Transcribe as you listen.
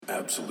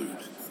Absolute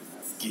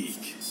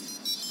Geek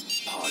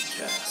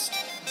Podcast.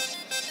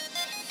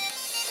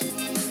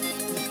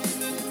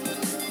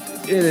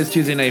 It is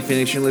Tuesday Night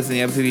Phoenix. You're listening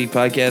to the Absolute Geek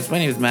Podcast. My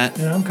name is Matt.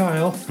 And I'm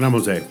Kyle. And I'm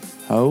Jose.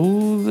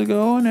 How's it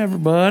going,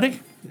 everybody?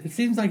 It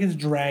seems like it's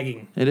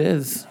dragging. It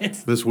is.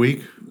 This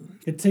week,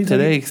 It seems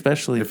Today, like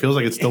especially. it feels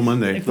like it's still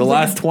Monday. The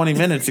last 20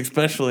 minutes,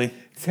 especially.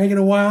 it's taking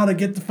a while to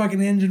get the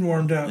fucking engine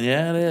warmed up.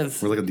 Yeah, it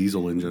is. We're like a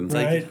diesel engine.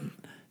 like- Right?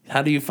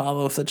 How do you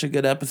follow such a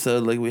good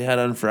episode like we had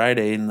on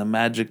Friday and the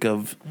magic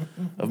of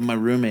my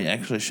roommate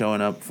actually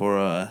showing up for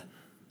a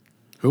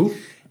Who?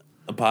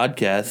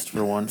 podcast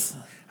for once?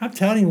 I'm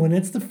telling you, when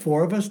it's the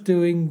four of us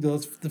doing the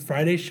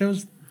Friday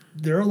shows,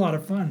 they're a lot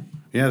of fun.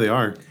 Yeah, they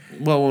are.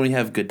 Well, when we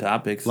have good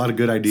topics. A lot of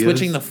good ideas.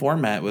 Switching the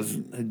format was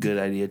a good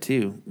idea,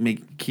 too.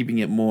 Keeping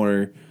it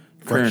more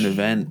current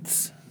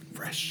events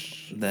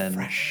Fresh.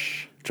 than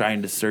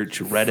trying to search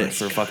Reddit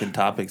for fucking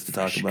topics to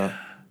talk about.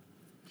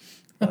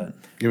 But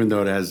Even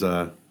though it has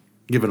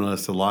given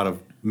us a lot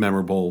of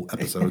memorable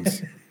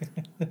episodes.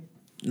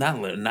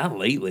 not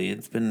lately.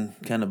 It's been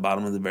kind of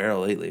bottom of the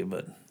barrel lately,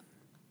 but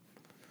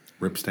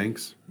Rip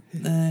Stanks.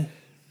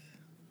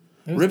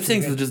 Rip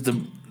Stinks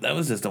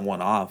was just a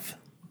one-off.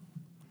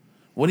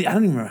 I don't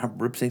even remember how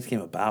Rip Stinks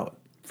came about.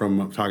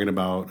 From talking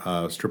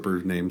about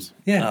stripper names,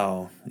 Yeah.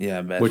 Oh,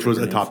 yeah. bad which was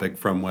a names. topic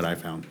from what I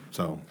found.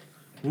 So,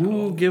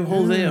 Ooh, give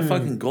Jose a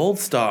fucking gold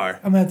star.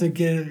 I'm going to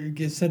have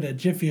to send a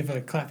jiffy of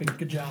a clapping.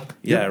 Good job.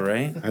 Yeah,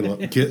 right? I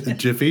love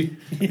Jiffy.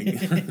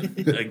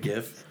 A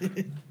gif.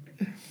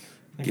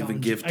 Give a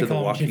gift to the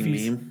walking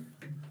meme.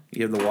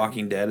 You have the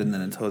Walking Dead, and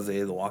then it's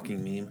Jose the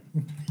walking meme.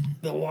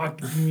 The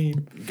walking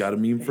meme. Got a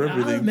meme for I'll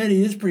everything. admit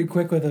he is pretty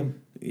quick with them.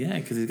 Yeah,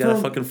 because he's got a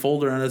For- fucking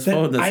folder on his that-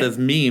 phone that I- says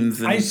memes.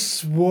 And I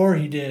swore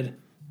he did.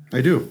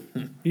 I do.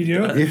 You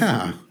do?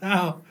 Yeah.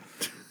 How?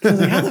 I was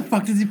like, how the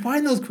fuck does he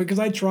find those quick? Because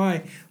I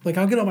try. Like,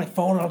 I'll get on my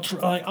phone and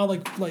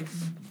I'll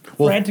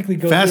frantically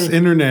go fast through.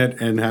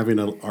 internet and having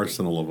an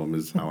arsenal of them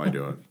is how I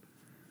do it.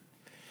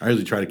 I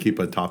usually try to keep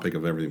a topic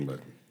of everything, but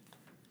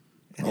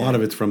a lot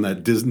of it's from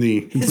that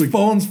Disney. His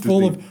phone's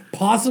full Disney. of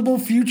possible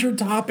future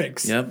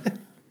topics. Yep.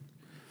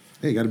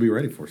 Hey, you got to be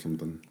ready for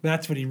something.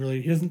 That's what he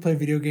doesn't play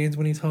video games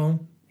when he's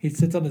home. He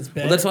sits on his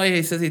bed. Well, that's why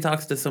he says he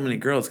talks to so many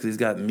girls, because he's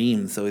got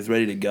memes, so he's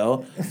ready to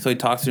go. So he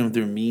talks to them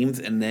through memes,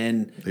 and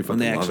then They when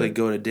they fucking love actually it.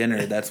 go to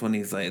dinner, that's when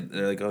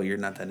they're like, "Oh, you're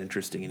not that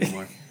interesting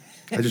anymore."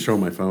 I just show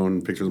my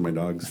phone pictures of my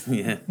dogs.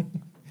 Yeah.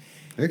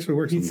 It actually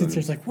works. he sits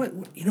there, sometimes. he's like, what?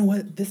 You know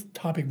what? This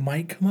topic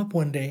might come up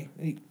one day.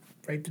 He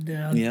writes it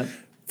down. Yep.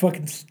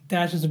 Fucking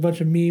stashes a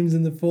bunch of memes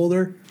in the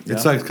folder. It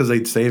sucks because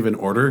they'd save in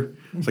order.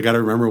 So I got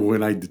to remember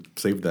when I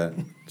saved that.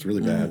 It's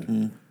really bad.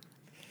 Mm-hmm.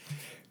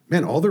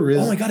 Man, all there is,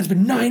 Oh my god! It's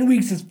been 9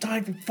 weeks since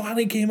time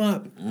finally came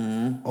up.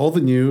 all the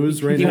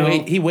news right now.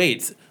 He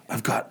waits.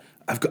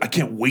 I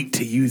can't wait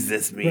to use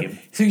this meme.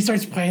 So he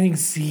starts planting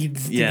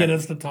seeds to get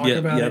us to talk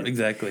about Yep, it.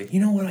 exactly. You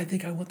know what I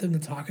think I want them to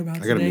talk about I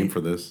today? got a meme for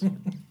this.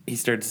 He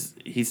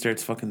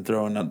starts fucking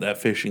throwing out that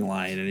fishing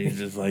line, and he's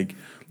just like,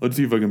 "Let's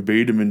see if I can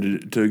bait him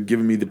into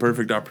giving me the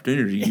perfect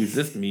opportunity to use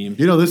this meme."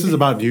 You know, this is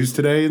about news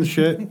today and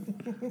shit.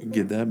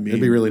 Get that meme.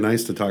 It'd be really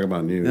nice to talk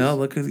about news. No,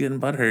 look who's getting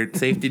butthurt.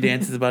 Safety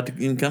dance is about to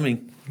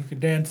incoming. You can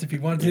dance if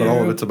you want to. But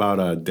all of it's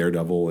about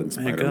Daredevil and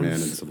Here Spider-Man and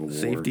comes Civil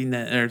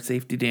War.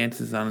 safety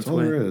dances on its That's all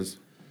way. there is.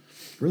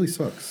 It really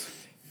sucks.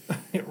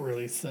 It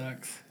really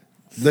sucks.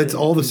 That's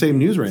all the same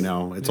news right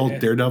now. It's all Yeah.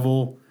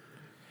 Daredevil.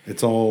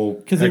 It's all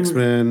Because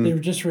X-Men. they were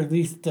just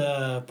released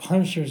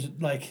Punisher's,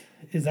 like,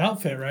 his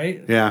outfit,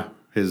 right? Yeah,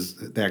 his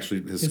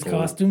His skull.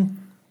 costume.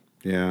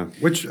 Yeah,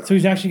 which So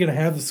he's actually going to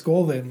have the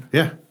skull then.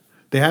 yeah,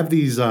 they have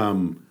these.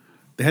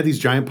 They had these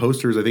giant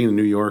posters, I think, in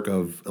New York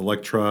of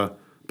Elektra,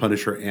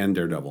 Punisher, and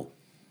Daredevil,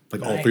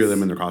 like all three of Nice.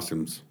 them in their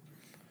costumes.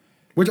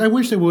 Which I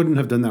wish they wouldn't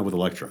have done that with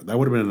Elektra. That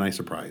would have been a nice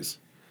surprise.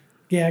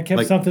 Yeah, kept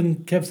Like-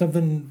 something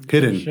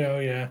Hidden. to show,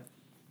 yeah.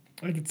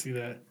 I could see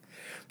that.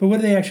 But what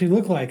do they actually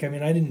look like? I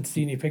mean, I didn't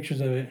see any pictures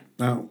of it.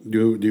 Now,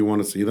 do you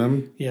want to see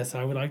them? Yes,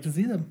 I would like to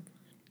see them.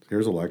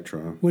 Here's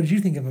Elektra. What did you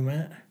think of them,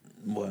 Matt?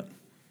 What?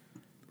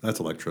 That's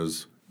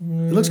Elektra's.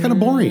 It looks kind of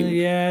boring.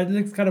 Yeah, it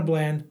looks kind of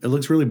bland. It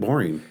looks really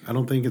boring. I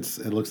don't think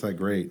it looks that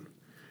great.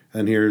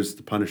 And here's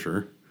the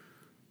Punisher,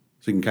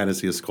 so you can kind of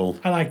see his skull.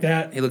 I like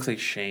that. He looks like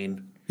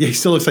Shane. Yeah, he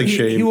still looks like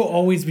Shane. He will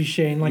always be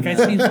Shane. Like I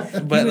see,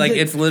 But like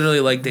it's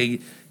literally like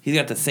he's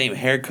got the same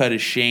haircut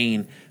as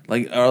Shane.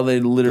 Like all they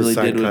literally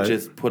The side did was cut.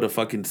 just put a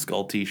fucking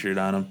skull T-shirt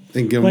on him.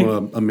 and give like-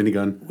 him a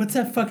minigun. What's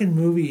that fucking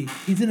movie?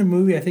 He's in a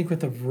movie, I think,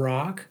 with The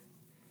Rock.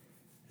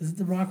 Is it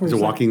The Rock? Where Is it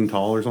it's like- Walking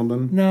Tall or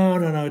something? No.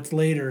 It's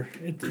later.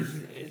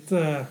 It's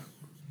I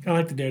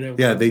like the Daredevil.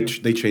 Yeah, one, they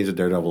too. changed the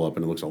Daredevil up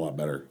and it looks a lot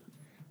better.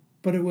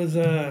 But it was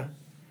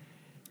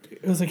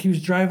like he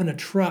was driving a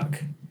truck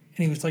and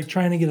he was like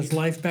trying to get his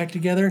life back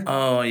together.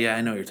 Oh yeah,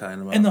 I know what you're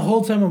talking about. And the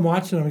whole time I'm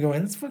watching, I'm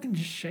going, "It's fucking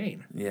just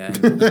Shane." yeah,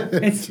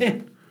 It's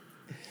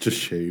Just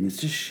Shane. it's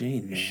just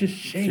Shane. Man. It's just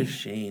Shane. It's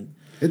just Shane.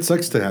 It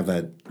sucks to have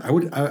that.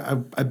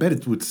 I bet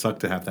it would suck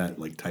to have that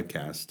like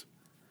typecast.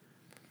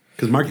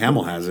 Because Mark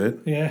Hamill has it.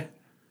 yeah.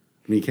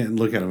 I mean, you can't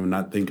look at him and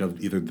not think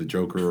of either the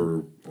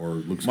Joker or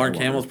Luke Skywalker. Mark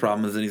Hamill's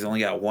problem is that he's only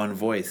got one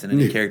voice, and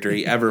any character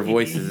he ever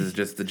voices is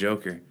just the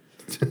Joker.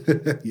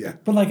 Yeah.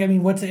 But like, I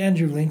mean, what's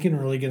Andrew Lincoln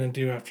really gonna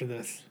do after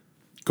this?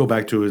 Go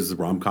back to his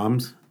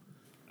rom-coms.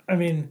 I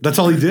mean, That's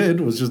all he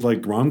did was just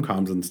like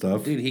rom-coms and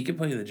stuff. Dude, he could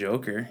play the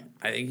Joker.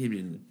 I think he'd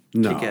be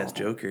No. kick-ass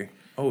Joker.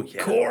 Oh,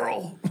 yeah.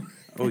 Coral.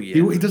 Oh, yeah.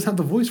 He doesn't have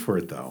the voice for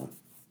it though.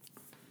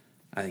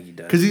 I think he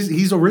does. Because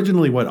he's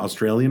originally what,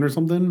 Australian or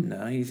something?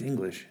 No, he's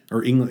English.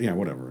 Or English, yeah,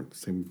 whatever.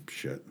 Same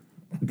shit.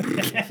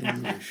 He's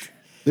English.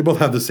 They both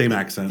have the same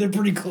accent. They're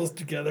pretty close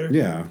together.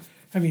 Yeah.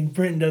 I mean,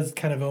 Britain does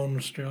kind of own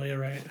Australia,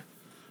 right?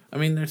 I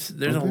mean, there's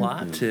a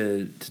lot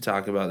to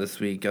talk about this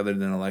week other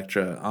than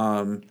Elektra.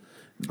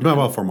 Not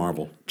well for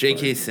Marvel.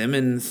 J.K.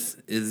 Simmons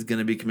is going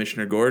to be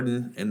Commissioner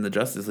Gordon in the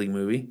Justice League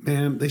movie,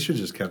 Man, they should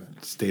just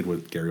stayed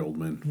with Gary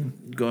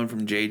Oldman. going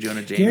from J.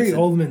 Jonah Jameson. Gary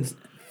Oldman's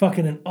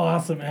fucking an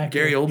awesome actor.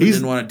 Gary Oldman He's-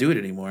 didn't want to do it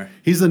anymore.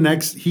 He's the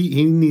next.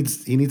 He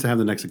needs to have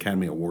the next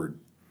Academy Award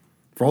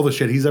for all the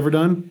shit he's ever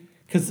done.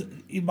 Because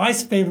my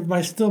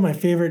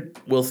favorite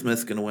Will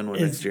Smith's going to win one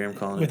is next year, I'm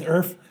calling with it.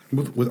 Earth.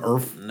 With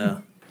Earth.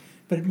 No.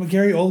 But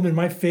Gary Oldman,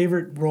 my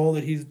favorite role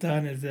that he's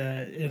done is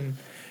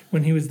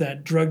when he was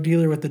that drug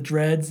dealer with the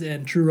dreads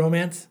and True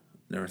Romance.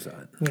 Never saw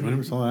it. I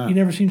never saw that. You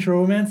never seen True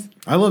Romance?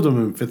 I loved him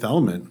in Fifth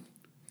Element.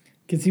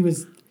 Because he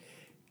was,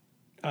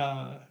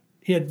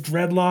 he had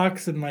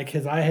dreadlocks and like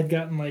his eye had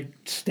gotten like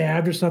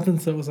stabbed or something.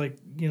 So it was like,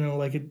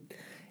 like it,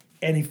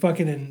 and he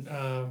fucking,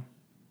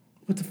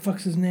 what the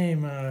fuck's his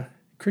name?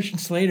 Christian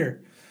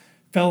Slater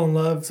fell in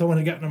love. Someone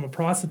had gotten him a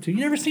prostitute.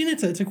 You never seen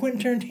it? It's a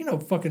Quentin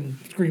Tarantino fucking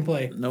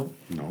screenplay. Nope.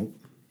 No.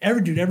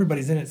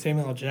 Everybody's in it.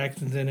 Samuel L.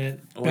 Jackson's in it.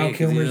 Oh, Val yeah, 'cause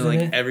he's Kilmer's in like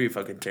in it. every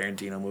fucking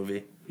Tarantino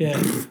movie. Yeah.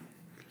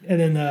 And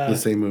then The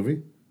same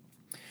movie.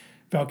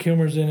 Val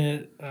Kilmer's in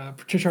it.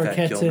 Patricia Fat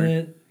Arquette's in Kilmer.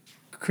 it.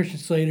 Christian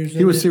Slater's in it.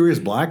 He was Sirius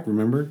Black.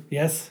 Remember?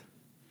 Yes.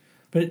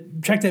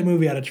 But check that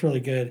movie out. It's really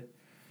good.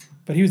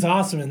 But he was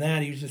awesome in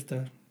that. He was just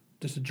a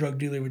drug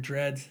dealer with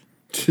dreads.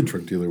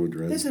 Drug dealer with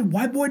dreads. This is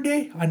Whiteboard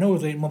Day? I know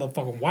it ain't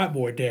motherfucking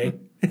Whiteboard Day.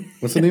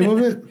 What's the name of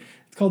it?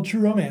 It's called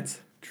True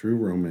Romance. True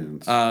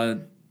Romance.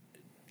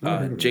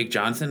 Jake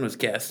Johnson was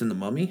cast in The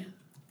Mummy.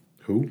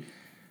 Who?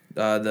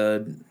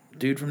 The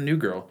dude from New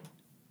Girl.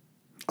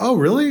 Oh,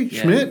 really?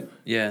 Yeah. Schmidt?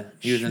 Yeah.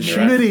 He was in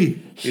Schmitty.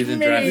 He was in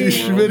Schmitty.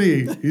 Jurassic World.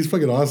 Schmitty. He's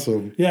fucking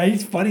awesome. Yeah,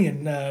 he's funny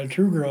in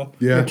True Girl.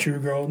 Yeah. Or True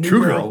Girl. New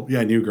True Girl.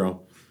 Yeah, New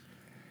Girl.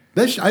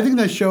 I think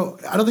that show.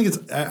 I don't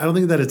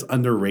think that it's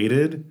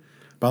underrated,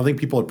 but I think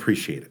people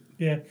appreciate it.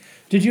 Yeah.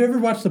 Did you ever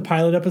watch the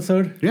pilot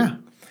episode? Yeah.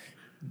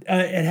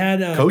 It had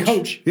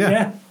Coach? Yeah.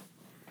 Yeah.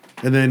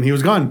 And then he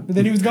was gone. And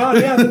then he was gone.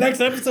 Yeah. The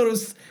next episode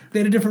they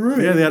had a different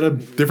room. Yeah, they had a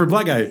different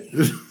black guy.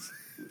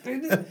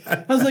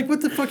 I was like,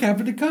 what the fuck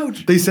happened to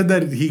Coach? They said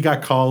that he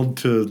got called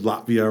to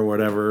Latvia or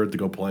whatever to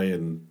go play,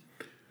 and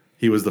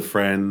he was the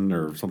friend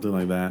or something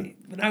like that.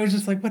 And I was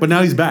just like, what? But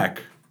now he's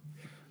back.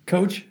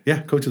 Coach?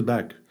 Yeah, Coach is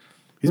back.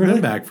 He's Really?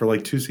 been back for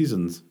like 2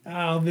 seasons.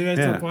 Oh, maybe I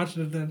Yeah. stopped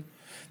watching it then.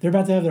 They're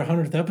about to have their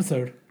 100th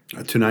episode.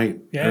 Tonight.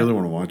 Yeah. I really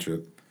want to watch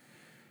it.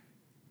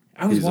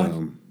 I was He's,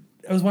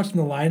 watching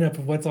the lineup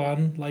of what's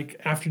on like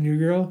after New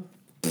Girl.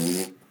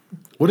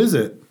 what is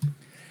it?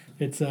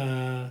 It's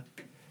that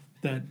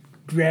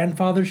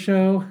Grandfather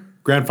show,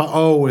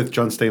 with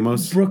John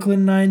Stamos.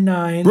 Brooklyn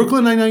Nine-Nine.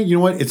 Brooklyn Nine-Nine, you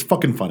know what? It's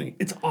fucking funny.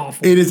 It's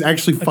awful. It is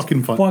actually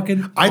fucking fun.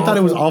 fucking I thought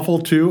it was awful. awful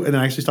too, and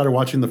I actually started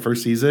watching the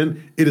first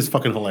season. It is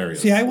fucking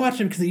hilarious. See, I watched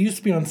it because it used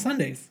to be on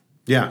Sundays.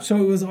 Yeah. So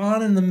it was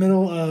on in the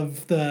middle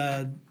of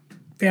the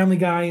Family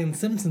Guy and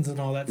Simpsons and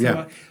all that. So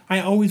Yeah.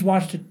 I always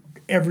watched it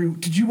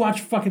Did you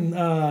watch fucking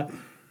Last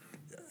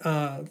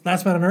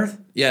Man on Earth?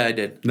 Yeah, I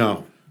did.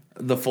 No.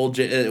 The full.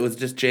 It was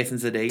just Jason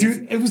Sudeikis.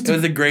 Dude, it was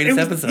the greatest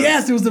episode.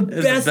 Yes, it was the was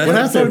the best best What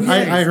episode. happened?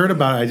 yet. I heard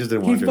about it. I just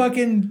didn't watch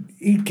it.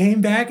 He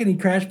came back and he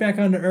crashed back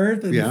onto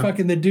Earth and Yeah.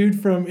 the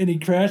dude and he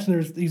crashed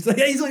and he's like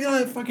oh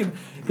that fucking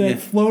Yeah.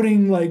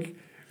 floating like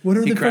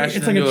whatever He the fuck, crashed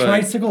it's like a into a-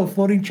 tricycle, a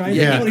floating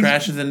tricycle. Yeah. and He he's-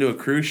 crashes into a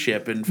cruise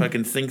ship and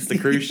fucking sinks the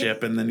cruise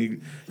ship, and then he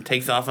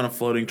takes off on a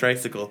floating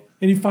tricycle.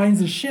 and he finds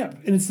a ship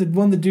and it's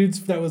one of the dudes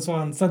that was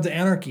on Sons of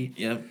Anarchy.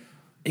 Yep.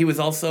 He was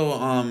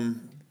also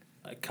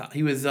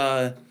he was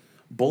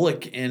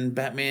Bullock in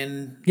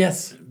Batman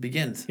Yes.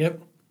 Begins.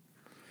 Yep.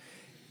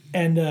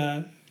 And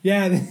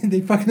yeah,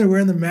 they fucking are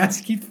wearing the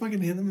mask, keep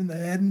fucking hitting them in the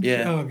head. And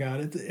Yeah. Oh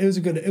god, it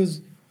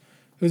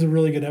was a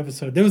really good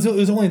episode. It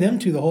was only them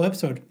two the whole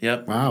episode.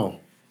 Yep. Wow.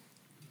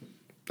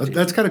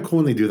 That's kind of cool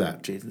when they do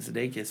that. Jason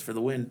Sudeikis for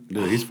the win.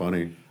 Dude, he's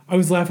funny. I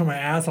was laughing my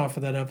ass off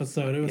of that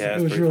episode. It was Yeah,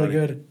 it was it's really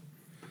pretty good.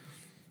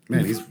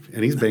 Man,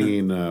 he's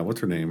banging what's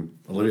her name?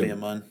 Olivia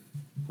Munn.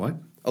 What?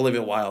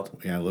 Olivia Wilde.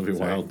 Yeah, Olivia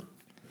Sorry. Wilde.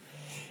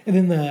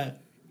 And then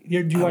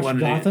did you I watch wanted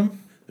to-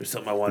 Gotham? There's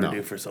something I wanted No. to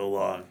do for so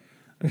long.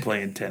 I'm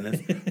playing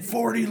tennis.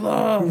 40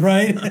 love.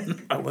 Right?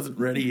 I wasn't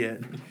ready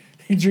yet.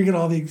 He's drinking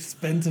all the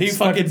expensive He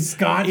fucking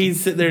scotch.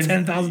 He's sitting there,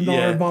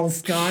 $10,000 bottle of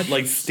scotch.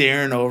 like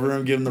staring over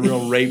him, giving the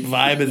real rape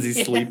vibe as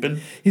he's sleeping.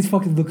 He's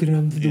fucking looking at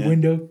him through the Yeah.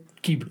 window.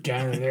 Keep it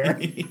down in there.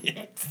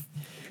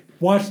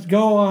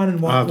 Go on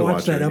and I'll have to watch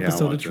watch that it. Yeah, I'll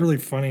episode. watch It's it. really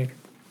funny.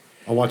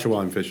 I'll watch it while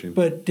I'm fishing.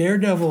 But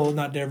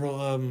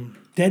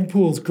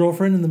Deadpool's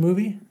girlfriend in the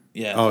movie,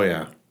 Yeah. Oh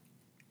yeah.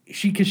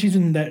 because she's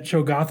in that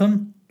show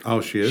Gotham.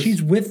 Oh, she is.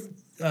 She's with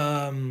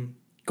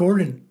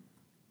Gordon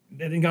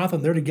in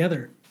Gotham. They're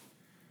together,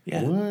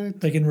 Yeah.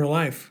 What? like in real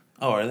life.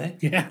 Oh, are they?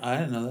 Yeah. I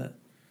didn't know that.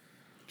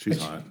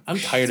 She's hot. I'm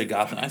tired of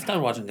Gotham. I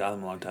started watching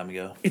Gotham a long time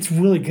ago. It's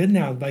really good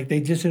now. Like they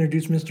just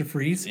introduced Mr.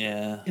 Freeze.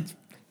 Yeah.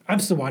 I'm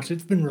still watching it.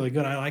 It's been really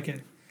good. I like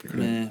it.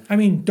 Meh. I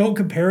mean, don't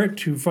compare it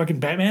to fucking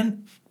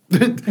Batman.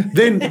 then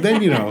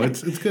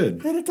it's good.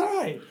 Then it's all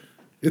right.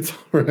 It's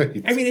all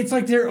right. I mean, it's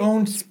like their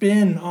own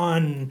spin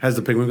on Has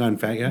the penguin gotten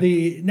fat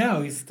yet?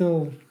 no, he's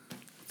still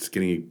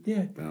Skinny.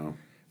 yeah. No.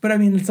 But I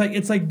mean, it's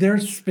like their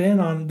spin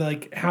on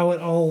like how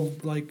it all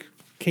like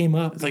came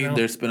up. It's like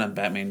their spin on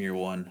Batman Year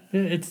One.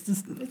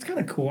 It's kind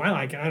of cool. I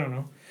like it. I don't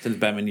know. Since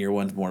Batman Year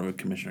One's more of a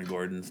Commissioner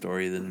Gordon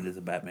story than it is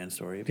a Batman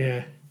story.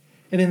 Yeah.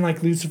 And then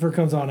like Lucifer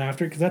comes on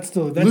after because that's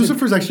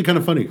Lucifer's actually kind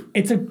of funny.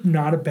 it's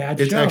not a bad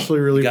It's show. actually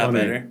really Got funny.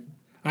 better.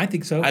 I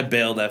think so. I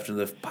bailed after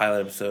the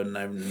pilot episode and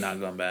I've not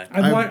gone back.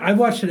 I've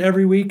watched it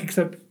every week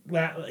except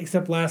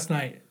last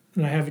night,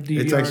 and I have a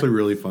DVR. It's actually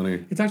really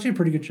funny. It's actually a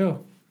pretty good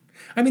show.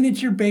 I mean,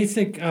 it's your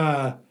basic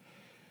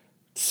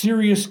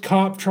serious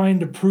cop trying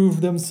to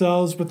prove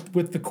themselves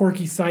with the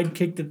quirky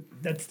sidekick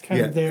that's kind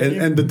Yeah, of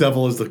there. and the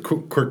devil is the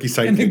quirky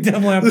And the sidekick.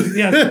 devil happens,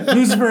 yeah.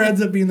 Lucifer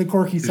ends up being the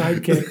quirky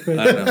sidekick. I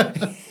But,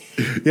 don't know.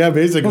 Yeah,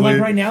 basically. but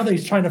like right now,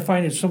 he's trying to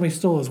find if somebody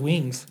stole his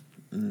wings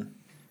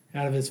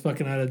out of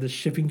the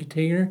shipping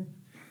container.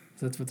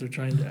 So that's what they're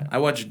trying to. I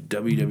watch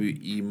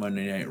WWE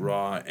Monday Night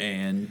Raw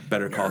and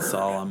Better Call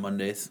Saul on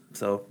Mondays.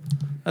 So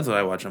that's what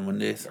I watch on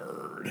Mondays.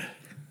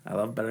 I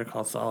love Better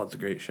Call Saul. It's a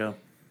great show.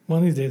 One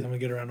of these days, I'm gonna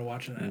get around to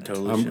watching I'm that.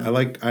 totally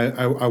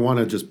I want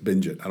to just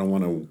binge it. I don't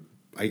want to.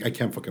 I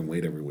can't fucking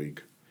wait every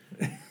week.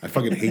 I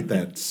fucking hate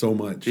that so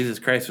much. Jesus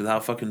Christ, with how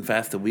fucking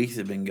fast the weeks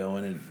have been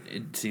going,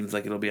 it seems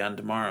like it'll be on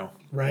tomorrow.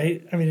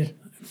 Right? I mean,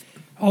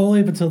 all the way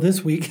up until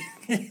this week.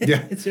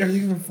 Yeah. It's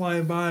everything's been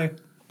flying by.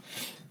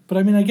 But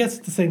I mean, I guess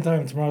at the same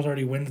time, tomorrow's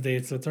already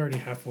Wednesday, so it's already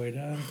halfway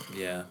done.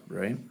 Yeah,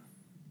 right?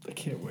 I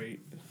can't wait.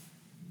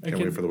 Can't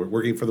wait for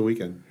working for the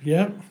weekend.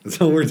 Yep. That's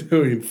all we're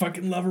doing.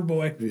 Fucking lover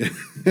boy.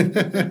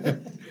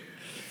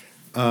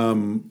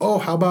 Oh,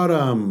 how about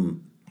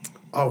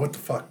oh, what the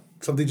fuck?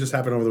 Something just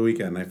happened over the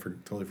weekend. I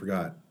totally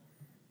forgot.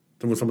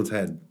 Someone's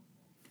head.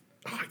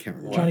 Oh, I can't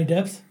remember. Johnny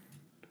Depp's?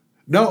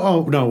 No,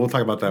 oh no, we'll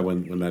talk about that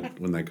when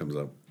that comes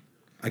up.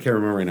 I can't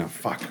remember right now.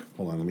 Fuck.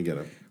 Hold on, let me get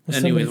it.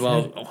 Anyways,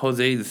 somebody's while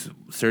Jose's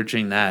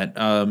searching that,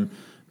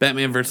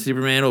 Batman vs.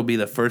 Superman will be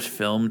the first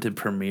film to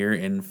premiere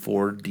in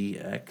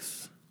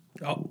 4DX.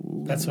 Oh,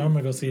 that's what I'm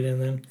going to go see it in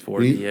then.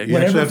 4DX. You Whatever.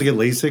 actually have to get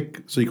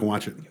LASIK so you can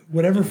watch it.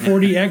 Whatever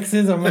 40X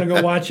is, I'm going to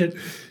go watch it.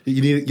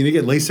 You need to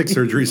get LASIK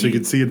surgery so you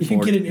can see it. You can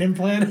get an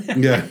implant.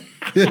 Yeah.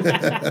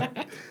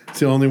 It's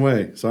the only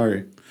way.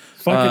 Sorry.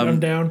 Fuck it, I'm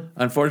down.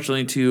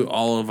 Unfortunately, to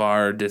all of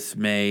our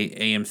dismay,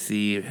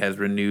 AMC has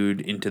renewed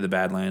Into the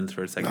Badlands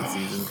for a second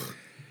season.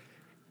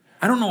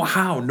 I don't know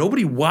how.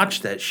 Nobody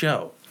watched that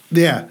show.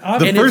 Yeah.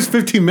 The And first if-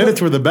 15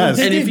 minutes were the best.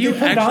 And if you they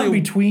put it on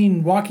actually-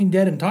 between Walking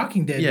Dead and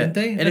Talking Dead, didn't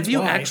they? And That's if you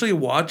why. actually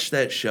watch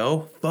that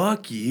show,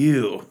 fuck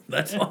you.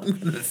 That's all I'm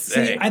going to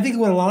say. See, I think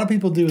what a lot of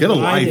people do is Get a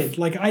what I life. did.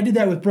 Like I did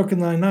that with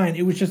Brooklyn Nine-Nine.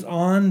 It was just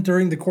on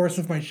during the course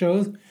of my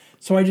shows,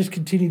 so I just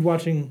continued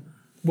watching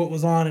what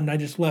was on, and I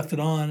just left it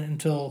on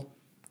until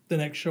the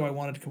next show I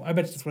wanted to come. I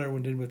bet that's what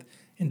everyone did with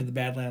Into the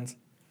Badlands.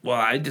 Well,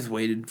 I just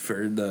waited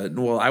for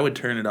I would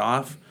turn it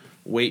off,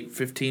 wait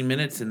 15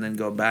 minutes, and then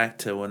go back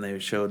to when they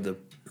showed the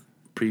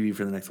preview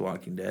for the next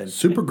Walking Dead.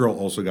 Supergirl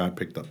also got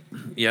picked up.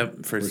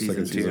 Yep, for season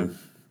second 2. season.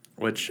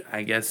 Which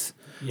I guess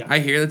Yeah. I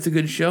hear that's a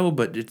good show,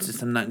 but it's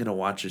just I'm not gonna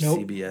watch a Nope.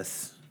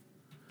 CBS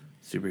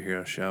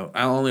superhero show.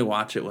 I'll only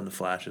watch it when the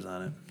Flash is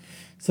on it.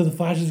 So the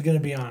Flash is going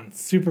to be on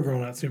Supergirl,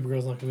 not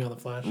Supergirl's not going to be on the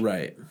Flash.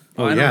 Right.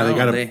 Oh, I don't yeah, they know.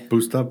 got to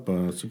boost up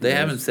Supergirl. They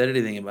haven't said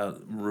anything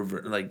about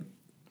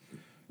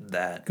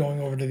that. Going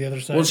over to the other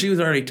side. Well, she was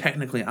already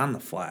technically on the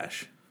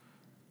Flash.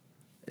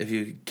 If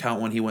you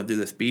count when he went through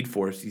the Speed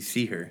Force, you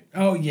see her.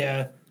 Oh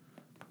yeah,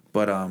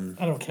 But I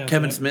don't count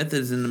Kevin that. Smith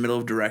is in the middle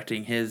of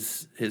directing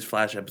his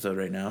Flash episode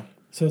right now.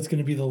 So it's going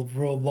to be the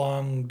real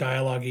long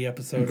dialogue-y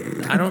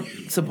episode. I don't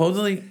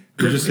supposedly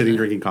You're just sitting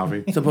drinking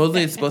coffee. it's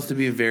supposed to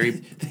be a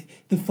very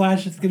The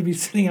Flash is going to be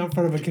sitting out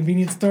front of a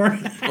convenience store.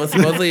 well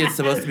supposedly it's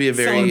supposed to be a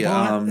very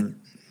Selling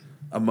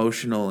pot.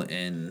 emotional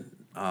and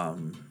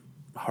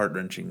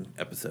heart-wrenching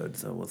episode,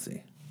 so we'll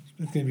see.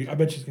 It's going to be. I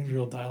bet she's going to be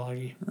real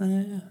dialogue-y.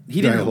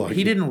 He Dialogue.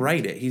 didn't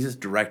write it. He's just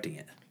directing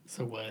it.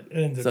 So what? It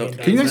ends up So, being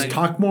Can you dialogue. guys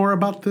talk more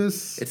about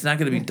this? It's not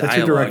going to be That's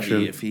your dialogue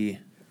direction. if he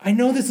I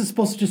know this is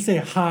supposed to just say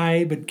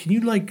hi, but can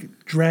you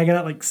like drag it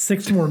out like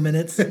 6 more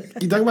minutes?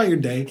 You talk about your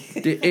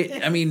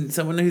day. I mean,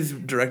 someone who's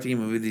directing a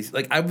movie, these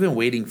like I've been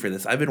waiting for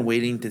this. I've been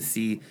waiting to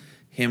see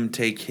him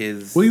take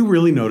his. Will you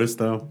really notice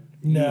though?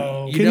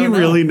 No. You Can don't you know.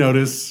 really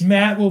notice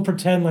Matt will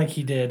pretend like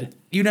he did.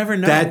 You never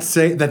know. that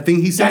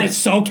thing he said? That is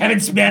so Kevin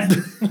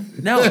Smith.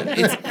 No,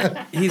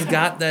 he's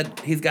got that.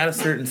 He's got a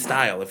certain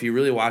style. If you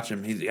really watch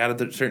him, he's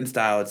got a certain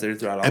style. It's there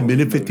throughout all. At of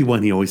minute his movies.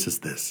 51, he always says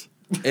this.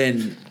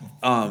 And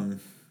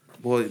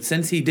well,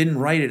 since he didn't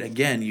write it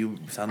again, you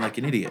sound like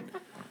an idiot.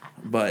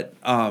 But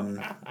I'm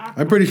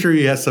pretty sure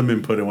he has some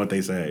input in what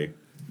they say.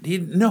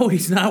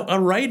 he's not a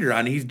writer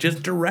on it. He's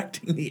just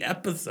directing the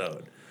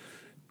episode.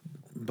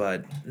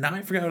 But now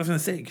I forgot what I was gonna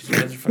say because you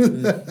guys are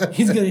fucking.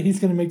 He's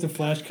gonna make the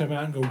Flash come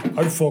out and go,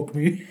 "I'd fuck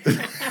me."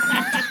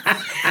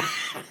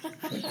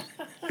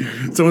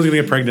 Someone's gonna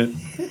get pregnant.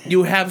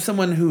 You have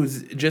someone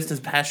who's just as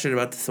passionate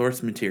about the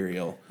source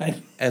material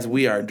as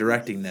we are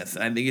directing this.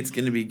 And I think it's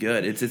going to be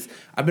good. It's just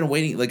I've been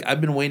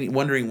waiting,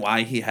 wondering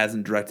why he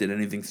hasn't directed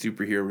anything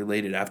superhero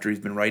related after he's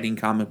been writing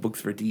comic books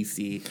for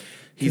DC.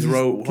 He's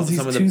wrote because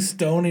he's too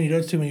stoned and he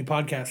does too many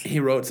podcasts. He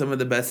wrote some of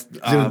the best.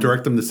 He's gonna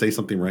direct them to say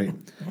something right.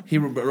 He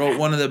wrote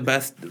one of the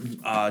best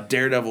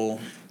Daredevil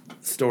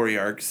story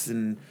arcs,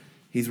 and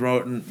he's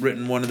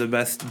written one of the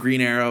best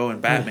Green Arrow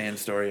and Batman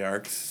story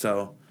arcs.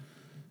 So,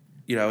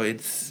 you know,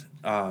 it's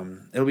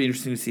it'll be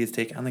interesting to see his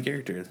take on the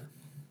characters.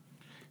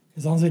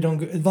 As long as he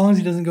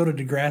doesn't go to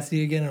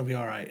Degrassi again, it'll be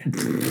all right.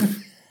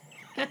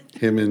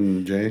 Him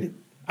and Jay.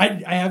 I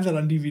have that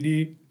on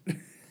DVD.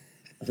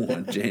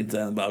 Jane's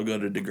on about go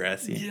to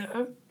Degrassi.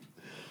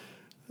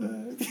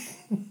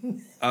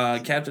 Yeah.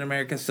 Captain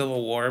America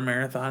Civil War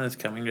Marathon is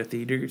coming to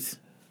theaters.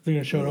 They're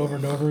gonna show it over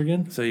and over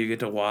again. So you get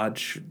to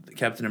watch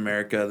Captain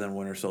America, then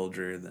Winter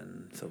Soldier,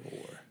 then Civil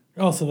War.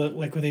 Oh, so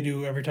like what they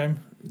do every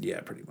time?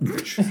 Yeah, pretty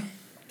much.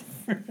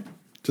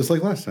 Just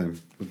like last time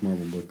with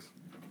Marvel books.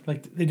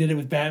 Like they did it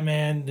with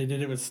Batman, they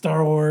did it with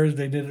Star Wars,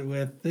 they did it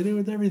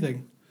with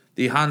everything.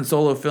 The Han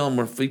Solo film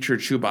will feature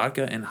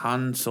Chewbacca and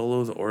Han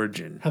Solo's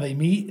origin. How they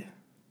meet?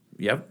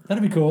 Yep.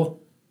 That'd be cool.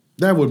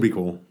 That would be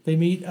cool. They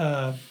meet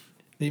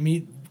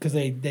because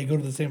they go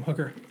to the same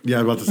hooker. Yeah,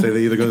 I was about to say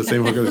they either go to the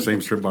same hook or the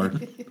same strip bar.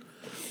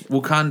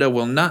 Wakanda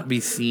will not be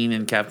seen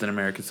in Captain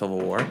America Civil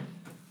War.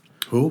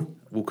 Who?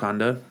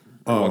 Wakanda.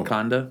 Oh.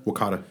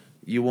 Wakanda.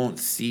 You won't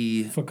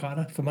see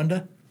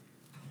Famunda?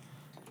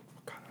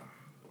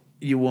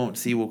 You won't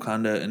see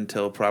Wakanda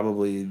until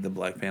probably the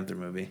Black Panther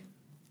movie.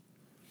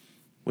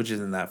 Which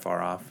isn't that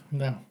far off.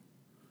 No.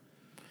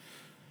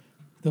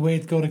 The way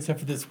it's going, except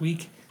for this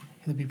week,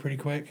 it'll be pretty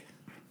quick.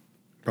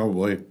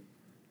 Probably.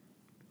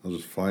 I'll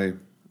just fly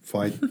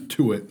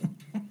to it.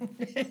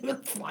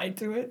 Fly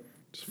to it.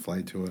 Just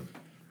fly to it.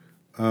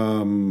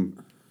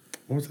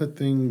 What was that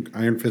thing?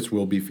 Iron Fist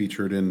will be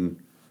featured in.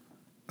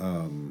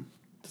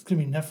 It's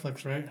gonna be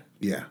Netflix, right?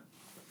 Yeah.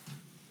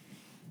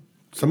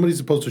 Somebody's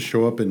supposed to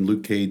show up in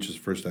Luke Cage's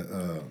first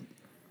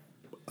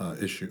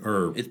issue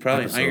or. It's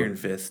probably episode. Iron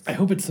Fist. I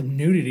hope it's some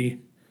nudity.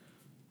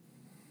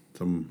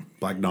 Some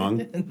black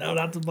dong. No,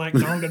 not the black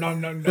dong,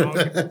 dong, dong, dong.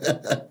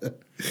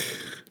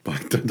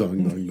 Black dong,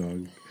 dong,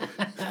 dong.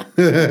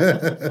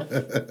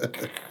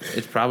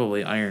 It's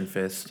probably Iron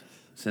Fist,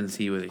 since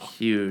he was a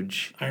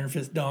huge. Iron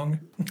Fist dong.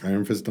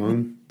 Iron Fist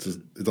dong.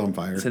 It's on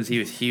fire. Since he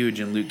was huge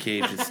in Luke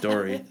Cage's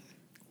story.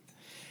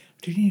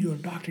 Dude, you need to go to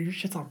a doctor. Your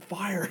shit's on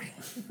fire.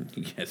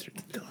 You guys are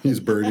dumb. He's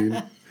burning.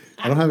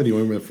 I don't have any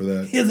ointment for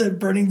that. He has that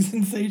burning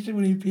sensation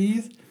when he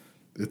pees.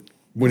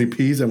 When he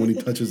pees and when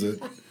he touches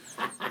it.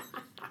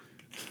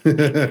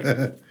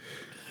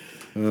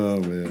 Oh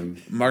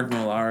man. Mark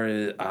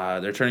Millar,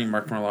 they're turning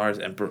Mark Millar's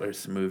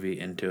Emperor's movie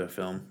into a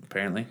film,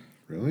 apparently.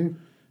 Really?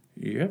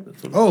 Yep,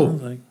 that's what it Oh,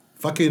 sounds like.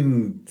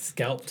 fucking.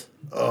 Scalped.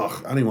 Ugh,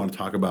 I don't even want to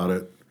talk about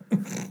it.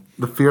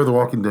 The Fear of the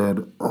Walking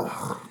Dead.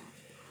 Ugh.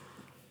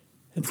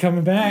 It's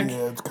coming back.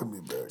 Yeah, it's coming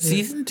back.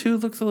 Season 2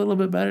 looks a little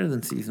bit better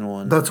than season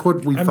 1. That's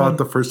what we I'm thought on-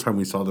 the first time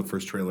we saw the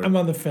first trailer. I'm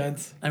on the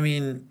fence. I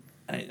mean,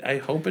 I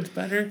hope it's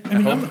better. I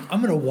mean,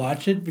 I'm gonna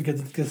watch it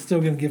because it's still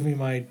gonna give me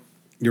my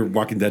Your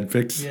Walking Dead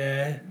fix?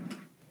 yeah.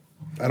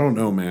 I don't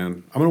know,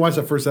 man. I'm gonna watch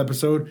that first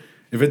episode.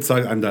 If it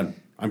sucks, I'm done.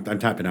 I'm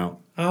tapping out.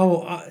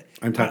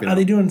 I'm tapping Are out.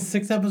 they doing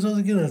 6 episodes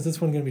again, or is this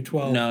one gonna be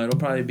 12? No, it'll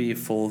probably be a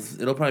full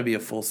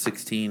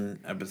 16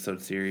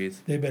 episode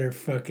series. They better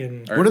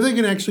fucking. When are they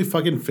gonna actually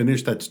fucking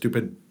finish that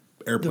stupid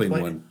airplane The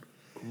plane. one?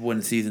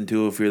 When season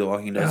 2 of Fear the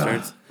Walking Dead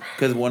starts,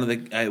 because one of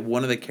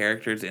the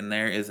characters in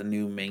there is a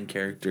new main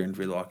character in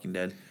Fear the Walking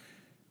Dead.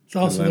 It's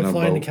also Land they're on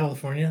flying to boat.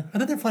 California. I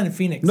thought they're flying to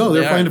Phoenix. No,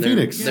 they're flying to They're-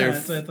 Phoenix. Yeah, They're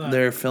that's what I thought.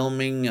 they're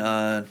filming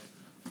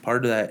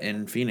part of that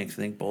in Phoenix. I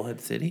think Bullhead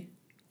City.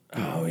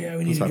 Oh yeah,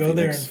 we need That's to not go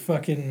there and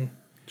Phoenix.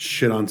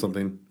 Shit on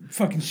something.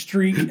 fucking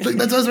streak.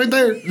 That's us right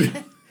there.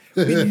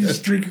 We need to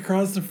streak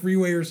across the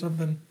freeway or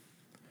something.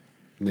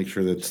 Make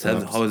sure that Just have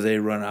stops. Jose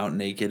run out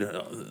naked,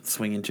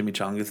 swinging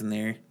chimichangas in the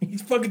air.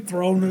 He's fucking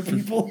throwing them at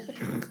people.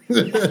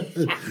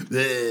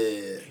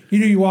 You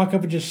know, you walk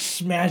up and just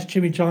smash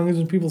chimichangas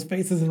in people's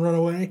faces and run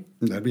away.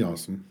 That'd be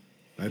awesome.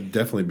 I'd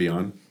definitely be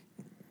on.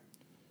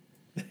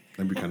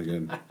 That'd be kind of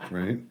good,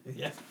 right?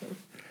 Yeah.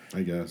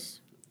 I guess.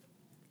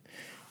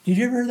 Did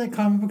you ever hear that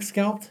comic book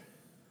Scalped?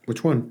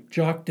 Which one?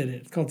 Jock did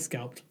it. It's called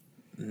Scalped.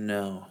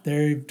 No,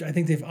 I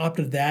think they've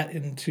opted that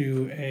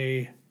into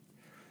a.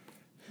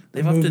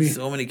 they've movie. opted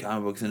so many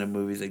comic books into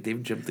movies. Like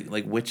they've jumped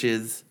like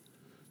Witches.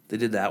 They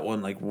did that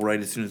one like right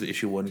as soon as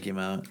issue 1 came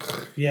out.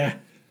 Yeah.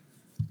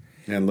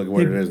 And look at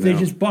what it is They now.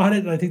 just bought it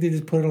and I think they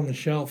just put it on the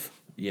shelf.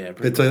 Yeah,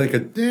 It's like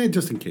a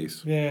just in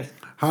case. Yeah.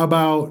 How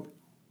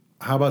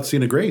about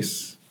Cena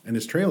Grace and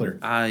his trailer?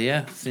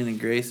 Yeah, Sin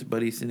Grace,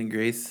 buddy, Sin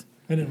Grace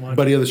I didn't watch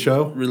Buddy of the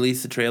show.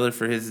 released a trailer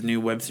for his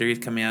new web series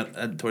coming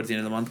out towards the end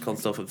of the month called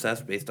Self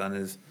Obsessed, based on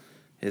his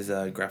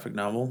graphic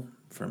novel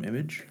from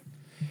Image.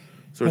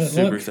 So we're How'd it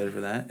super look? excited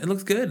for that. It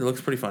looks good. It looks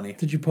pretty funny.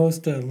 Did you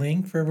post a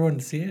link for everyone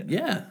to see it?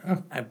 Yeah,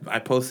 I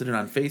posted it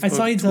on Facebook. I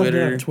saw you tell me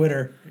Twitter. on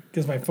Twitter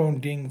because my phone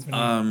dings. When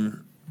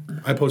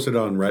I posted it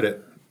on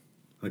Reddit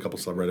and a couple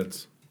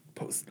subreddits.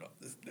 posted on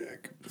this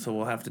dick. So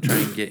we'll have to try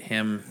and get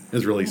him.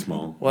 It's really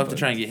small. We'll have to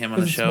try and get him on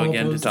the It's a show small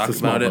again to post. talk It's a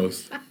small about it.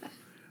 post.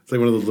 It's like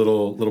one of those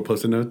little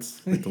post-it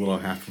notes, like the little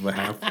half of a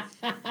half.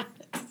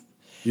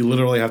 You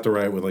literally have to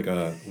write with like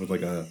a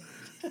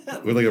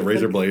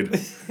razor blade.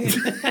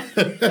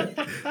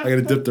 I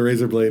gotta dip the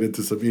razor blade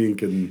into some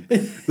ink and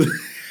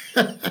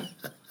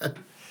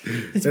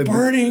It's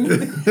burning.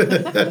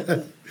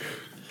 but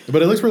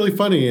it looks really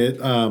funny. It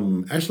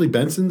Ashley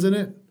Benson's in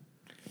it.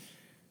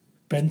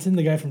 Benson,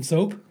 the guy from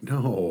Soap.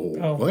 No,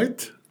 Oh.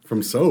 what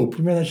from Soap?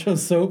 Remember that show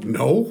Soap?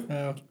 No,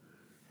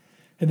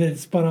 And then it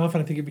spun off,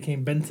 and I think it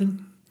became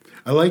Benson.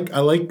 I like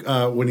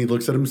when he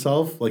looks at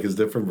himself, like his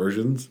different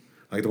versions.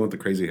 I like the one with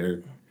the crazy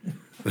hair.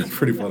 That's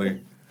pretty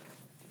funny.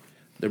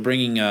 They're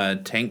bringing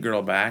Tank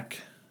Girl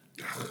back.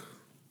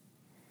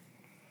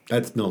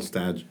 That's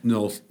nostalgia.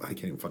 No, I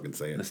can't even fucking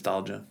say it.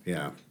 Nostalgia.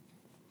 Yeah,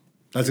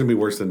 that's gonna be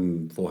worse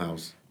than Full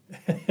House.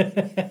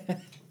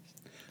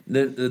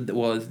 They're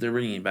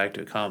bringing it back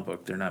to a comic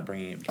book. They're not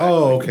bringing it back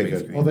Oh, to, like, okay, the big good.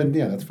 screen. Well, then,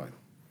 yeah, that's fine.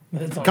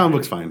 It's all Comic right.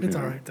 book's fine. It's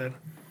yeah. all right then.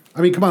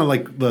 I mean, come on,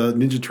 like the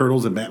Ninja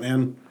Turtles and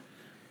Batman.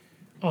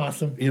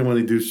 Awesome. You know, when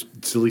they do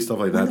silly stuff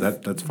like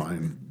that, that's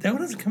fine. That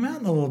one doesn't come out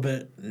in a little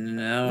bit.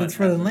 No, It's it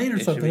running hasn't. late or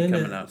It something, should be isn't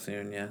coming it? out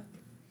soon. Yeah.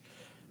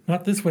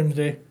 Not this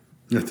Wednesday.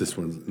 Not this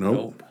one's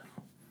nope. Nope.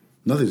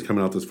 Nothing's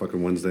coming out this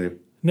fucking Wednesday.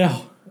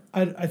 No,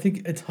 I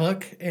think it's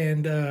Huck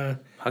and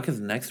Huck is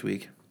next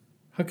week.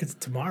 Huck is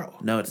tomorrow.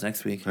 No, it's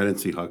next week. I didn't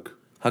see Huck.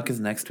 Huck is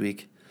next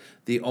week.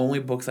 The only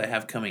books I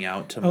have coming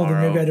out Oh, then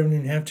tomorrow maybe I don't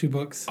even have 2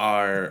 books.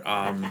 are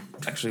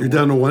actually You're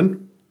down to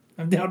one.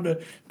 I'm down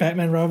to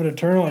Batman, Robin,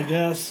 Eternal, I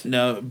guess.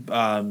 no.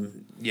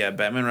 Yeah,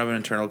 Batman, Robin,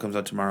 Eternal comes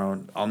out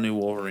tomorrow. All New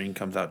Wolverine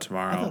comes out I thought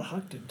tomorrow.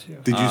 Huck did too.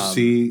 Did you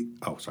see?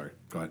 Oh, sorry.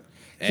 Go ahead.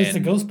 Just the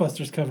And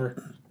Ghostbusters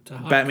cover. To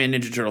Huck. Batman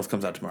Ninja Turtles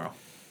comes out tomorrow.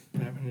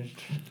 Batman is-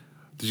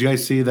 Did you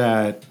guys see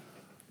that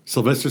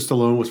Sylvester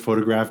Stallone was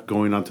photographed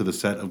going onto the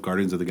set of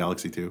Guardians of the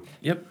Galaxy 2?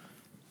 Yep.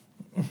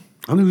 I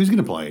don't know who he's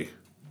gonna play.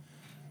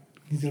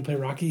 He's gonna play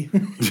Rocky.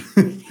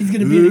 He's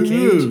gonna be in a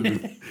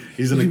cage.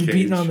 He's in a He's cage.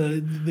 beating on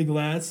the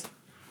glass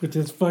with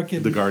his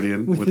fucking The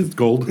Guardian with his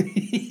gold,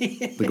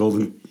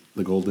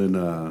 the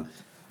golden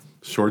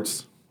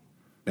shorts.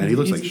 Man, he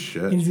looks like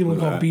shit. He's gonna Look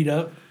look at all that. beat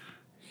up.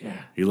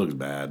 Yeah. He looks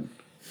bad.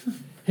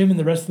 Him and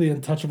the rest of the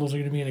Untouchables are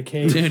gonna be in a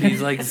cage. Dude,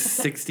 he's like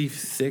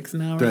 66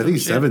 now. Dude, I think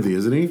he's 70,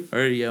 isn't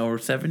he? Or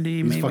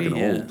 70 maybe. fucking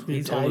yeah. old. The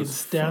He's Italian old as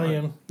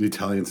stallion. The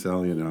Italian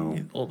stallion, no.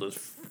 fuck. Old as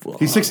fuck.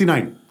 He's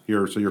 69.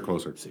 So you're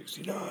closer.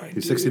 69.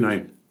 He's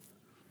 69.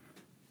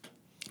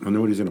 I don't know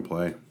what he's going to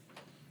play.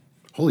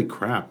 Holy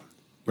crap.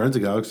 Guardians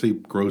of the Galaxy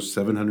grossed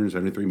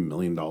 $773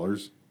 million. Well,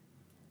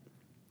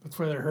 That's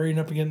why they're hurrying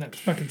up and getting that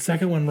fucking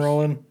second one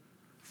rolling.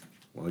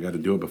 I got to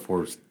do it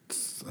before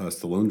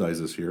Stallone dies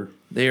this year.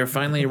 They are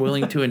finally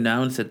willing to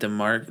announce that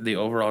the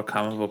overall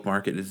comic book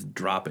market is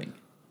dropping.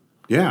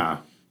 Yeah.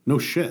 No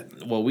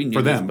shit. Well, we knew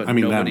For this, them. but I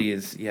mean, nobody them.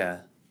 is. Yeah.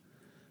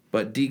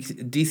 But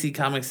DC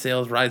Comics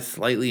sales rise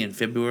slightly in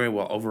February,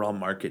 while overall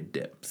market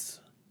dips.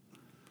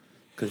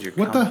 Because your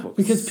What comic the- books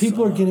Because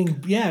people are suck.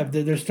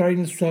 getting, they're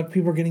starting to suck.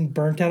 People are getting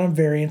burnt out on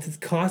variants. It's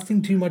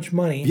costing too much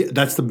money. Yeah,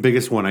 that's the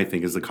biggest one, I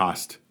think, is the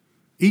cost.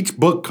 Each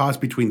book costs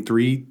between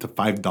 $3 to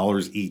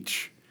 $5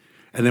 each.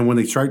 And then when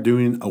they start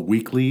doing a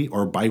weekly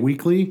or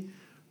bi-weekly,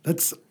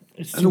 that's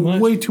too much.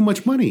 way too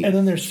much money. And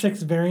then there's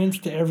 6 variants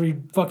to every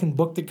fucking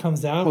book that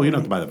comes out. Oh, you don't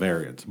have to buy the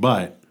variants,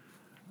 but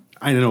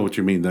I know what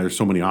you mean. There's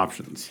so many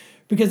options.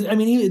 Because, I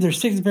mean, even there's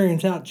 6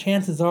 variants out.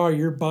 Chances are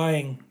you're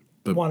buying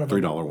The one of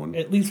them. $3 one.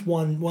 At least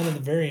one of the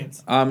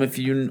variants. If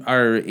you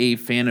are a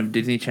fan of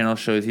Disney Channel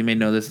shows, you may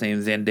know this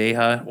name.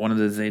 Zendaya, one of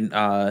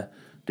the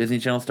Disney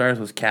Channel stars,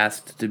 was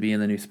cast to be in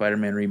the new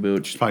Spider-Man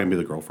reboot. She's probably gonna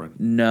be the girlfriend.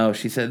 No,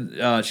 she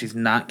said she's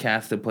not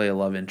cast to play a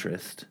love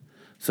interest.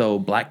 So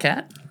Black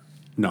Cat?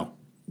 No.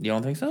 You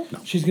don't think so? No.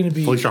 She's going to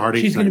be Felicia Hardy?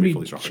 She's It's not going to gonna be be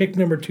Felicia Hardy. chick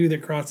number 2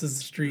 that crosses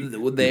the street. They're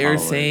Probably.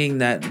 saying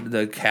that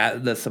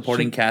the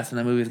supporting cast in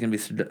the movie is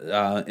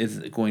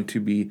going to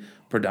be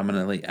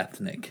predominantly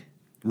ethnic.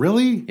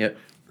 Really? Yep.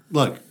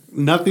 Look,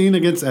 nothing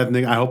against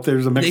ethnic. I hope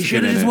there's a They Mexican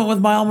should have in just it. went with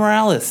Miles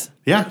Morales.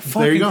 Yeah,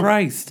 Fucking there you go.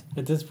 Christ.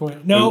 At this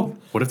point. No.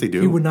 What if they do?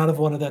 He would not have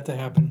wanted that to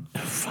happen.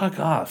 Fuck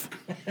off.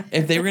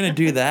 If they were going to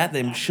do that,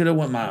 they should have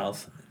went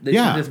Miles. They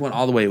Yeah. should just went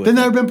all the way with Then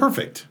it. that would have been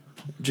perfect.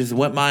 Just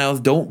went Miles.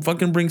 Don't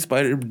fucking bring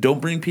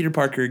Don't bring Peter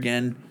Parker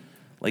again.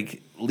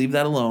 Like, leave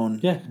that alone.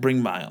 Yeah.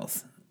 Bring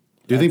Miles.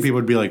 Do you think people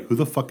would be like, who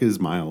the fuck is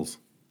Miles?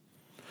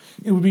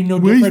 It would be no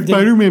Where's different than,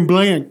 Spider-Man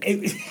blank?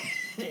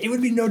 it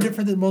would be no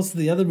different than most of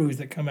the other movies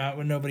that come out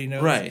when nobody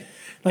knows. Right.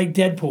 Like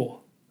Deadpool.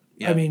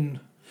 Yeah. I mean,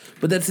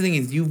 But that's the thing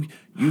is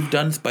you've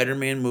done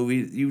Spider-Man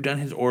movies. You've done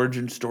his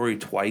origin story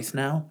twice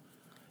now.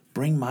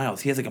 Bring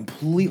Miles. He has a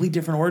completely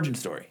different origin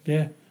story.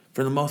 Yeah.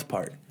 For the most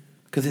part,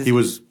 because He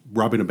was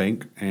robbing a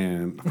bank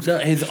and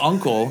his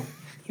uncle.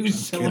 He was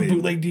selling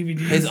bootleg DVDs.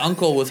 His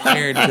uncle was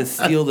hired to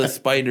steal the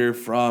spider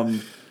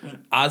from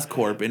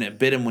Oscorp, and it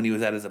bit him when he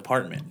was at his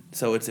apartment.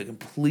 So it's a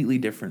completely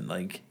different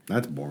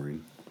that's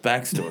boring.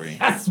 backstory.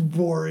 That's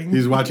boring.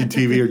 He's watching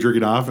TV or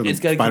jerking off, and the It's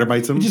got a- spider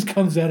bites him. He just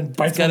comes out and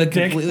bites He's got on a the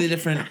dick. completely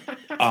different.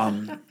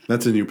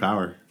 That's a new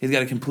power. He's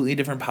got a completely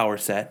different power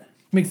set.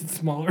 Makes it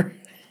smaller.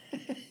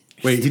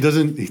 Wait, he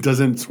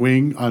doesn't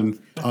swing on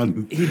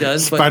He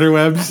does, but spider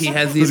webs. he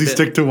has the Does he abi-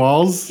 stick to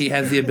walls? He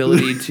has the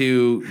ability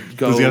to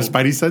go. Does he have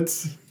spidey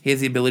sense? He has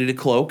the ability to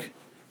cloak.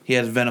 He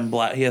has venom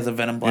blast. He has a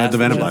venom blast. the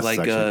venom which is blast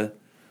like section.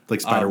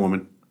 Like Spider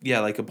Woman.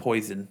 like a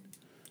poison.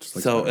 like So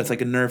Spider-Man. it's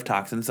like a nerve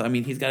toxin. So I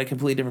mean, he's got a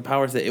completely different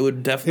power set. It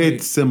would definitely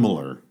It's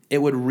similar. it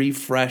would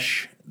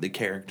refresh the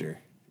character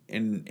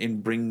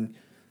and bring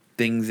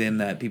things in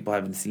that people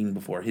haven't seen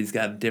before. He's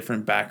got a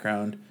different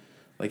background.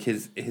 Like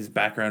his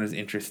background is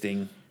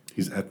interesting.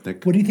 He's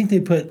ethnic. What do you think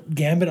they put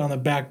Gambit on the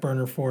back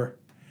burner for?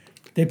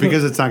 They put,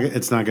 Because it's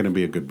not going to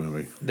be a good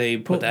movie. They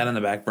put that on the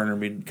back burner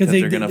because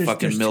they they're did- gonna there's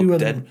fucking two milk of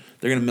them.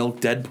 They're gonna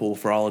milk Deadpool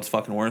for all it's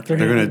fucking worth. they're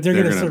You're gonna they're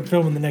gonna- start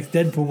filming the next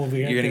Deadpool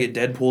movie. gonna get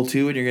Deadpool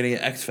 2 and you're gonna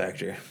get X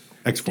Factor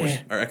X Force.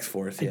 Yeah. or X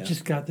Force. It Yeah,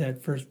 just got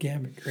that first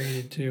Gambit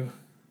graded too.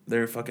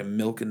 they're fucking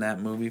milking that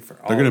movie for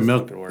all They're going to it's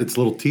milk fucking worth. its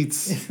little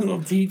teats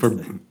Little teeth. for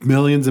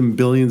millions and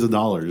billions of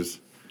dollars.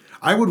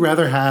 I would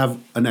rather have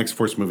an X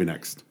Force movie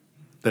next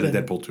than a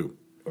Then- Deadpool 2.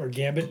 Or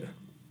Gambit.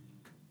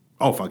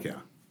 Oh, fuck yeah.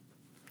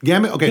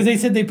 Gambit, Because okay. they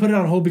said they put it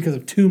on hold because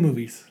of 2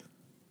 movies.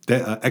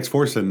 X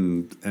Force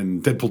and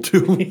Deadpool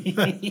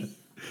 2.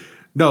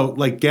 No,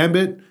 like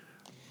Gambit,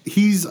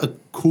 he's a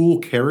cool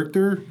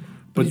character,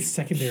 but he's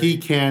secondary.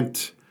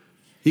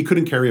 he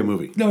couldn't carry a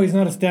movie. No, he's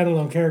not a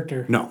standalone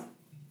character. No.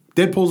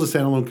 Deadpool's a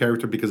standalone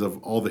character because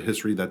of all the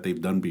history that they've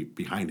done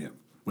behind him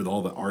with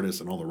all the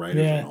artists and all the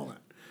writers Yeah. and all that.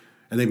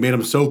 And they made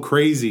him so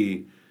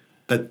crazy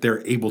that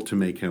they're able to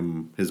make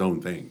him his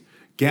own thing.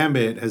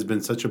 Gambit has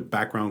been such a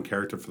background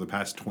character for the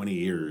past 20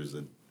 years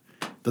that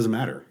it doesn't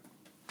matter.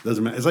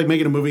 Doesn't matter. It's like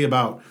making a movie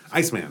about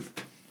Iceman.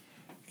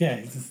 Yeah,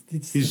 he's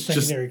He's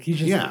just- secondary.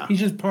 yeah. He's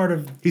just part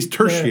of. He's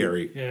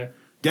tertiary. Yeah.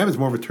 Gambit's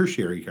more of a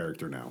tertiary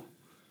character now.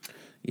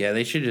 Yeah,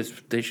 they should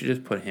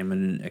just put him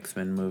in an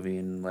X-Men movie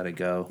and let it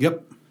go.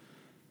 Yep.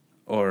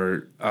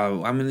 Or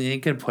I mean, they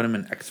could put him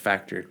in X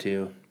Factor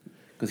too,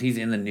 because he's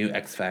in the new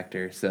X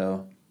Factor.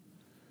 So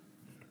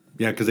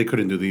Yeah, because they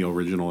couldn't do the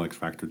original X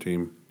Factor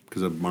team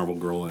because of Marvel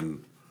Girl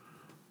and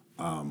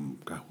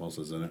God, who else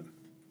is in it?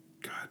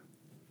 God,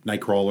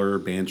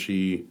 Nightcrawler,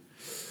 Banshee,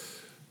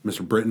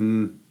 Mr.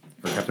 Britain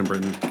or Captain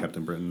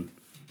Britain,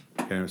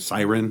 okay,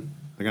 Siren.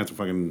 I got some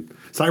fucking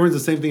Siren's the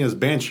same thing as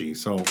Banshee,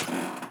 so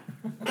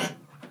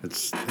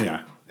it's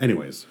yeah.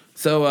 Anyways,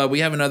 So we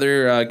have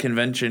another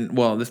convention.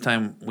 Well, this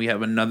time we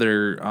have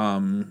another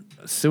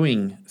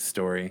suing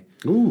story.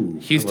 ooh,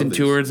 I Houston love these.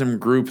 Tourism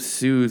Group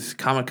sues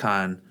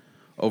Comic-Con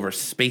over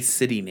Space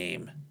City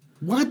name.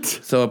 What?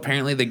 So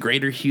apparently the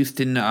Greater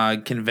Houston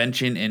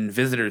Convention and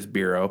Visitors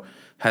Bureau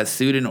has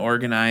sued and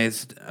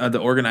organized the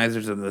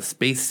organizers of the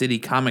Space City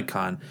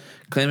Comic-Con,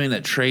 claiming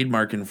that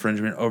trademark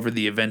infringement over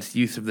the event's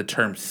use of the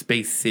term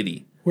Space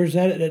City. Where's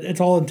that?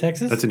 It's all in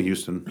Texas. That's in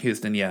Houston.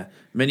 Houston, yeah.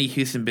 Many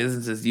Houston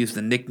businesses use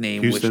the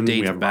nickname, Houston, which we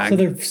dates have back. so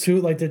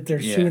they're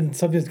Yeah. suing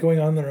something's going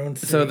on in their own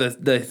city. So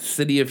the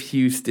city of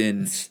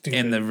Houston Stupid.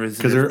 and the Because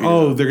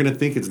Visitors they're gonna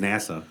think it's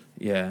NASA.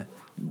 yeah.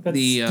 That's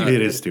The stupid.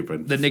 It is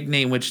stupid. the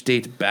nickname, which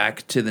dates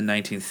back to the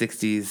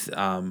 1960s,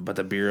 but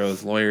the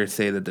bureau's lawyers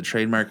say that the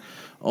trademark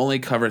only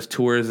covers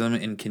tourism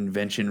and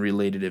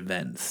convention-related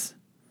events.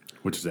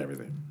 Which is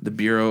everything. The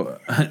bureau,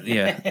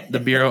 the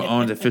bureau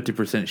owns a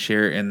 50%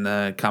 share in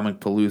the Comic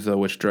Palooza,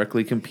 which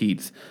directly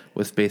competes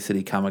with Space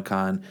City Comic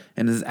Con,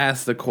 and has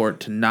asked the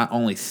court to not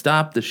only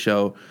stop the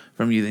show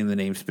from using the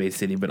name Space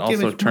City, but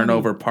also us turn money.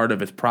 over part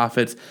of its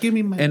profits Give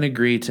me money. and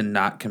agree to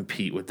not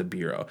compete with the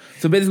bureau.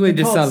 So basically, it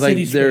just call it sounds like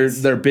City they're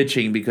Space.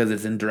 bitching because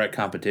it's in direct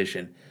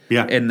competition.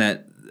 Yeah. and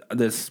that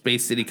the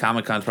Space City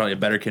Comic Con is probably a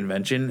better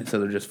convention, so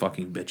they're just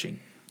fucking bitching.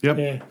 Yep.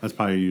 Yeah. That's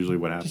probably usually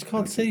what happens. Just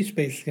call it City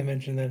Space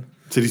Convention then.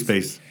 City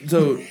Space.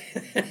 So.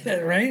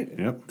 Right?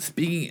 Yep.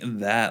 Speaking of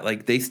that,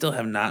 like they still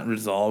have not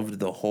resolved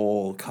the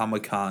whole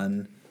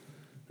Comic-Con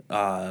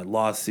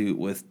lawsuit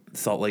with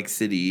Salt Lake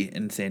City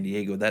and San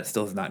Diego. That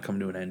still has not come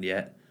to an end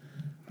yet,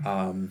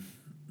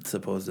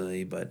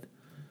 supposedly. But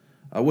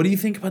what do you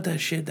think about that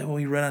shit that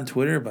we read on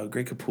Twitter about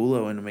Greg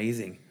Capullo and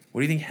Amazing?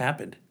 What do you think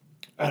happened?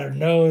 I don't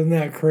know. Isn't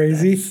that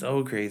crazy?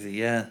 So crazy,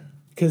 yeah.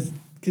 Because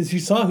you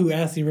saw who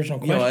asked the original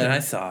question. Yo, and I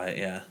saw it,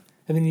 yeah.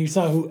 And then you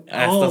saw who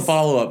Asked the else.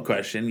 follow-up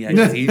question, yeah,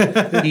 'cause he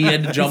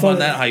had to jump on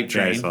that hype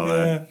Yeah, I train. saw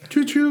that.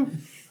 Choo choo.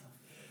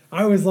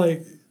 I was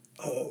like,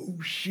 oh,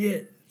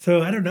 shit.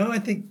 So I don't know. I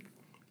think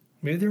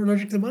maybe they were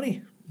allergic to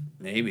money.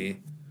 Maybe.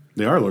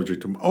 They are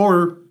allergic to,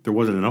 or there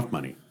wasn't enough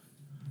money.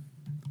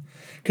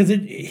 because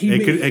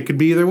It could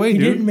be either way, he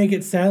dude. didn't make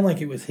it sound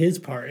like it was his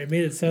part. It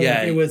made it sound Yeah,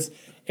 like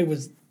it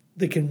was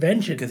the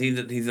convention. Because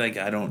he's like,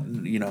 I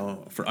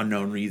don't, for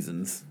unknown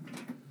reasons.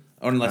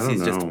 Or unless I don't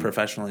he's just know.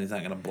 professional and he's not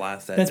going to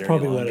blast that. That's dirty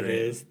probably what it laundry.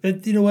 is.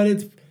 But you know what?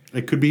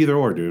 It could be either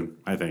or, dude.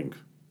 I think.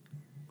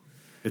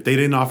 If they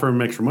didn't offer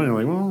him extra money,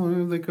 like,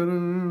 well, they could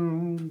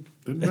have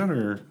did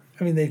better.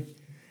 I mean,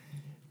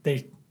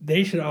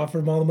 they should offer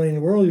him all the money in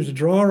the world. He was a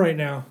draw right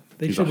now.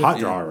 He's a hot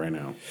drawer right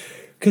now.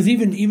 Because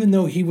even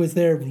though he was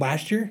there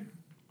last year,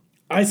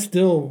 I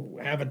still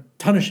have a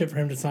ton of shit for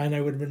him to sign.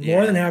 I would have been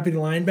more than happy to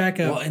line back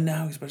up. Well, and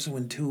now, especially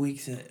when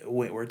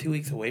we're 2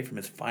 weeks away from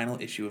his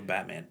final issue of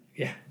Batman.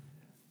 Yeah,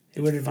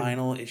 it would have been.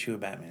 Final issue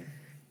of Batman.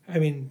 I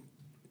mean,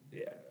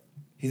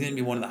 He's going to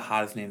be one of the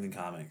hottest names in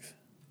comics.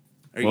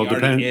 Or Well, he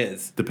already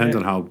is. depends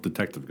on how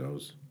Detective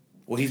goes.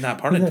 Well, he's not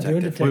part He's of not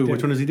doing Detective. Detective. Wait,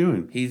 which one is he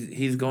doing?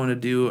 He's going to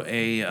do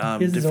a He has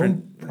his different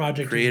own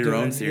project. create he's her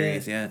own doing,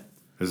 series. Yeah.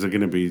 Is it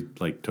going to be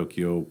like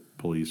Tokyo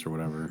Police or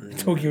whatever?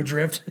 Tokyo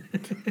Drift.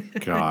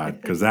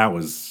 God, because that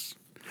was.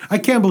 I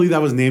can't believe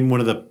that was named one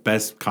of the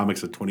best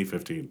comics of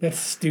 2015. That's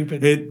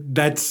stupid.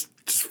 That's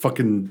just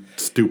fucking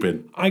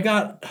stupid. I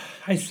got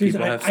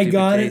People have I stupid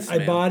got tastes, it. I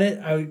man. bought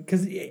it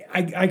because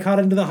I caught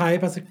into the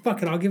hype. I was like,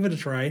 fuck it, I'll give it a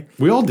try.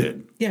 We all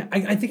did. Yeah,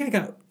 I think I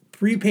got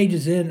 3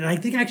 pages in, and I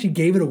think I actually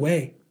gave it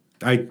away.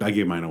 I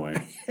gave mine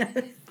away.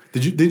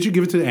 Did you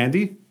give it to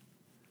Andy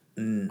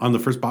on the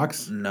first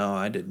box? No,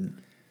 I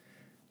didn't.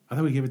 I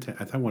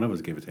thought one of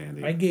us gave it to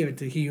Andy. I gave it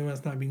to He Who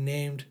Must Not Be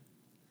Named.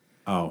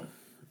 Oh,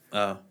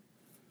 Oh,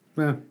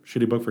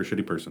 shitty book for a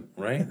shitty person.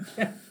 right?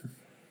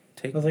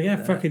 I was like, yeah,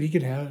 fuck it, you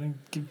can have it.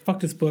 Fuck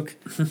this book.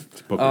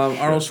 It's a book of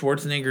shit. Arnold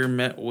Schwarzenegger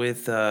met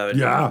with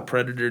Yeah.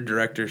 Predator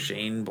director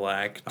Shane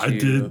Black to I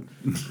did.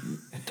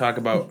 talk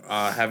about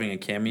having a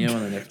cameo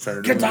in the next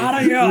Predator Get movie. out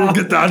of here!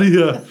 Get out of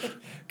here!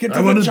 Get to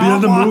I the want to be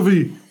in the chopper!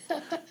 movie.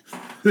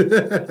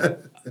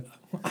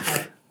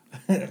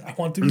 I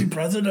want to be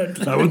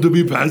president. I want to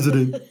be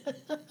president.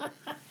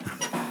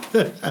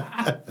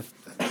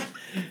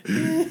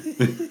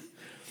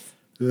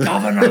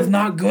 Governor's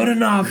not good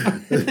enough.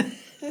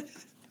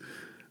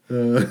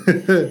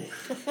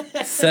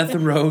 Seth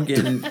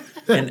Rogen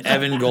and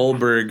Evan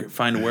Goldberg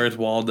find Where's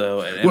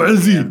Waldo at Where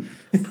is he? MGM.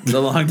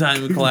 The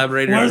longtime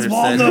collaborator Where's said-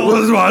 Waldo?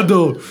 Where's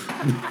Waldo?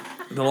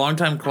 The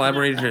longtime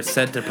collaborator is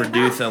set to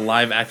produce a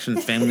live-action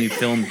family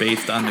film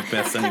based on the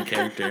best-selling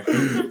character.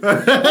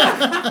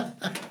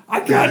 I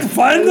can't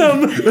find them.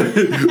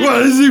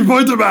 Where is he?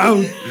 Point him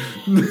out.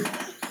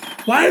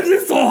 Why is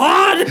it so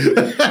hard?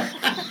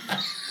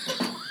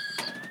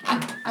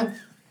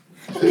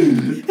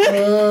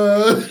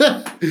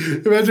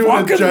 Imagine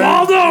Fucking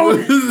Waldo!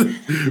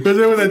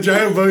 Imagine with a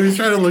giant bug, he's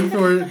trying to look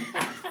for it.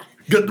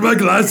 Get my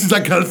glasses,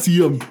 I can't see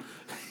him.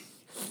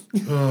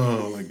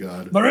 Oh my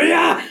god.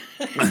 Maria!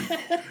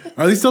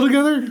 Are they still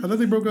together? I thought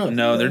they broke up.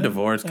 No, they're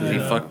divorced because he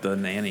fucked the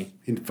nanny.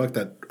 He fucked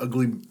that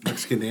ugly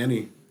Mexican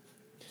nanny.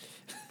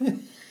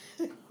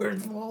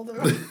 Where's Waldo?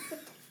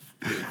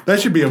 That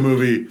should be a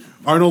movie.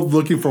 Arnold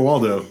looking for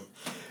Waldo.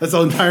 That's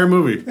the entire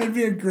movie. That'd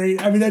be a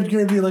great. I mean, that'd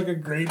be like a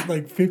great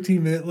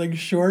 15-minute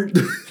short.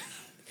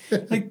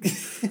 like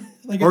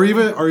Or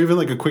even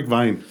like a quick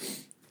Vine.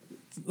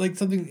 like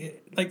something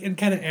and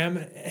kind of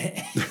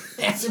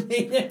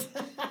animated.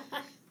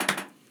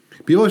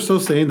 People are still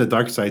saying the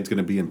dark side's going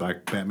to be in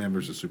Batman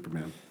versus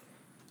Superman.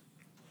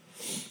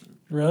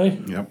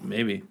 Really? Yep.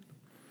 Maybe.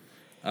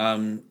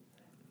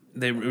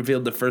 They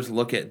revealed the first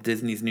look at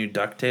Disney's new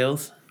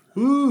DuckTales.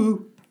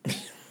 Ooh.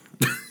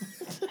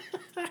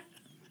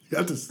 You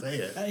have to say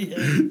it.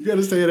 You got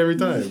to say it every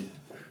time.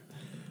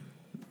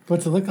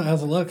 What's it look like?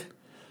 How's it look?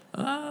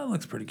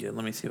 Looks pretty good.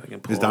 Let me see if I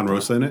can pull Is Don it up.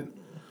 Rosa in it?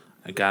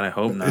 I gotta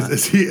hope not.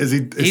 Is he?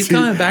 He's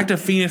coming back to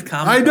Phoenix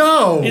Comics. I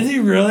know. Is he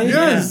really?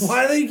 Yes. Yeah.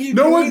 Why do they keep?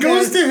 No doing one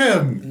goes that? to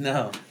him,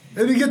 No.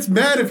 and he gets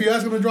mad if you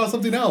ask him to draw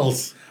something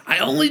else. I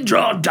only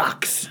draw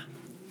ducks.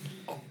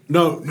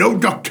 No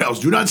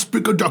DuckTales. Do not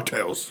speak of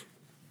DuckTales.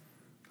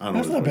 I don't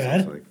That's know what not his voice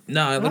bad. sounds like.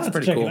 No, it I'll looks have to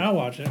pretty check cool. it. I'll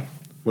watch it.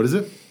 What is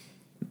it?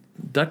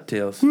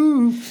 DuckTales.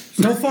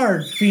 So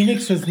far,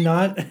 Phoenix has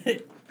not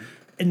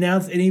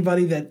announced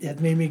anybody that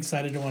has made me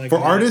excited to want to For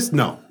go. artists,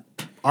 no.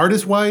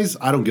 Artist-wise,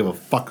 I don't give a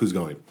fuck who's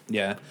going.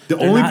 Yeah. The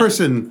They're only not-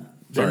 person...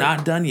 They're Sorry.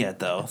 not done yet,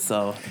 though.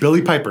 So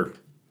Billy Piper.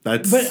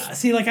 That's... But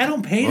see, I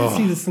don't pay to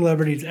see the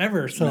celebrities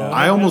ever, so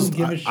I don't almost...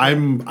 give a shit.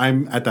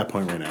 I'm at that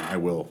point right now. I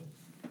will.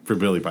 For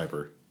Billy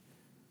Piper.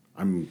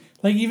 I'm...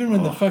 Even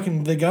when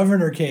the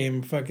governor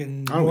came, fucking I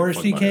don't give a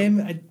Morrissey fuck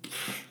about came.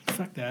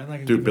 Fuck that. I'm not gonna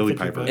Dude, give him Billy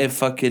 50 Piper. bucks. if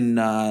fucking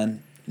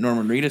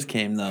Norman Reedus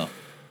came, though.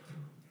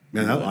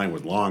 Man, that line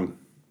was long.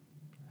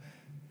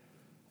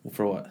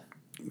 For what?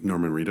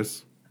 Norman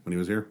Reedus, when he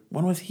was here.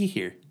 When was he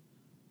here?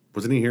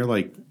 Wasn't he here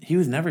He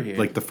was never here.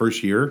 like the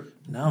first year?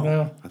 no.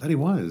 No, I thought he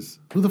was.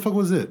 Who the fuck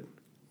was it?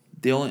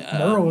 The only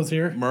Merle was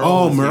here.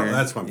 Merle was Merle. here.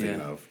 That's what I'm thinking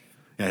Yeah. of.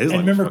 Yeah, his and line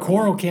was remember, fucking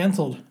Coral long.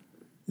 canceled.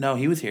 No,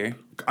 he was here.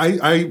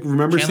 I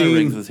remember Chandler seeing...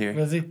 Riggs was here.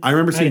 Was he? I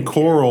remember seeing didn't care.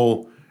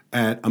 Coral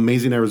at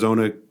Amazing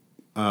Arizona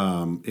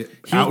out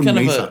in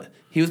Mesa.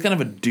 He was kind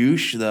of a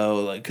douche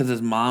though, like because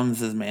his mom's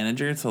his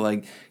manager. So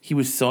like he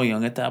was so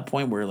young at that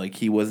point where like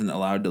he wasn't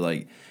allowed to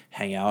like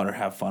hang out or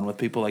have fun with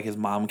people. Like his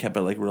mom kept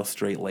it like real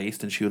straight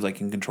laced, and she was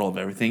like in control of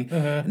everything.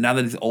 And now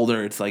that he's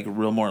older, it's like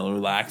real more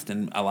relaxed,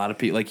 and a lot of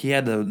people like he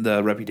had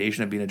the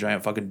reputation of being a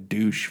giant fucking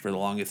douche for the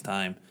longest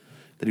time.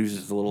 That he was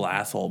just a little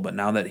asshole, but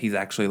now that he's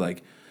actually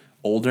like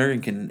older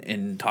and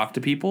can talk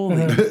to people,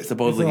 like,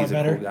 supposedly he's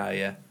a cool guy.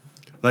 Yeah.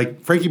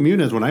 Like Frankie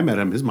Muniz, when I met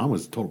him, his mom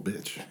was a total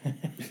bitch.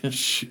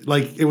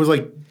 Like it was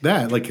like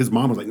that. Like his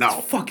mom was like, "No,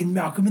 Fucking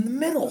Malcolm in the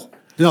Middle.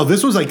 no."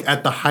 This was like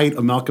at the height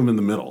of Malcolm in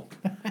the Middle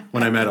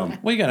when I met him.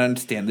 Well, you gotta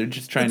understand, they're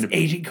just trying to.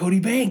 Agent Cody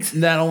Banks.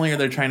 Not only are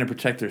they trying to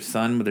protect their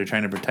son, but they're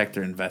trying to protect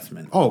their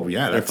investment. Oh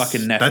yeah, Their that's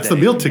fucking nest that's the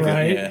egg. meal ticket.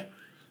 Right. Yeah.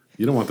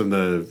 You don't want them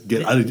to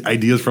get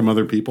ideas from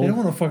other people. They don't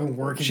want to fucking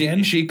work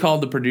again. She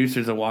called the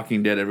producers of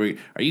Walking Dead every week.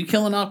 Are you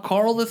killing out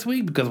Carl this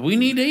week? Because we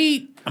need to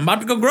eat. I'm about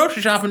to go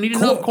grocery shopping. Need to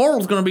know if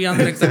Coral's going to be on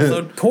the next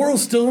episode.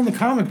 Coral's still in the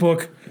comic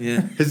book.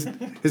 Yeah.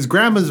 His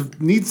grandma's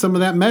needs some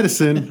of that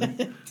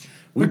medicine.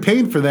 We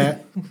paid for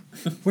that.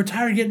 We're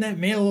tired of getting that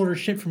mail order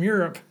shipped from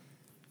Europe.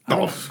 I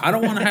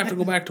don't want to have to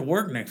go back to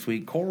work next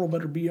week. Coral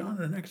better be on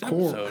the next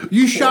episode.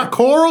 You shot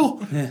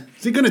Coral?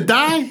 Is he gonna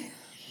die?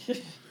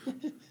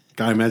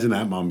 God, imagine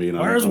that mom being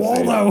on. Where's on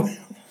stage. Waldo?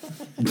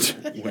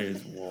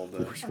 Where's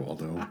Waldo? Where's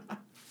Waldo?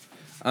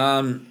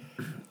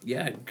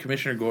 Yeah,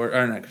 Commissioner Gordon.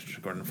 Or not Commissioner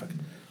Gordon. Fuck.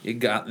 You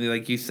got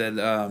like you said.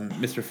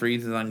 Mr.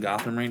 Freeze is on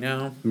Gotham right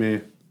now.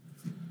 Me.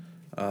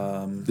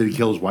 Did he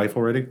kill his wife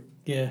already?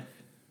 Yeah.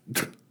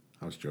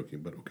 I was joking,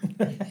 but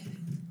okay.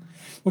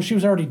 Well, she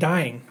was already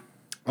dying.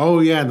 Oh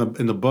yeah,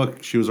 in the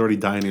book, she was already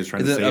dying. He was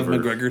trying Is to it save of her.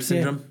 McGregor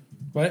syndrome?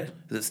 What?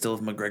 Is it still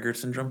of McGregor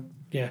syndrome?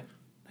 Yeah.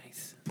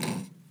 Nice.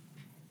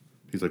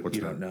 He's like, "What's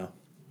You that?" don't know.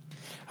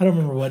 I don't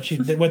remember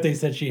what they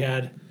said she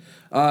had.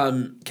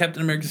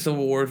 Captain America: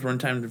 Civil War's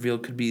runtime reveal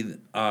could be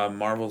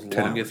Marvel's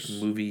 10 longest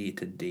hours. movie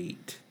to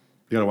date.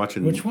 You gotta watch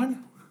it. Which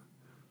one?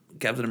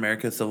 Captain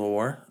America: Civil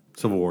War.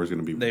 Civil War is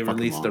gonna be. They fucking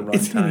released the long.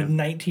 It's gonna be runtime.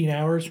 19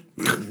 hours.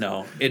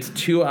 No, it's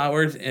 2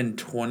 hours and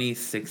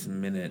 26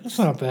 minutes. That's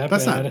not that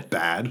That's bad. not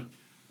bad.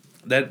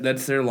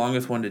 That's their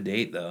longest one to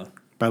date, though.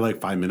 By like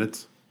 5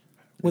 minutes.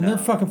 When they're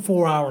fucking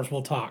 4 hours,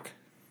 we'll talk.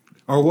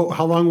 Or what?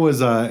 How long was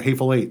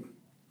Hateful Eight?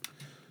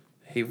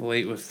 Hateful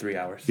Eight was 3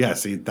 hours. Yeah,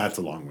 see, that's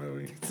a long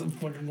movie. It's a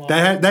fucking long.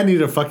 That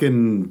needed a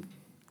fucking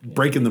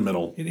break in the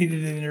middle. It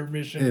needed an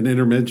intermission. An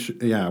intermission.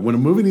 Yeah, when a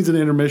movie needs an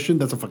intermission,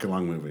 that's a fucking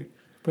long movie.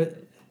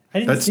 But I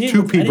didn't That's see it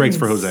 2 with- pee I didn't breaks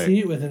even for Jose. See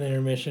it with an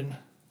intermission,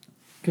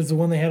 because the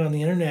one they had on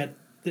the internet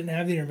didn't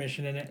have the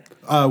intermission in it.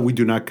 We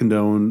do not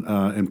condone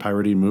in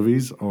pirating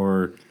movies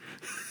or.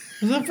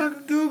 It was on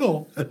fucking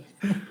Google.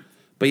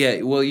 But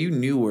yeah, well, you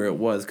knew where it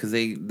was because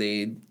they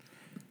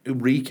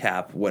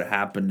recap what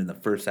happened in the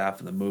first half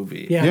of the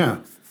movie. Yeah.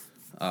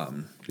 Yeah.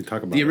 You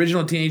talk about The it.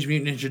 original Teenage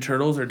Mutant Ninja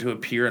Turtles are to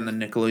appear in the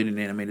Nickelodeon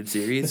animated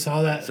series. I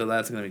saw that. So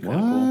that's gonna be kind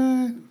of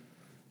cool. What?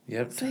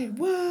 Yep. Say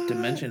what?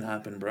 Dimension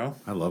hopping, bro.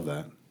 I love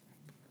that.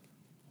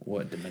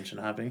 What dimension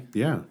hopping?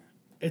 Yeah.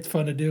 It's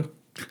fun to do.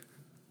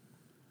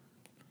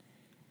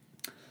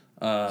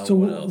 So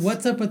What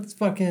what's up with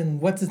fucking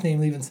what's his name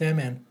leaving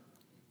Sandman?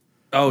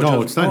 Oh, No,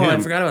 Joseph, it's not I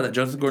him. forgot about that.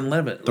 Joseph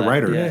Gordon-Levitt. The left.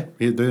 writer.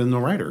 Yeah. The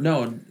writer.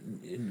 No,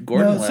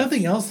 Gordon No, left.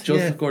 something else,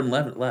 Joseph yeah.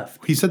 Gordon-Levitt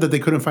left. He said that they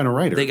couldn't find a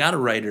writer. They got a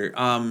writer.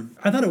 I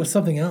thought it was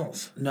something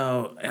else.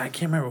 No, I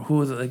can't remember who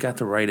was it that got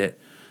to write it.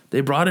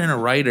 They brought in a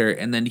writer,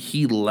 and then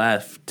he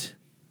left.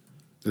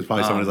 There's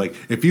probably someone who's like,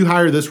 if you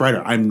hire this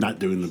writer, I'm not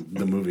doing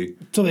the movie.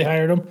 So they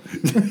hired him.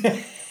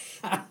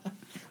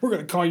 We're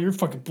gonna call your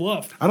fucking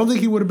bluff. I don't think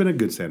he would have been a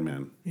good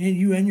Sandman. And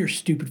you and your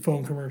stupid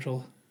phone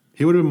commercial.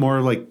 He would have been more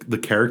like the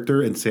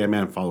character and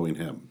Sandman following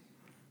him.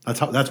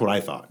 That's what I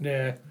thought.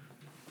 Yeah.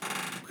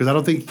 Because I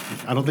don't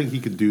think he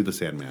could do the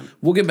Sandman.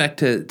 We'll get back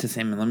to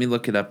Sandman. Let me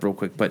look it up real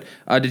quick. But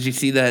did you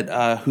see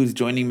that who's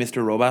joining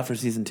Mr. Robot for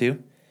season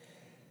 2?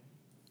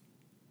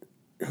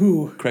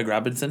 Who? Craig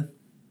Robinson,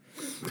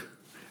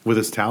 With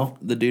his towel?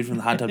 the dude from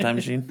the Hot Tub Time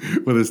Machine.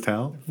 With his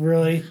towel?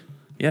 Really?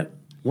 Yep.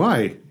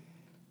 Why?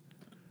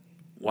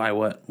 Why?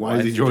 What? Why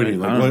is he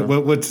joining? I don't know.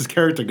 Like, what's his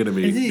character going to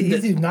be?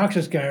 He's the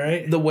obnoxious guy,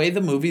 right? The way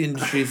the movie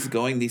industry is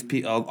going,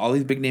 all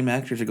these big name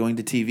actors are going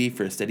to TV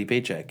for a steady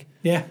paycheck.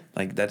 Yeah.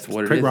 Like that's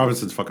what it Craig is.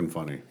 Robinson's fucking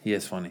funny. He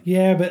is funny.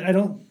 Yeah, but I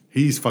don't.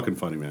 He's fucking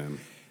funny, man.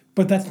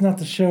 But that's not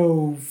the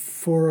show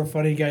for a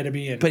funny guy to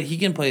be in. But he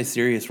can play a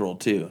serious role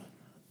too.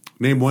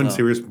 Name one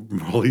serious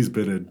role he's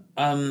been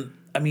in.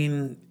 I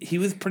mean, he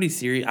was pretty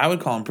serious. I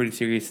would call him pretty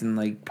serious in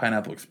like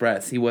Pineapple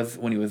Express. He was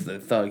when he was the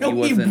thug. no,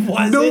 he wasn't.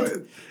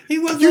 wasn't. He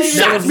wasn't. You like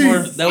shot was me! more-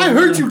 that was I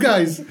more hurt than- you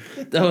guys!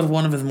 That was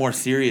one of his more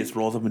serious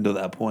roles up until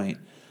that point.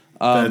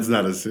 That's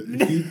not a...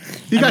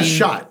 He got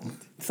shot.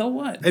 So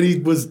what? And he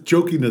was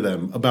joking to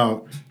them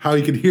about how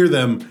he could hear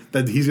them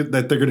that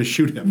they're going to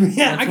shoot him.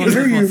 Yeah, I That's can one of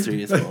hear his you. most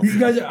serious roles. You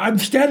guys, I'm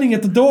standing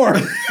at the door.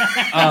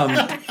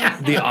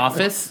 The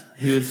Office.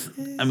 He was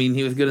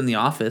good in The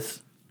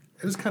Office.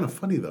 It was kind of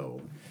funny,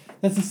 though.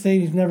 That's to say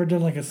he's never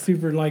done like a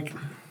super like.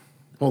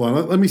 Hold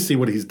on, let me see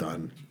what he's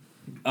done.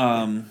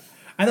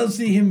 I don't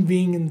see him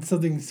being in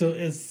something so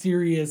as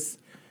serious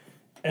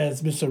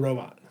as Mr.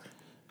 Robot.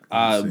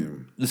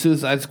 The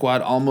Suicide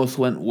Squad almost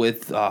went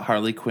with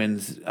Harley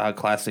Quinn's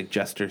classic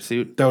jester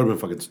suit. That would have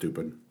been fucking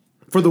stupid.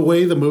 For the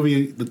way the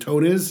movie, the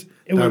tone is,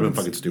 that would have been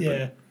fucking stupid.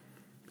 Yeah.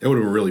 It would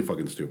have been really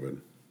fucking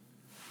stupid.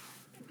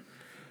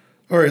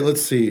 All right,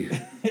 let's see.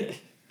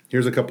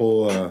 Here's a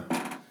couple.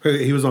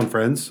 He was on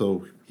Friends,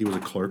 so he was a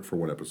clerk for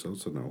one episode,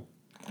 so no.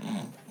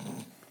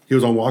 He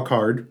was on Walk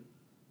Hard.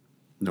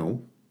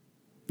 No.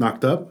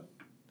 Knocked Up.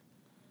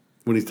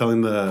 When he's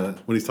telling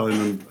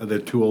them they're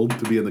too old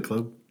to be in the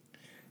club.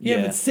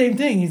 Yeah, but same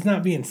thing. He's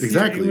not being serious.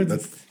 Exactly.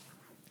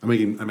 I'm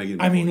making.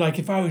 I mean, like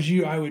if I was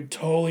you, I would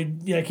totally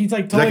he's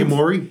like Zack and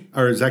Mori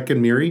or Zack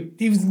and Miri.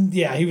 He was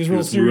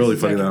real serious. Really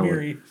funny Zack that and one.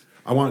 Miri.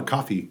 I want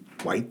coffee,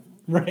 white.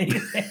 Right.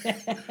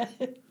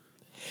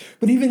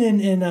 But even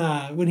in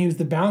when he was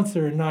the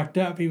bouncer and Knocked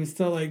Up, he was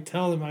still like,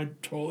 tell him I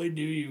totally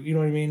do you. You know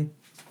what I mean?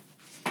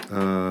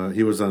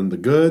 He was on The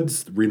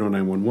Goods, Reno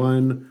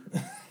 911.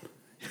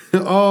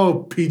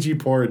 Oh, PG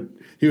porn.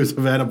 He was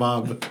Havana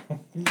Bob.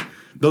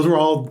 Those were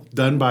all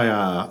done by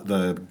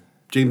the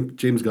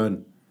James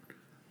Gunn.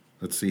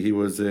 Let's see. He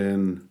was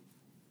in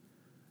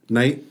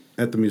Night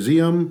at the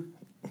Museum.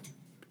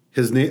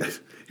 His name.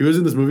 He was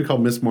in this movie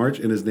called Miss March,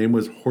 and his name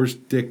was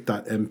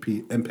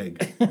HorseDick.MPeg.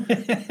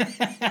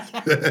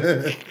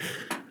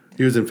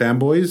 He was in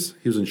Fanboys.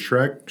 He was in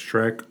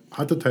Shrek,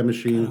 Hot Tub Time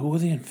Machine. Who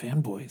was he in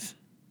Fanboys?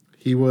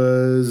 He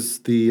was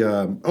the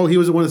he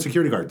was one of the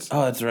security guards.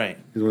 Oh, that's right.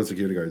 He was one of the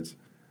security guards.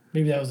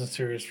 Maybe that was a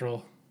serious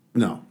role.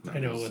 No, I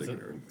know it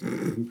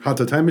wasn't. Hot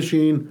Tub Time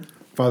Machine,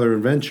 Father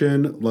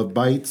Invention, Love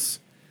Bites,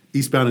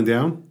 Eastbound and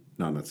Down.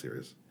 No, not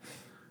serious.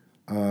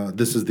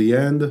 This Is the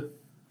End.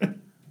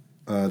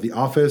 The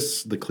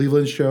Office, The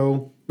Cleveland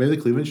Show. Maybe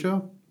The Cleveland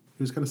Show?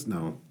 He was kind of...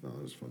 No,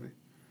 that was funny.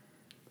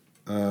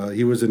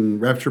 He was in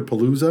Rapture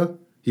Palooza.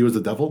 He was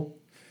the devil.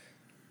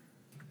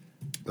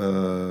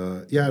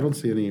 Yeah, I don't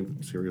see any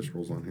serious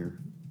roles on here.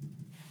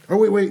 Oh,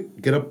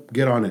 wait. Get on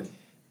it.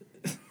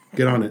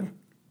 Get on it.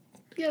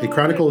 A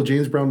chronicle of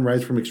James Brown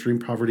rise from extreme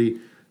poverty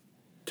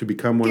to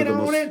become one of the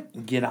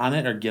most... Get on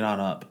it or get on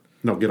up?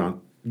 No, get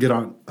on. Get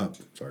on up.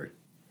 Sorry.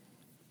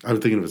 I was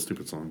thinking of a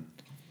stupid song.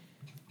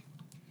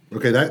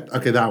 Okay,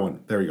 that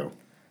one. There we go.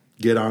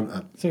 Get on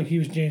up. So he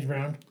was James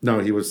Brown? No,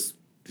 he was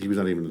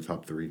not even in the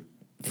top 3.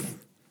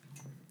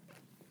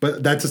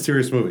 But that's a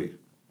serious movie.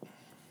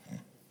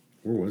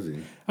 Where was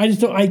he? I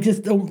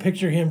just don't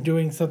picture him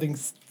doing something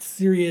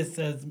serious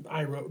as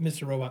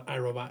Mr. Robot,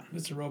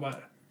 Mr.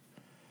 Robot.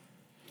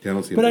 Yeah, I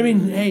don't see. But I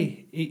mean,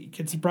 hey, it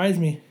could surprise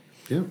me.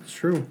 Yeah, it's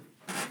true.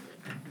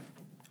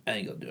 I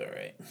think he'll do it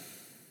right.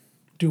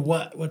 Do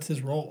what? What's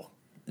his role?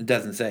 It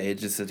doesn't say. It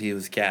just said he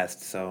was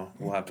cast, so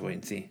we'll have to wait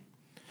and see.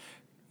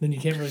 Then you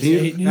can't really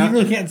say. You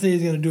really can't say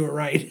he's going to do it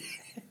right.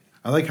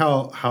 I like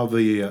how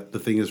the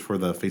thing is for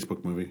the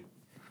Facebook movie.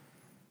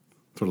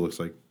 That's what it looks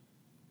like.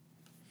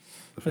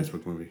 The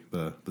Facebook movie,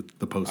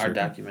 the poster. Our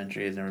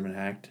documentary has never been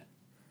hacked.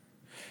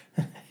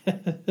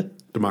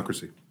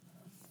 Democracy.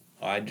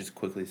 Oh, I just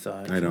quickly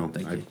saw it. I know.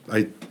 Thank you.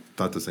 I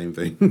thought the same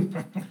thing.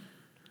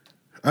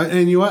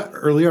 And you know what?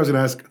 Earlier I was going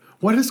to ask,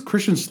 what has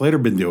Christian Slater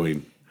been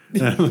doing?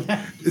 He's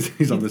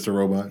on Mr.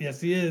 Robot. Yes,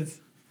 he is.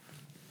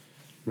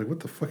 I'm like, what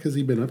the fuck has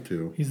he been up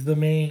to? He's the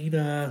main.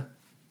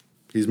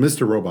 He's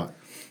Mr. Robot.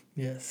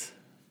 Yes.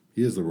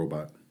 He is the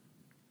robot.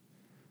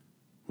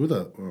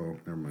 Oh,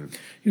 never mind.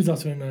 He was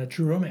also in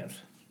True Romance.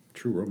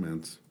 True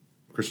Romance.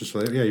 Christian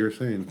Slater? Yeah, you were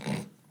saying.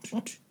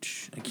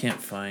 I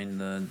can't find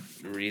the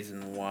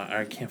reason why. Or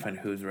I can't find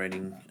who's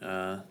writing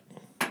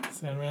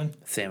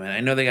Sandman.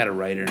 I know they got a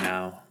writer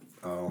now.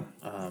 Oh.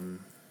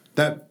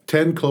 That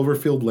 10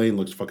 Cloverfield Lane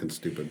looks fucking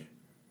stupid.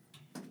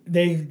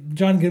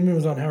 John Goodman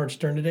was on Howard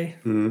Stern today.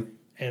 Mm-hmm.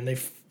 And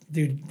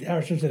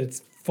Howard Stern said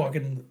it's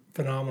fucking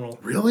phenomenal.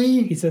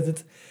 Really? He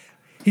says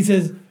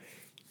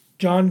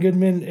John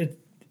Goodman,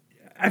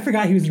 I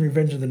forgot he was in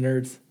Revenge of the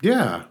Nerds.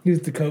 Yeah. He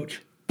was the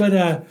coach.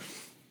 But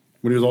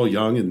when he was all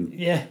young and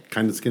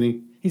kind of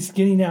skinny. He's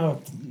skinny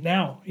now.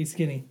 Now he's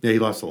skinny. Yeah, he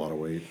lost a lot of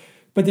weight.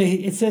 But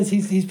it says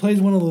he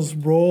plays one of those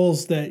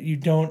roles that you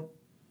don't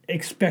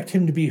expect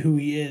him to be who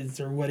he is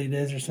or what he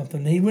is or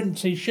something. He wouldn't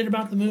say shit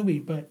about the movie,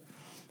 but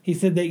he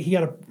said that he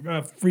got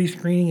a free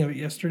screening of it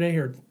yesterday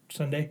or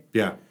Sunday.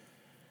 Yeah.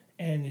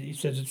 And he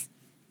says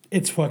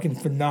it's fucking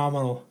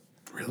phenomenal.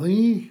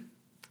 Really?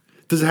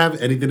 Does it have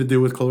anything to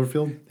do with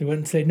Cloverfield? They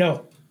wouldn't say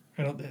no.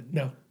 I don't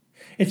know.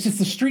 It's just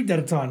the street that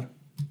it's on.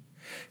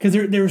 Because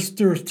there was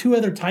 2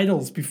 other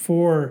titles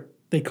before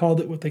they called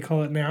it what they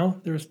call it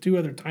now. There was 2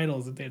 other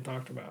titles that they had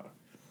talked about.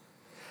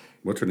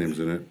 What's her name's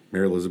in it?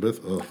 Mary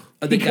Elizabeth? Ugh.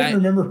 He couldn't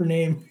remember her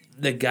name.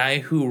 The guy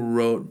who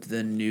wrote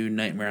the new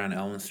Nightmare on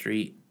Elm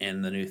Street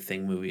and the new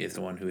Thing movie is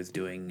the one who is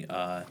doing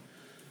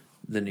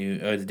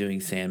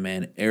doing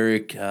Sandman.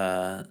 Eric,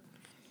 I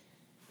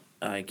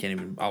can't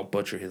even. I'll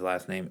butcher his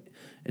last name.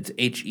 It's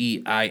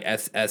Heisserer.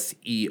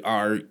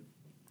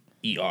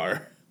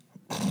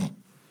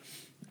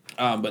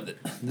 But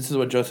this is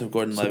what Joseph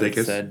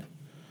Gordon-Levitt said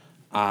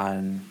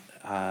on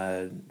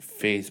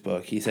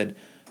Facebook. He said,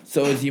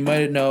 "So as you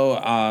might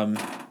know,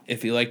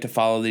 if you like to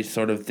follow these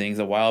sort of things,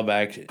 a while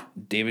back,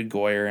 David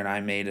Goyer and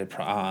I made a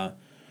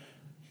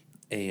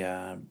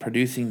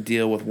producing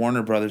deal with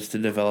Warner Brothers to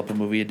develop a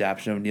movie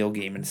adaptation of Neil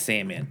Gaiman's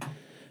Sandman.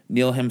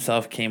 Neil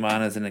himself came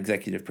on as an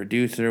executive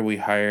producer. We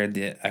hired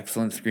the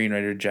excellent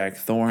screenwriter Jack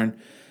Thorne,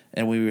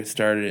 and we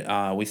started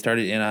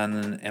in on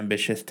an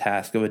ambitious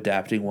task of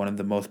adapting one of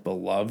the most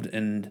beloved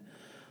and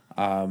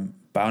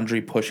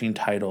boundary-pushing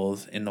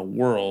titles in the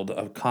world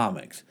of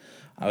comics.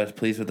 I was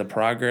pleased with the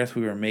progress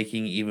we were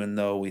making, even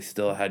though we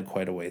still had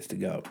quite a ways to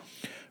go.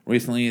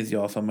 Recently, as you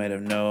also might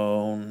have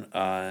known,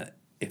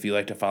 if you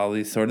like to follow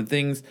these sort of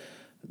things,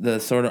 the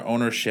sort of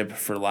ownership,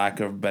 for lack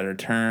of a better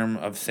term,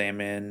 of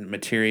Sandman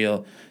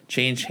material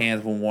changed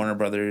hands when Warner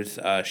Brothers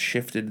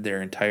shifted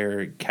their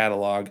entire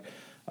catalog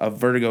of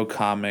Vertigo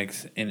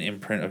Comics and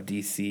imprint of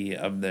DC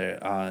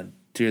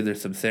to their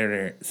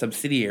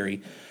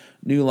subsidiary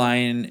New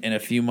Line. And a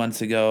few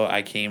months ago,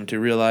 I came to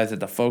realize that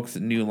the folks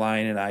at New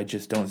Line and I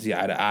just don't see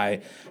eye to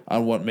eye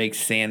on what makes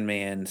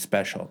Sandman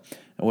special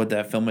and what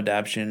that film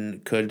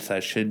adaptation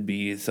should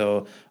be.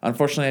 So,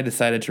 unfortunately, I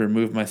decided to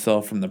remove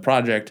myself from the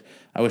project.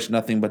 I wish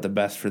nothing but the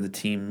best for the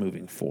team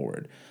moving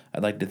forward.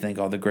 I'd like to thank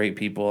all the great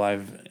people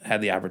I've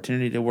had the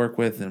opportunity to work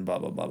with, and blah,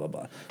 blah, blah, blah,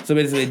 blah. So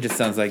basically, it just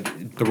sounds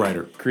like The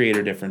writer.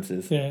 creator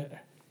differences. Yeah.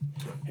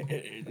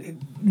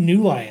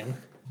 New Lion.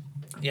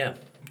 Yeah.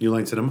 New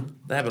Line Cinema.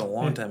 That happened a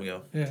long time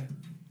ago. Yeah.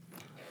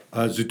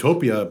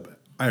 Zootopia,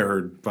 I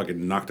heard,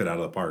 fucking knocked it out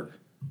of the park.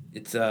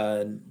 It's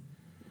Ben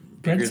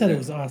bigger said than- it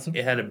was awesome.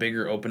 It had a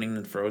bigger opening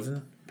than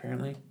Frozen,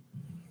 apparently.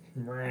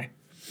 Meh.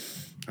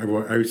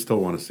 I still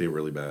want to see it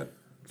really bad.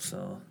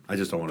 So I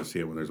just don't want to see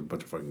it when there's a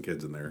bunch of fucking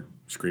kids in there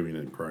screaming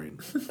and crying.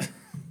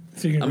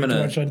 So you're going to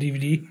watch on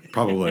DVD?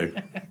 Probably.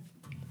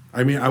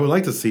 I mean, I would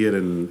like to see it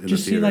in the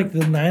Just see theater. like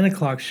the 9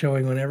 o'clock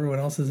showing when everyone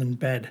else is in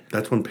bed.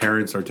 That's when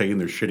parents are taking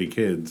their shitty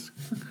kids.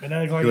 At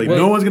 9 o'clock, You're like,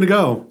 no one's gonna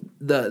go.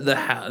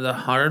 the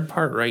hard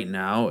part right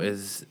now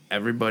is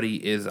everybody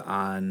is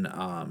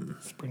on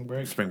spring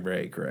break. spring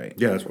break, right?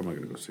 Yeah, that's why I'm not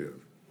gonna go see it.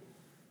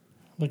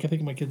 Like, I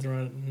think my kids are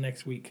on it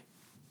next week.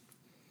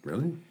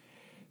 Really?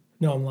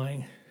 No, I'm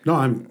lying.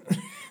 No,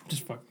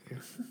 Just fuck you.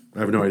 I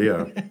have no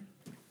idea.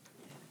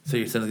 So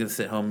your son's gonna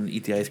sit home and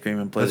eat the ice cream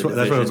and play That's the what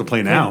division. I was gonna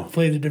play now.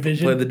 Play the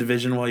division. Play the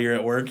division while you're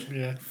at work.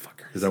 Yeah.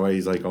 Fucker. Is that why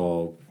he's like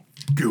all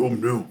get home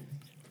now?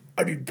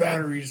 I need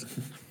batteries.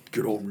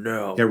 Get home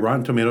now. Yeah,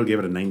 Rotten Tomato gave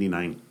it a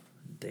 99.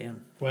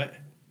 Damn. What?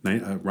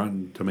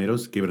 Rotten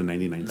Tomatoes gave it a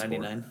 99 score.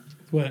 99.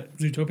 What?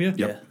 Zootopia?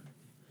 Yep.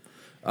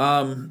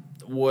 Yeah.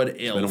 What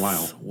else? been a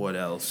while. What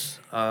else?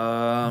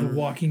 The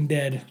Walking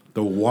Dead.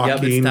 The Walking.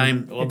 Yep, it's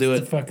time. We'll do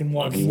It's it. the fucking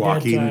Walking,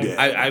 Walking Dead. Dead.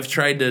 I've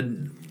tried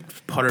to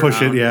putter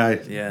Push it, down. yeah.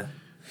 Yeah.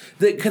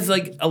 Because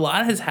like a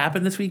lot has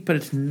happened this week, but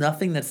it's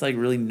nothing that's like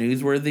really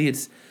newsworthy.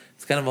 It's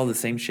kind of all the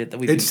same shit that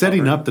we've. It's setting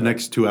covering. up the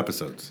next 2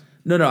 episodes.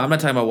 No, I'm not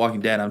talking about Walking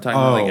Dead. I'm talking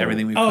about like Oh.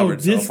 everything we've Oh,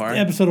 covered so this far.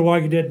 episode of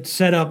Walking Dead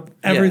set up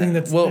everything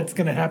Yeah. that's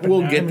going to happen.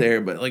 We'll now. get there,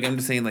 but like I'm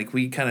just saying, like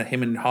we kind of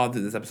him and hawed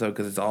through this episode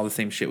because it's all the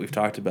same shit we've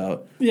talked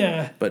about.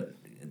 Yeah. But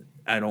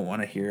I don't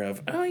want to hear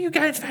of you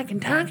guys fucking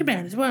talk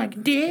about is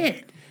Walking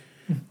Dead.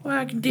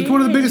 Walking Dead. It's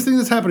one of the biggest things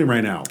that's happening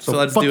right now. So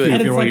let's fuck do you it. if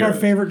And you it's don't wanna like our hear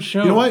it. favorite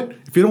show. You know what?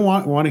 If you don't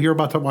want to hear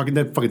about Walking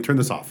Dead, fucking turn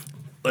this off.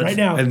 Right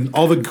now. And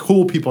all the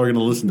cool people are going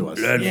to listen to us.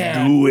 Let's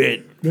Yeah. do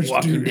it. Let's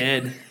Walking do it.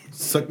 Dead.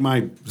 Suck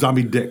my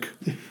zombie dick.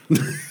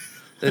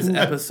 This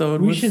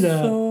episode We was should,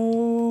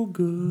 so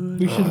good.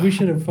 we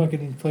should have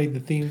fucking played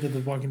the theme to the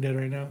Walking Dead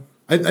right now.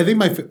 I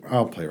think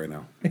I'll play right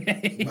now.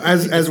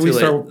 As we too late.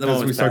 start The as we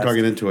moment's start passed.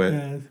 talking into it,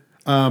 Yeah.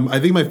 I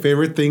think my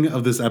favorite thing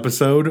of this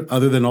episode,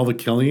 other than all the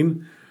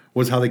killing,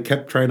 was how they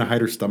kept trying to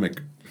hide her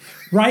stomach.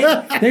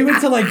 Right? They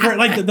went to like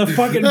the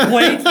fucking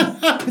plate.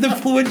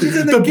 When she's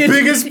in the, The kitchen.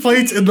 biggest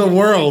plates in the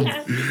world.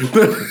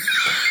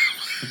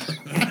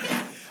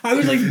 I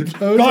was like, was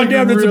God like,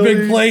 damn, that's a big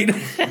really? plate.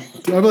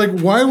 I'm like,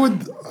 why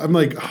would I'm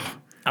like?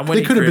 I'm They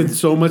waiting could have for- been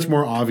so much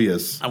more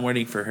obvious. I'm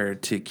waiting for her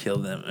to kill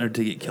them or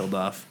to get killed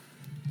off.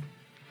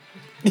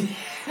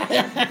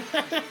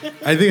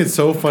 I think it's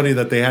so funny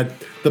that they had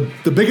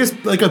the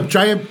biggest, like a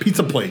giant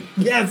pizza plate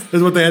Yes.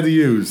 is what they had to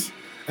use,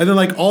 and then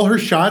like all her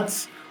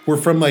shots were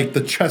from like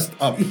the chest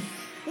up.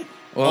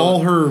 All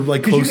her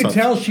like Because you close can ups.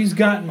 tell she's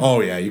gotten.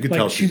 Oh yeah, you could like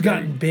tell she's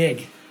gotten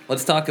big.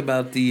 Let's talk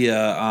about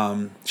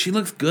the. She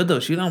looks good though.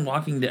 She was on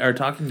Walking Dead or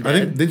Talking Dead. I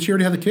think didn't she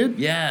already have the kid?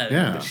 Yeah,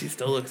 Yeah. but she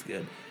still looks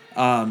good.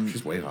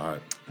 She's way hot.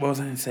 What was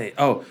I gonna say?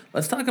 Oh,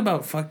 let's talk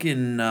about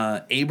fucking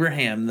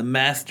Abraham, the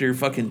master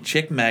fucking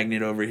chick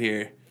magnet over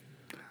here.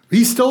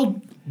 There's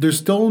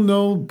still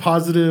no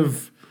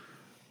positive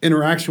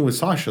interaction with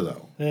Sasha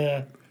though.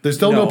 Yeah. There's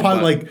still No, no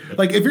but-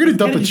 like if you're gonna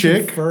dump a Kinda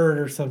chick, inferred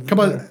or something. come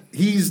on,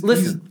 he's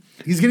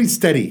getting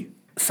steady,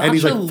 and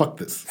he's like, fuck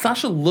this.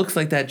 Sasha looks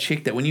like that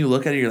chick that when you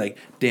look at her, you're like,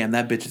 damn,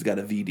 that bitch has got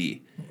a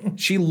VD.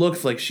 She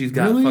looks like she's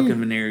got Really? fucking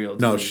venereal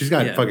disease. No, she's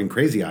got Yeah. fucking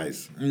crazy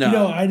eyes. No, You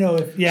know, I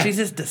know. Yeah. she's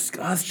just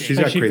disgusting. She's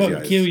like got she crazy fucking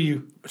eyes. kill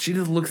you. She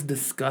just looks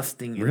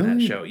disgusting in that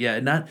Really? show. Yeah,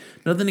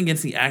 nothing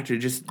against the actor,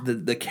 just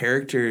the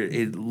character.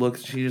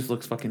 She just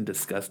looks fucking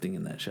disgusting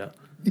in that show.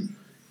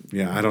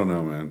 Yeah, I don't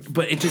know, man.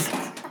 But it just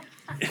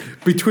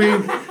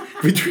between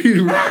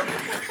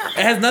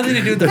It has nothing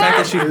to do with the fact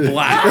that she's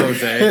black,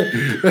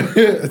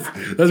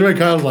 Jose. that's why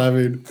Kyle's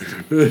laughing.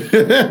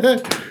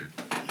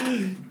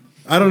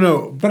 I don't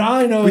know. But all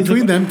I know is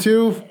Between them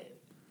two,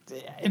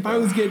 if I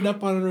was getting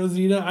up on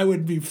Rosita, I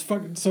would be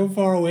fucking so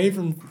far away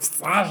from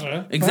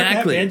Sasha.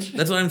 Exactly. Fuck that bitch.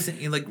 That's what I'm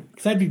saying. Like,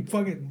 Because I'd be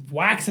fucking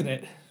waxing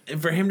it.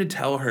 and for him to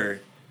tell her,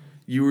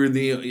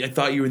 I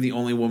thought you were the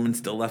only woman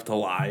still left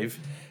alive.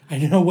 I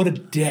know, what a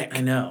dick.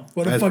 I know.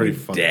 What a that's pretty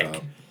fucking fucked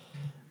dick. up.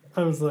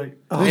 I was like,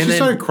 oh, And And she then-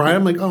 started crying.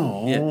 I'm like,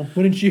 oh. Yeah.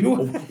 wouldn't you?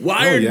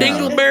 Why Oh, are yeah.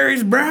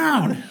 dingleberries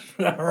brown?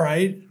 All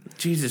right.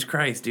 Jesus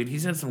Christ, dude.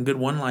 He's had some good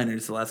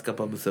one-liners the last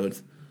couple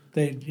episodes.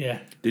 Yeah.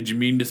 Did you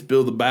mean to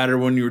spill the batter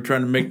when you were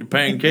trying to make the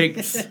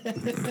pancakes?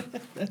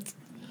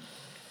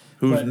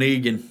 Who's But-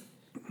 Negan?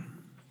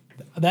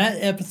 That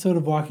episode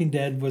of Walking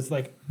Dead was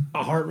like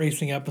a heart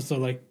racing episode.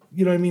 Like,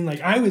 you know what I mean?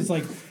 Like, I was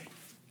like,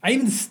 I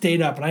even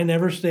stayed up, and I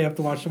never stay up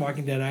to watch The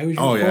Walking Dead. I always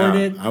Oh, record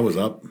yeah. it, I was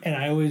up. and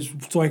I always,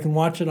 so I can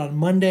watch it on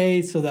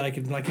Monday so that I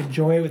can like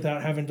enjoy it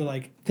without having to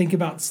like think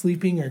about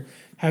sleeping or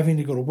having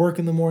to go to work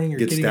in the morning or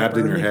Get getting stabbed up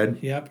in your early. head?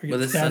 Yep, or Well,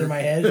 get stabbed in my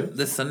head.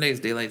 This Sunday's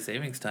daylight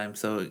savings time,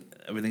 so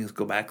everything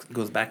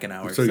goes back an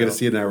hour. So you got to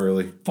see it an hour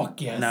early.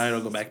 Fuck yes. Now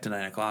it'll go back to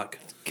 9 o'clock,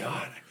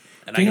 God.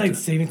 and I get Daylight to,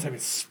 saving time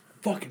is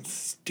fucking and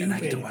stupid. I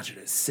get to watch it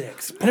at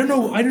 6. I don't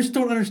know. I just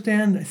don't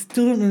understand. I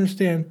still don't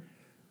understand.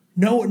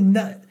 No,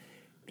 not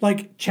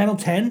like Channel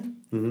 10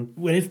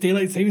 Mm-hmm. when it's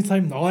daylight savings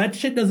time. All that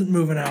shit doesn't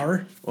move an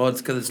hour. Well, it's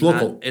because it's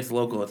local. Not, it's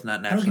local. It's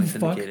not don't nationally give a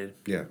fuck. syndicated.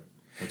 Yeah.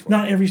 That's why.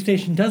 Not every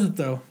station does it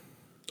though.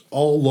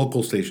 All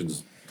local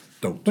stations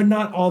don't. But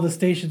not all the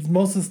stations.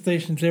 Most of the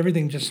stations,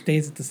 everything just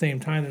stays at the same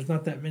time. There's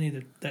not that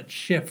many that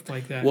shift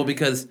like that. Well,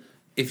 because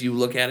if you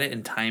look at it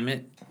and time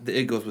it,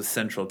 it goes with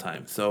Central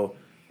Time. So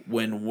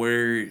when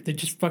we're they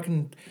just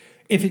fucking.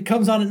 If it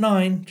comes on at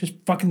 9, just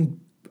fucking.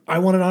 I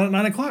want it on at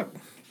 9 o'clock.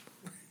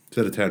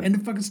 Instead of 10. End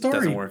of fucking story.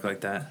 doesn't work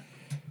like that.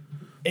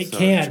 It So-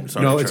 can.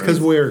 sorry, No, it's because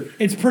Charles.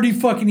 It's pretty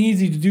fucking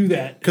easy to do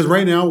that. because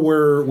right now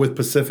we're with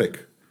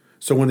Pacific.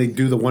 So when they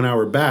do the 1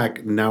 hour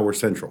back, now we're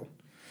Central.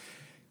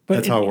 But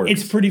That's how it works.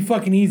 It's pretty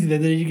fucking easy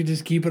that you can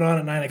just keep it on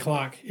at 9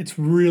 o'clock. It's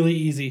really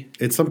easy.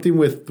 It's something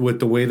with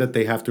the way that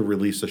they have to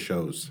release the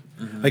shows.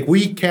 Like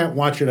we can't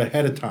watch it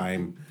ahead of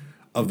time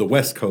of the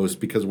West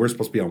Coast because we're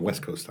supposed to be on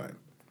West Coast time.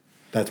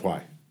 That's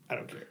why. I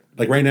don't care.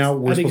 Like right now,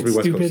 we're I think supposed to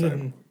it's be West Coast stupid,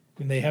 time.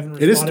 and they haven't.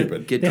 It is responded-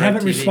 stupid. Get They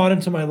haven't DirecTV.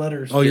 responded to my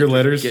letters. Oh, your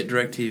letters? Get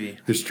DirecTV.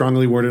 Your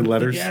strongly worded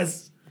letters?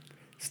 Yes.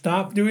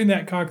 Stop doing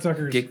that,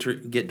 cocksuckers. Get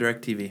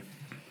DirecTV.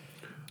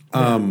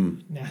 Nah.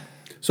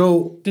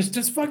 So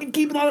Just fucking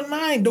keep it on at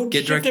 9. Don't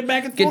Get shift it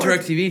back and Get forth.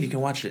 DirecTV and you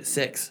can watch it at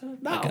 6.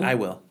 No. Like I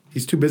will.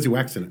 he's too busy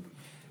waxing it.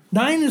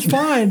 9 is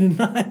fine,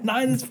 and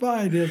 9 is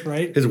fine. Yes,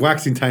 right. His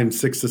waxing time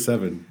 6 to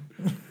 7.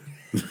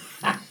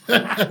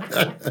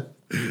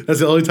 That's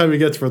the only time he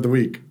gets for the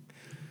week.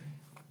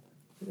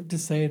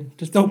 Just saying.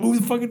 Just don't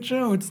move the fucking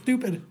show. It's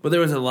stupid. But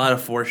there was a lot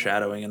of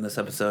foreshadowing in this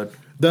episode.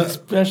 The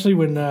Especially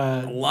when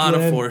A lot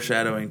of Glenn-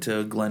 foreshadowing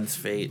to Glenn's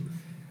fate.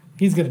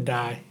 He's gonna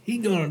die.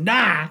 He's gonna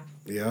die.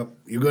 Yep,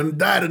 you're gonna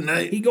die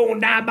tonight. He gonna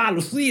die by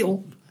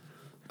Lucille.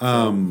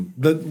 I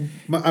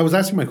was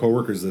asking my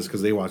coworkers this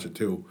because they watch it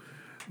too.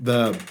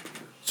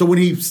 So when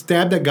he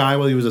stabbed that guy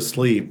while he was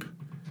asleep,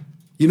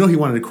 you know he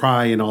wanted to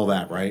cry and all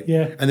that, right?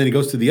 Yeah. And then he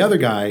goes to the other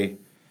guy,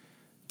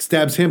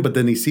 stabs him, but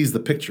then he sees the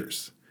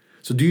pictures.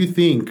 So do you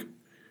think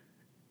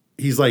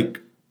he flipped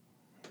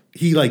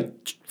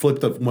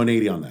a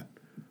 180 on that?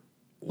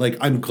 Like,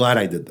 I'm glad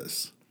I did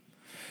this.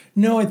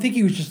 No, I think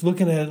he was just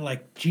looking at it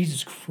like,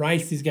 Jesus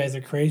Christ, these guys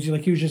are crazy.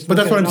 Like he was just. But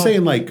that's what looking I'm at it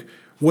saying. Like,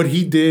 what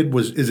he did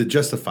is it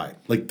justified?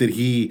 Like, did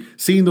he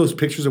seeing those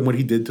pictures and what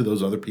he did to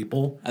those other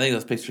people? I think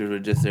those pictures were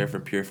just there for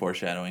pure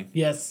foreshadowing.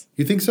 Yes.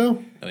 You think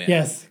so? Oh, yeah.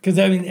 Yes. Because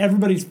I mean,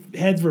 everybody's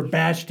heads were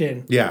bashed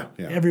in. Yeah.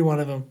 Every one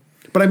of them.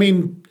 But I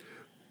mean,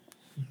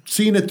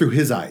 seeing it through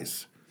his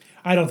eyes.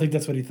 I don't think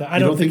that's what he thought. You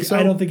don't think so?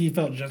 I don't think he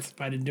felt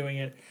justified in doing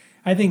it.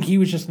 I think he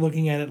was just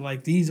looking at it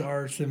like these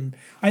are some.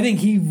 I think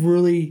he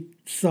really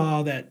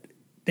saw that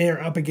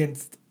they're up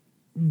against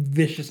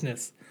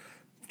viciousness.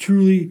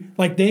 Truly,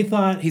 like they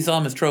thought. He saw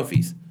them as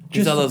trophies. He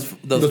Just- saw those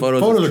The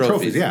photos photos as are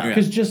trophies. trophies, yeah.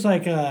 Because just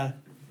like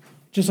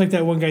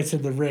that one guy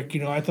said to Rick,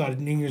 you know, I thought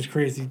Ning was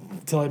crazy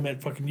until I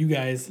met fucking you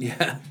guys.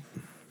 Yeah.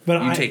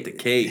 But You take the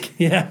cake.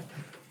 yeah.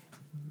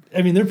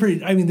 I mean, they're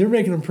pretty. I mean, they're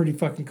making them pretty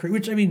fucking crazy.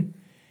 Which I mean,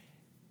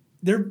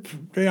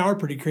 they are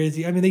pretty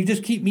crazy. I mean, they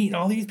just keep meeting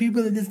all these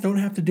people that just don't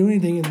have to do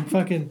anything, and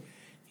fucking,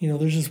 you know,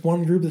 there's just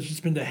one group that's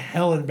just been to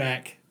hell and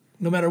back.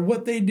 No matter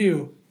what they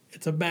do,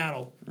 it's a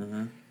battle.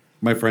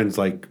 My friend's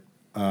like,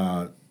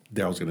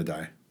 Daryl's gonna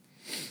die.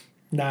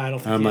 Nah, I don't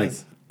think I'm he like,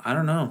 is. I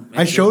don't know.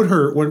 I showed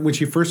her when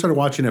she first started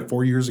watching it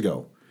 4 years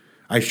ago.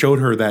 I showed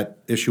her that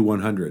issue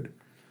 100,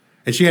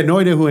 and she had no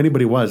idea who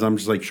anybody was. I'm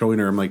just like showing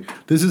her. I'm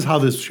like, this is how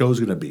this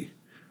show's gonna be,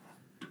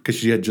 because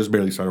she had just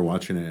barely started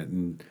watching it,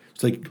 and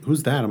it's like,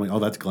 who's that? I'm like, oh,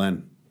 that's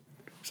Glenn.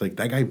 It's like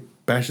that guy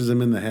bashes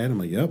him in the head. I'm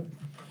like, yep.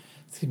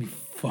 It's gonna be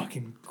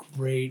fucking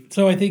great.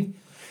 So I think,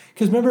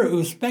 because remember, it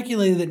was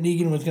speculated that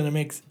Negan was gonna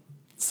make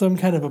some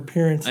kind of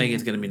appearance. I think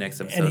it's gonna be next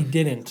episode. And he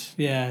didn't.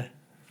 Yeah.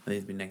 I think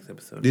it's gonna be next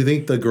episode. Do you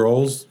think the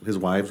girls, his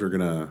wives, are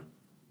gonna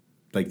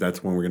like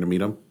that's when we're gonna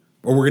meet him,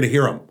 or we're gonna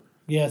hear him?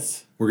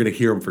 Yes. We're gonna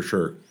hear him for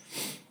sure.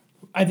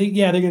 I think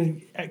they're gonna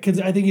because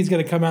I think he's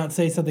gonna come out and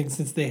say something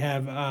since they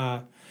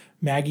have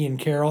Maggie and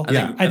Carol.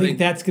 I think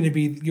that's gonna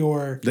be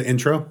the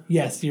intro.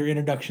 Yes, your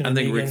introduction. I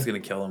think Rick's gonna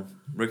kill him.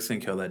 Rick's gonna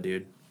kill that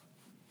dude.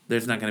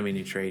 There's not gonna be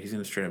any trade. He's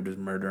gonna straight up just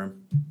murder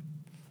him.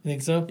 You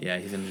think so? Yeah,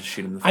 he's gonna just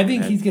shoot him. I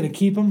think he's gonna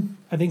keep him.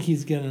 I think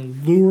he's gonna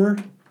lure.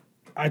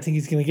 I think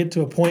he's gonna get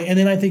to a point, and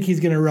then I think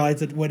he's gonna realize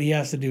that what he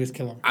has to do is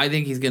kill him. I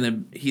think he's gonna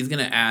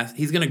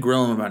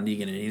grill him about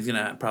Negan, and he's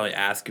gonna probably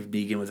ask if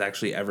Negan was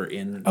actually ever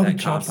in that He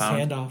chops his compound.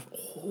 hand off.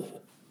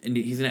 And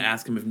he's gonna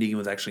ask him if Negan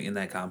was actually in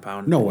that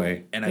compound. No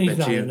way. And I He's bet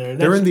not you in there.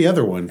 They're in the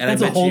other one. And I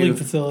That's a bet holding you-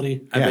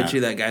 facility. I bet Yeah.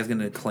 you that guy's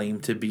gonna claim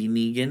to be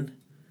Negan,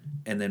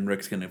 and then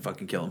Rick's gonna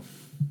fucking kill him.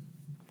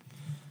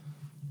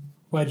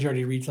 Why did you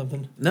already read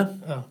something? No,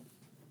 Oh,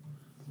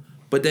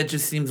 but that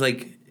just seems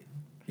like,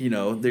 they're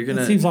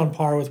gonna. it seems on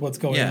par with what's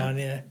going Yeah. on.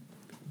 Yeah.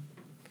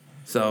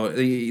 So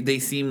they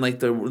seem like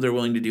they're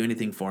willing to do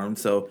anything for him.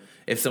 So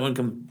if someone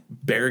comes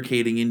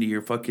barricading into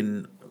your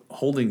fucking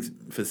holding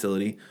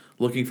facility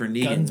looking for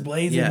Negan, Guns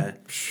blazing. yeah,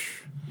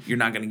 you're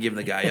not gonna give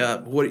the guy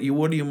up. What are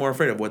you more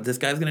afraid of? What this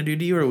guy's gonna do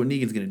to you, or what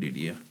Negan's gonna do to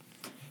you?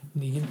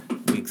 Negan.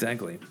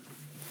 Exactly,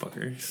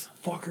 fuckers.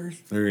 Fuckers.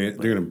 They're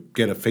gonna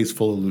get a face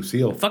full of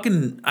Lucille.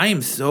 I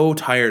am so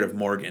tired of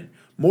Morgan.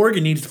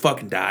 Morgan needs to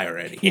fucking die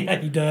already. Yeah,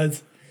 he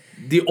does.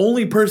 The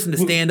only person to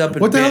stand up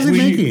and What the hell is he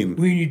bitch- making?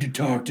 We need to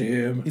talk to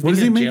him. He's What is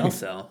making he a jail making?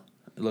 cell.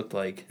 It looked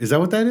like. Is that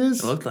what that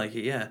is? It looked like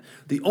it. Yeah.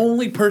 The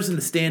only person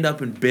to stand up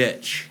and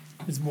bitch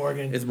It's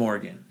Morgan. is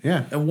Morgan.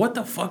 Yeah. And what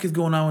the fuck is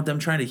going on with them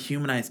trying to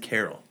humanize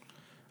Carol?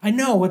 I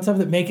know. What's up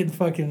that making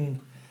fucking.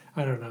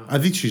 I don't know. I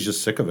think she's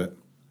just sick of it.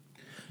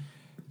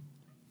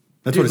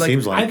 That's Dude, what it like,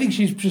 seems like. I think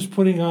she's just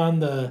putting on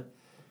the.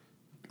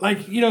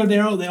 Like, they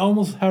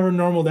almost have her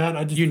normal down.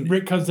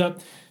 Rick comes up,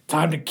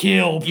 time to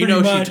kill. You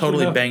know, pretty much, she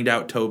totally banged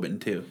out Tobin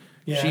too.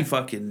 Yeah. She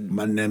fucking.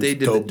 My name's They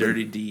did Tobin. the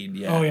dirty deed.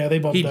 Yeah. Oh, yeah, they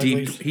both He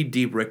Dudleys.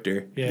 deep Ricked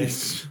her. Yeah.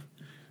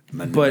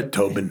 But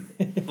Tobin.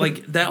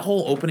 like that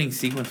whole opening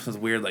sequence was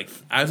weird. Like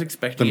I was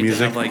expecting The it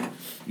to music?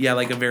 have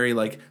like a very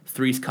like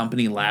Three's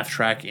Company laugh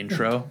track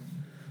intro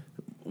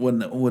with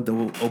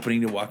the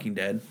opening to Walking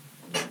Dead.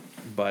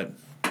 But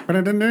The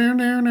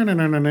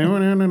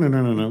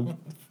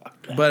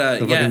yeah,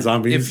 fucking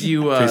zombies if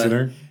you chasing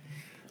her.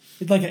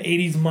 It's like an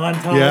 80s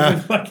montage Yeah.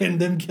 of fucking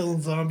them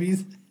killing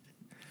zombies.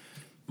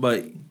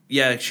 but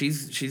yeah,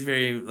 she's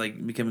very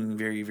like becoming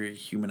very very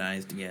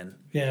humanized again.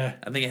 Yeah.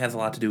 I think it has a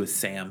lot to do with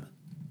Sam.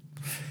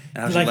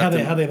 And You she like how left they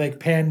him- how they like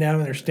pan down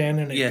and they're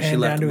standing and Yeah, they she pan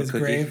left down to him a his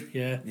cookie. grave.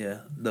 Yeah. Yeah,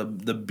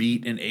 the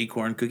beet and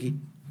acorn cookie.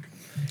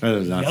 That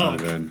does not sound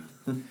Yuck.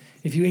 good.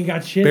 If you ain't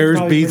got shit, Bears it's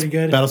probably beats pretty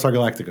good. Battlestar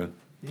Galactica.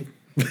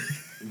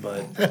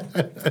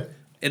 But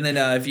and then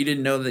if you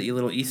didn't know that you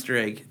little Easter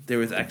egg, there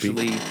was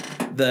actually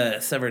the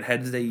severed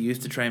heads they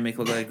used to try and make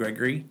look like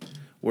Gregory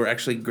were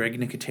actually Greg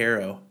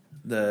Nicotero,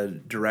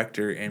 the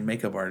director and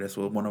makeup artist.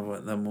 Well, one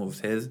of them was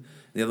his.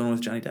 The other one was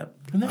Johnny Depp.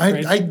 Isn't that I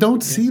crazy?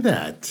 don't see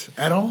that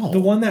at all. The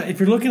one that, if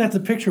you're looking at the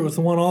picture, was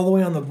the one all the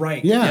way on the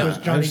right. Yeah, It was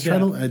I Johnny was trying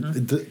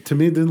Depp. to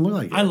me, it didn't look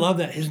like it. I love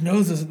that. His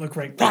nose doesn't look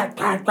right.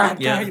 Yeah.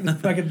 Yeah.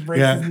 Fucking breaks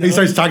Yeah, his he nose.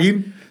 starts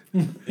talking.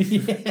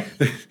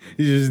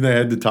 He's using the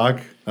head to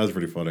talk. That was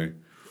pretty funny.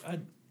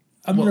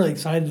 I'm really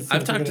excited to see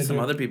I've what they're talked to gonna some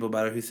do. other people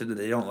about it who said that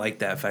they don't like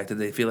that fact that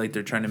they feel like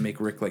they're trying to make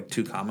Rick like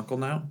too comical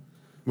now.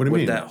 What do you with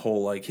mean? that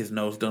whole like his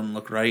nose doesn't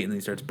look right and then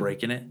he starts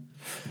breaking it.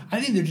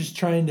 I think they're just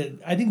trying to.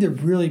 I think they're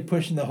really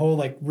pushing the whole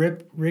like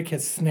Rick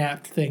has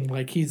snapped thing.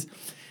 Like he's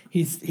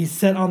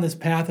set on this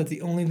path that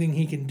the only thing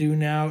he can do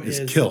now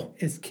is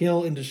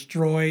kill and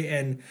destroy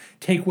and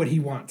take what he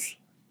wants.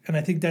 And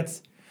I think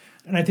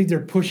they're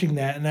pushing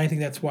that, and I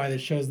think that's why that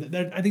shows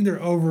that. I think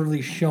they're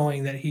overly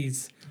showing that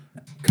he's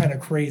kind of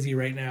crazy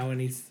right now, and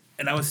he's.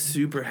 And I was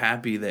super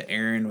happy that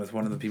Aaron was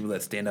one of the people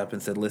that stand up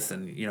and said,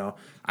 listen,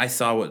 I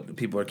saw what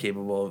people are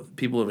capable of.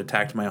 People have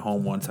attacked my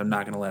home once. I'm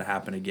not going to let it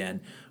happen again.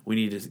 We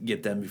need to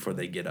get them before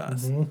they get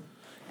us.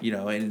 Mm-hmm.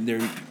 And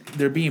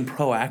they're being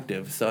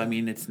proactive. So, I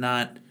mean, it's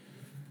not,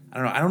 I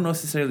don't know. I don't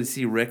necessarily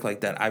see Rick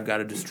like that. I've got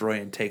to destroy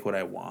and take what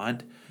I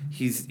want.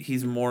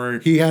 He's more.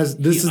 This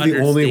is the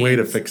only way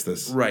to understands- fix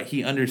this. Right.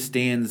 He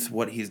understands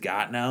what he's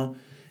got now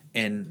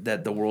and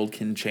that the world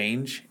can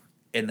change.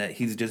 And that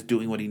he's just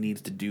doing what he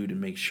needs to do to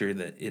make sure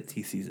that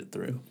he sees it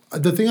through.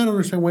 The thing I don't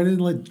understand, why didn't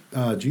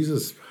let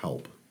Jesus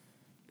help?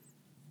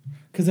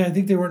 Because I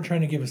think they weren't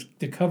trying to give us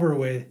the cover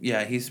away.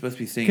 Yeah, he's supposed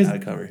to be seeing Because how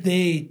to cover.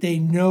 they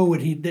know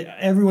what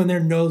everyone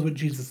there knows what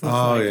Jesus looks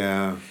like. Oh,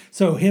 yeah.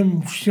 So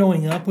him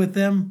showing up with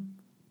them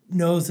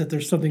knows that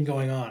there's something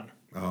going on.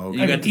 Oh,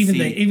 You I got mean, to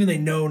see- even they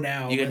know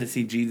now. You got but- to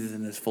see Jesus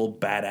in his full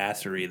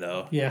badassery,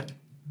 though, Yeah.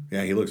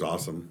 yeah, he looks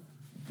awesome.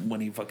 when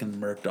he fucking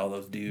murked all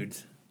those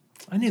dudes.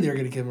 I knew they were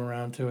going to give him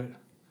around to it.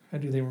 I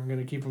knew they weren't going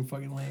to keep him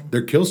fucking lame.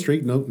 Their kill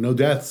streak, no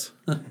deaths.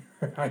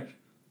 Right.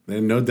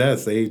 And no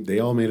deaths. They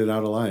all made it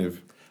out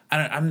alive.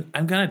 I'm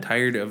kind of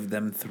tired of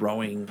them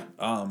throwing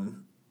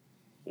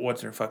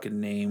what's her fucking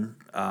name?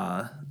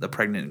 The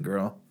pregnant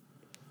girl,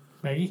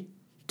 Maggie?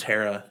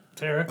 Tara.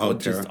 Tara? Oh,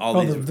 Just Tara. all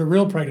Oh, these the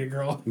real pregnant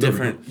girl.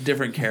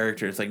 different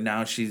characters. Like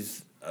now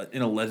she's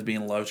in a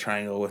lesbian love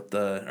triangle with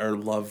or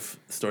love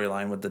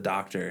storyline with the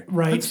doctor.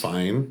 Right. That's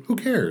fine. Who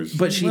cares?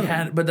 But she Let 'em.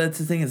 had. But that's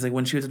the thing is like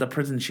when she was at the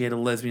prison, she had a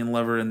lesbian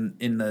lover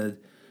in the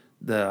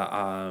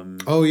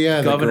Oh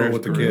yeah, the governor's girl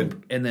with the group,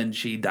 kid. and then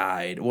she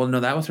died. Well, no,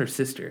 that was her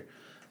sister,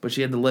 but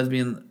she had the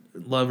lesbian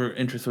lover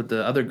interest with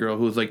the other girl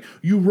who was like,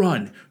 you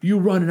run,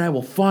 and I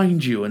will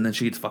find you," and then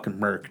she gets fucking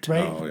murked.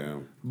 Right. Oh yeah.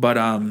 But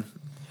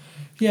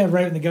Yeah,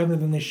 right. And the governor,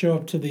 then they show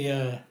up to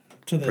the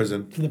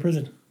Prison. To the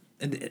prison.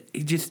 and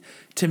it just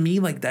to me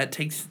like that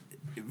takes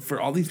for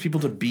all these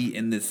people to be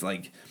in this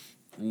like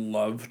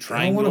love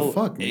triangle.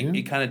 fuck, man.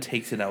 It kind of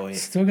takes it away.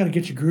 Still got to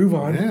get your groove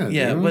on. Yeah.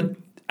 Yeah, dude. but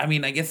I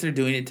mean, I guess they're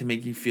doing it to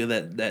make you feel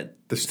that They're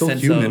still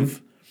sense human.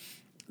 of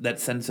that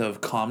sense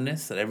of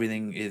calmness, that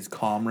everything is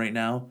calm right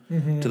now,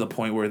 Mm-hmm. to the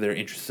point where their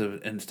interests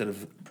instead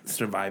of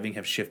surviving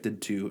have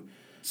shifted to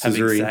having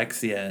Scissoring.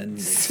 sex, and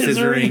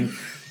Scissoring.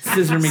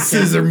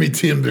 scissor me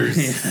timbers.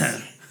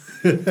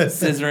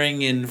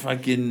 scissoring and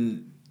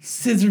fucking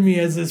Scissor me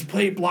as this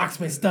plate blocks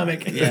my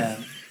stomach. yeah.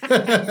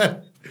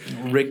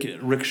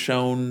 Rick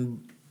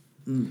Schoen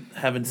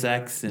having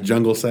sex and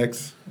Jungle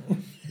sex.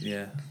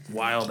 yeah,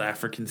 wild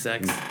African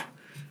sex.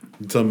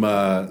 Some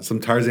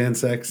Tarzan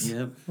sex.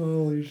 Yep,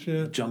 Holy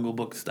shit. Jungle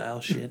Book style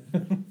shit.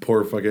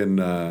 Poor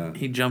fucking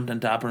He jumped on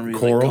top of him. He was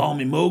Coral? like, "Call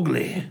me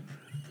Mowgli."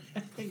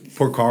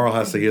 poor Carl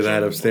has to hear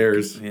that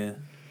upstairs. Yeah.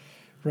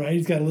 Right,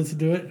 he's got to listen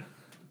to it.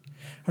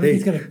 I Hey, think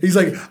he's gonna. he's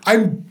like,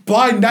 I'm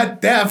blind,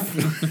 not deaf.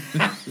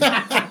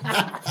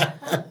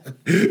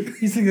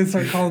 He's gonna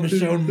start calling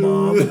Michonne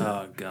mom.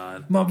 Oh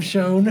God. Mom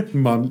Michonne.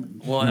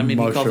 Mom. Well, I mean,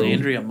 he calls Mushroom.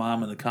 Andrea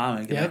mom in the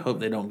comic, and I Yep. hope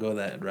they don't go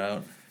that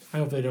route. I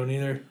hope they don't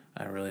either.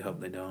 I really hope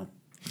they don't.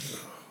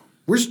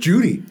 Where's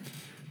Judy?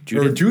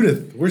 Or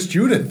Judith. Where's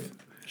Judith?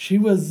 She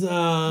was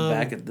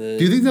Back at the.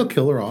 Do you think they'll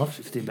kill her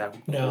off? Stay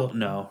back. No.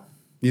 No.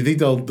 You think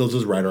they'll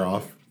just write her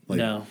off? Like,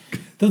 No.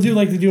 they'll do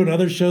like they do in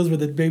other shows where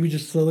the baby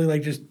just slowly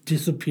like just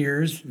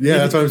disappears. Yeah,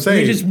 that's what I'm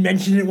saying. They just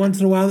mention it once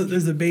in a while that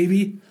there's a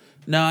baby.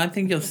 No, I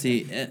think you'll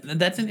see.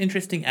 That's an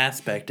interesting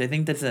aspect. I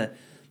think that's a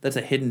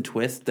hidden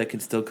twist that can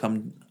still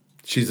come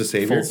She's a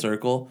savior. full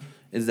circle.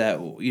 Is that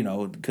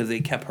because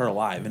they kept her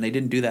alive and they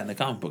didn't do that in the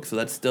comic book, so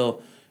that's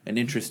still an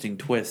interesting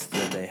twist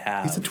that they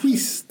have. It's a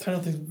twist. I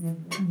don't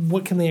think.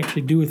 What can they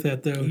actually do with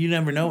that though? You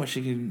never know what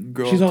she could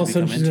grow. She's up all to of a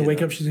sudden become she's gonna into, wake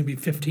though. up. She's gonna be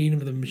 15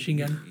 with a machine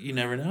gun. You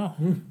never know.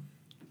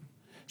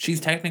 She's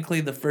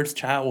technically the first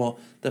child. Well,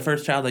 the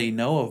first child that you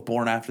know of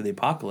born after the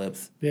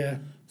apocalypse. Yeah.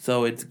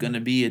 So it's going to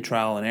be a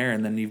trial and error,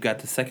 and then you've got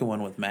the second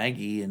one with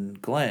Maggie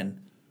and Glenn.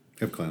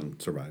 If Glenn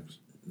survives.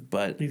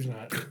 But He's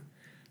not.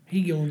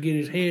 He gonna get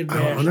his head I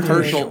bashed. wonder if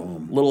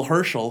Herschel, little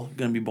Herschel,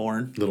 going to be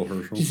born. Little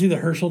Herschel. Did you see the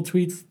Herschel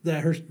tweets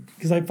that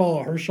because I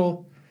follow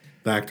Herschel.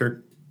 The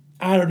actor.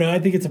 I don't know. I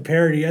think it's a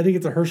parody. I think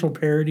it's a Herschel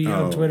parody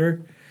Oh. on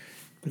Twitter.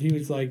 But he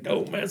was like,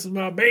 "Don't mess with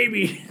my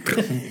baby.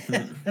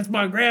 That's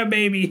my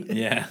grandbaby.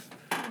 Yeah.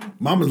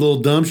 Mama's a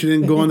little dumb. She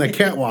didn't go on that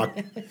catwalk.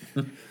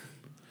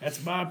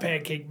 That's my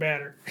pancake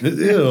batter."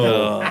 Ew.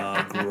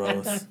 Oh,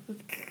 gross.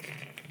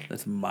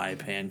 That's my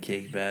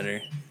pancake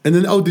batter. And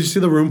then, did you see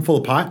the room full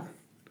of pot?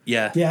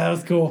 Yeah. Yeah, that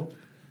was cool.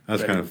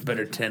 That's Better, kind of.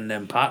 better tend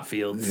them pot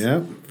fields.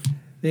 Yeah.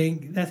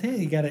 That's it.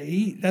 You gotta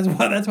eat. That's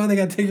why they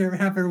gotta take care of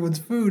half everyone's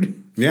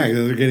food. Yeah, 'cause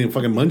they're getting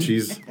fucking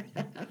munchies.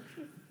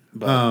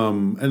 But,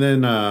 And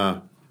then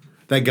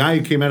that guy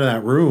who came out of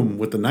that room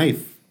with the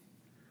knife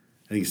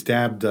and he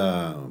stabbed,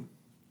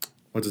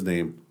 what's his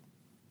name?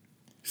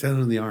 He stabbed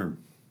him in the arm.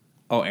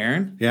 oh,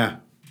 Aaron? Yeah.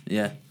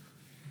 Yeah.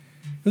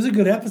 It was a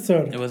good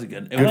episode. It was a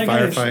good. It I was, like how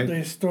firefight.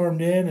 they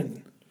stormed in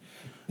and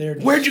they were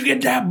just, where'd you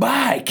get that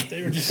bike?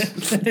 they were just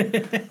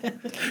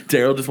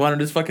Daryl just wanted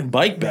his fucking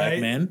bike back,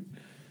 Right. man.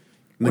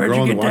 And the Where'd girl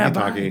you on the get that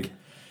walkie-talkie. bike?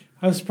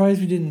 I was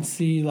surprised we didn't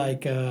see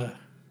like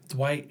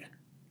Dwight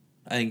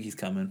I think he's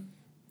coming.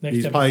 next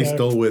He's probably episode.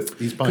 still with.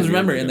 He's probably. Because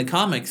remember, in here. the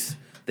comics,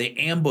 they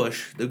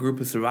ambush the group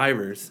of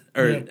survivors,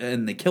 Yeah.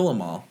 and they kill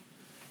them all.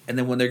 And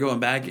then when they're going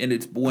back, and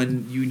it's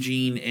when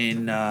Eugene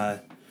and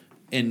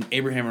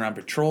Abraham are on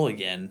patrol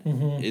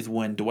again, is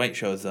when Dwight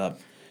shows up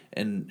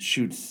and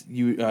shoots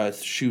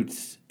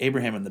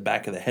Abraham in the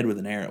back of the head with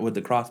an arrow with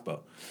the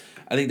crossbow.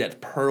 I think that's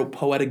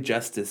poetic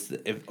justice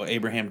if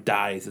Abraham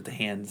dies at the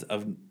hands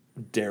of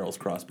Daryl's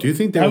crossbow. Do you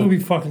think That would they'll?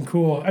 be fucking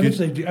cool. I bet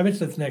they do. I bet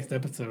that's next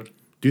episode.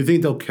 Do you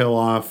think they'll kill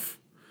off?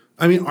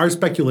 I mean, our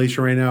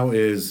speculation right now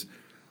is,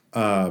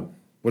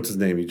 what's his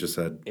name? You just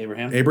said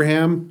Abraham?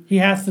 Abraham He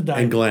has to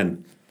die and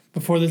Glenn.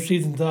 before the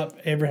season's up.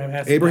 Abraham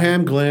has to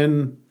Abraham,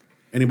 Glenn.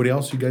 Anybody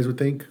else you guys would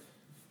think? die.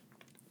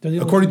 They're the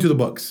only- According to the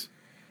books.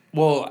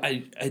 Well,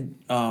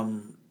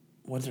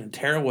 what's her?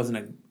 Tara wasn't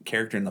a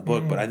character in the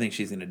book, but I think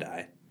she's gonna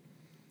die.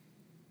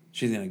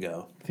 She's gonna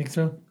go. think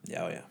so.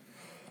 Yeah, oh yeah,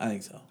 I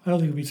think so. I don't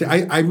think it'll be. See, till-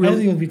 I don't really-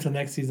 think it'll be till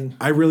next season.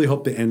 I really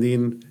hope the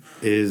ending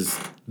is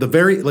the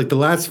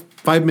last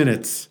 5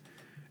 minutes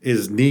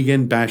is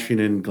Negan bashing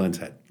in Glenn's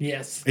head.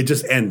 Yes. It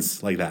just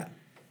ends like that.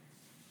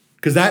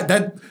 Because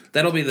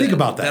That'll be the think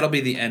about that. That'll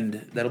be the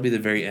end. That'll be the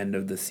very end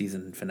of the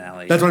season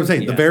finale. That's what I'm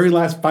saying. Yeah. The very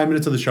last 5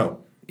 minutes of the show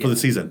for the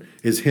season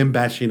is him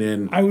bashing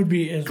in. I would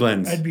be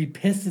Glenn's. I'd be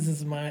pissed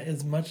as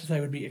much as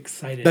I would be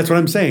excited. That's what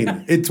I'm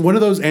saying. It's one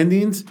of those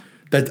endings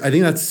that I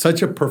think that's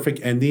such a perfect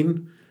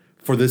ending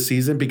for this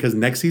season because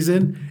next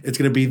season it's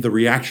going to be the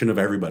reaction of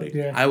everybody.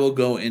 Yeah. I will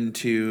go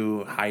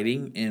into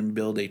hiding and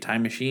build a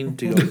time machine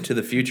to go to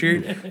the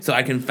future, so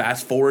I can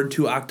fast forward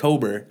to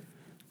October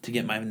to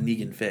get my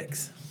Negan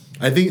fix.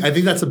 I think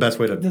that's the best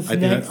way to. This I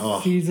think next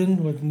that,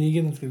 season with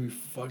Negan is gonna be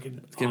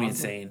fucking. It's gonna be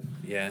insane.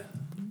 Yeah.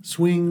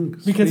 swing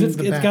Because swing it's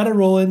the bat. got to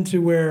roll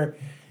into where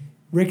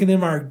Rick and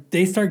them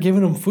they start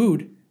giving them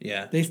food.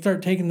 Yeah. They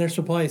start taking their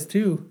supplies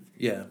too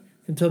Yeah.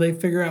 until they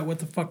figure out what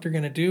the fuck they're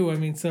gonna do. I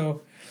mean,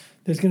 so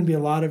there's gonna be a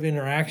lot of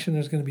interaction.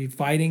 There's gonna be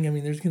fighting. I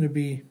mean, there's gonna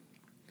be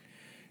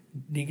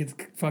Negan's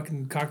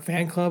fucking cock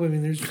fan club. I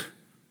mean, there's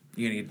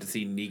You're gonna get to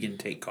see Negan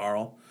take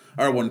Carl,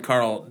 or when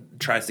Carl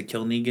tries to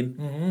kill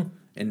Negan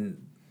and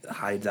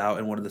hides out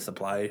in one of the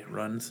supply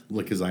runs.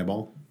 lick his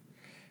eyeball.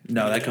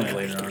 No, that comes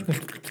later on.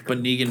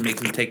 But Negan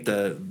makes him take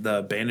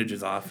the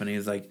bandages off, and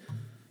he's like,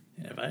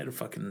 yeah, "If I had a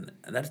fucking,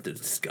 that's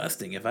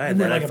disgusting. If I had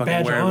Wear that, like I'd a fucking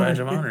badge wear of a badge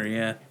of honor." honor."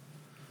 Yeah.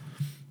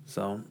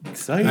 So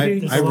exciting!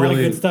 there's I a lot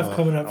really- of good stuff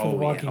coming up for The yeah.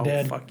 Walking Oh,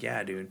 Dead. fuck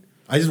yeah, dude!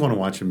 I just want to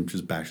watch him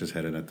just bash his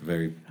head in at the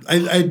very.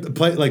 I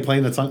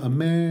playing that song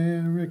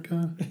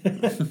America.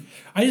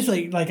 I just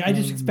I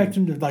just expect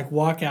him to like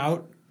walk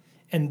out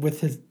and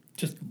with his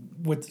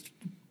with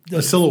the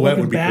A silhouette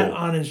fucking would be bat cool.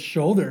 on his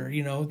shoulder,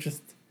 you know,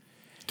 just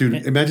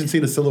Dude, imagine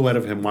seeing a silhouette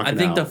of him walking I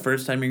think out. the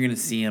first time you're gonna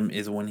see him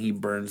is when he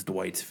burns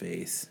Dwight's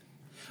face.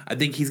 I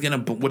think he's gonna.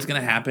 What's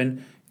gonna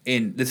happen?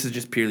 And this is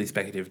just purely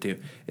speculative too.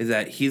 Is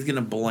that he's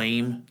gonna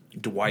blame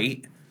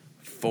Dwight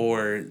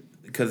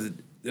because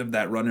of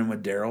that run-in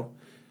with Daryl.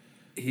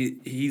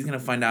 He's gonna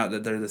find out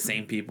that they're the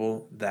same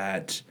people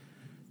that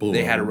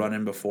they had a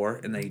run-in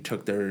before, and they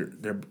took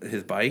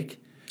his bike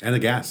and the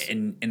gas.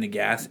 and the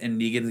gas,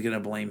 and Negan's gonna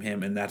blame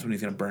him, and that's when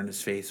he's gonna burn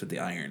his face with the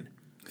iron.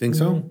 Think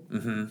so?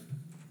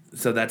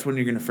 So that's when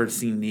you're gonna first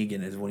see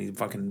Negan is when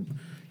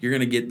you're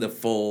gonna get the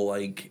full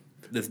like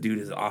this dude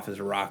is off his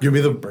rock. Give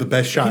me the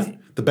best shot.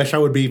 The best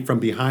shot would be from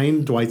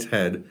behind Dwight's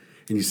head,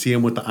 and you see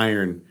him with the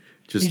iron.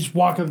 he's just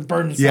walking,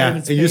 burning the side yeah, of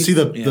and his you face.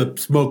 see the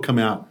smoke come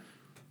out.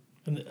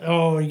 And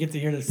you get to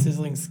hear the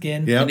sizzling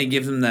skin. Yeah. And he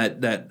gives him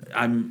that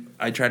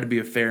I try to be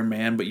a fair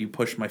man, but you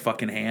pushed my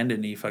fucking hand,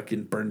 and he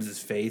fucking burns his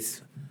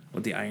face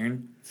with the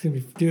iron. It's gonna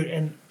be, dude,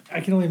 and I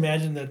can only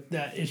imagine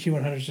that issue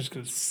 100 is just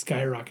gonna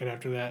skyrocket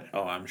after that.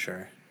 Oh, I'm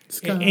sure.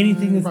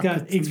 Anything that's got,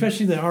 Skyrockets.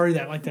 especially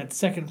that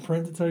second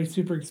print that's already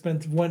super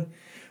expensive. Once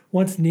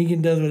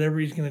Negan does whatever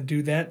he's gonna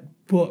do, that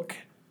book.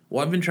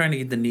 Well, I've been trying to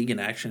get the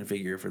Negan action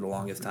figure for the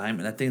longest time,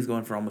 and that thing's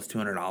going for almost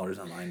 $200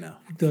 online now.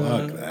 Fuck The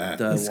that.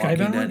 The Skybound Walking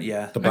Dead, one?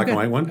 yeah. The black and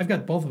white one? I've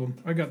got both of them.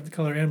 I got the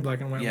color and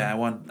black and white. Yeah,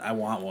 one. I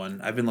want one.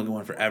 I've been looking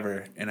one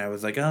forever, and I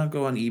was like, I'll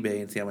go on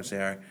eBay and see how much they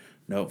are.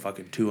 No,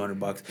 fucking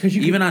 $200. 'Cause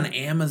you Even on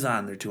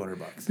Amazon, they're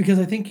 $200. Because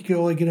I think you could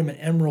only get them at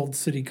Emerald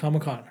City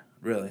Comic Con.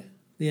 Really?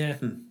 Yeah,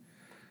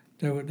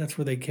 that's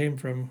where they came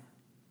from.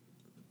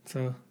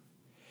 So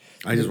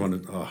I just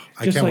wanted. Oh,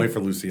 I Just can't like- wait for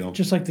Lucille.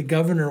 just like the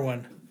Governor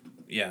one,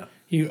 Yeah.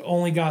 you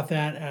only got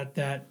that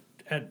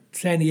at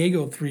San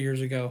Diego 3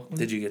 years ago.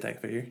 Did you get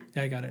that figure?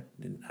 Yeah, I got it.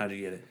 How'd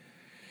you get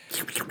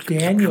it?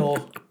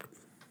 Daniel,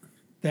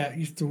 that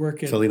used to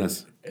work at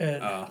Salinas,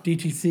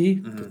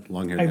 DTC.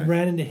 long hair I guy.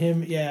 ran into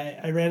him. Yeah,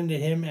 I ran into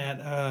him at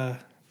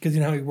because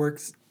you know how he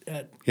works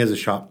at. He has a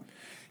shop.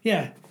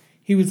 Yeah,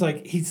 he was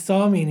like he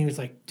saw me and he was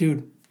like,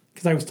 dude,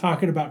 because I was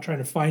talking about trying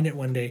to find it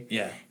one day.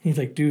 Yeah. He's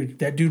like, dude,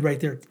 that dude right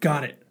there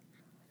got it.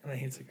 And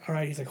he's like, all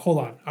right. He's like, hold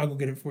on, I'll go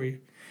get it for you.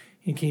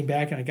 He came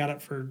back and I got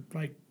it for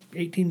like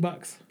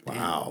 $18.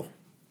 Wow.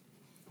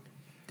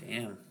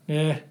 Damn.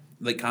 Yeah,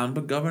 Like comic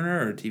book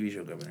governor or TV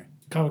show governor?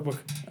 comic book.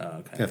 Oh,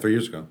 okay. Yeah, 3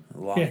 years ago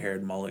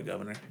Long-haired mullet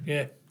governor.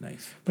 Yeah,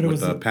 Nice. but it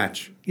with was the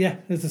patch. yeah,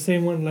 it's the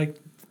same one. Like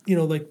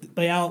like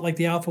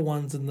the alpha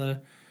ones and the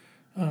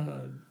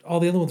all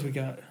the other ones we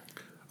got.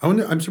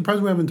 I'm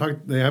surprised we haven't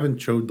talked. They haven't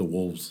showed the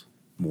wolves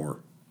more.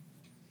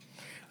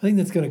 I think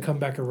that's gonna come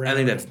back around. I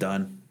think that's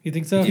done. You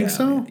think so? think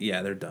so?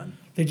 Yeah, they're done.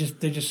 They just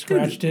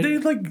scratched They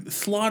it. like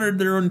slaughtered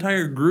their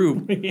entire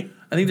group.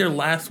 I think their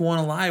last one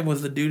alive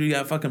was the dude who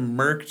got fucking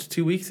murked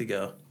 2 weeks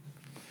ago.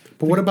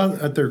 But what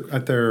about at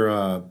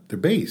their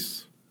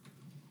base?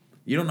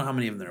 You don't know how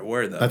many of them there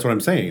were though. That's what I'm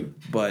saying.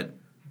 But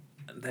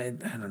I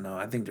don't know.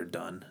 I think they're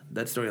done.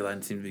 That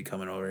storyline seems to be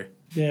coming over.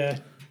 Yeah,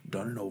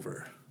 Done and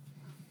over.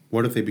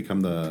 What if they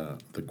become the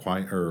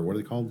quiet or what are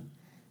they called?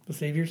 the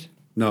saviors.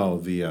 No,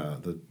 the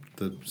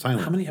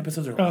silent. How many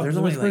episodes are? Oh, There's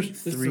the only like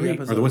Whispers? There's 3 3.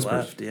 episodes Or the Whispers.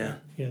 left. Yeah.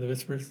 Yeah, the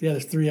whispers. Yeah,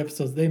 there's 3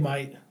 episodes. They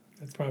might.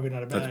 That's probably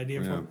not a bad idea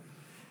for yeah. them.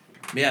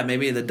 Yeah.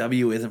 Maybe the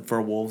W isn't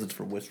for wolves. It's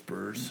for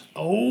whispers.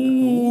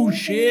 Oh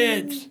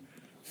shit!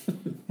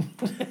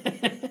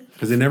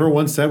 Because they never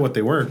once said what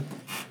they were.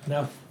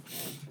 No,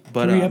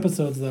 But 3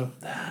 episodes though.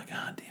 God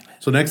damn it.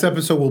 So next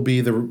episode will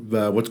be the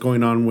what's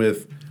going on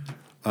with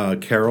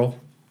Carol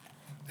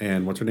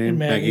and what's her name, And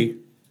Maggie.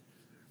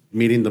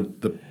 meeting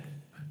the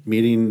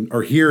meeting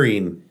or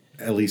hearing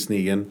at least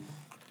Negan,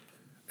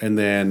 and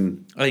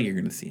then I think you're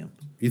gonna see him.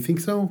 you think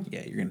so?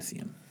 Yeah, you're gonna see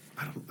him.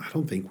 I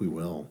don't think we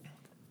will.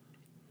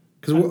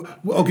 Because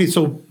okay,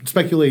 so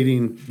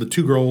speculating, the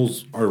two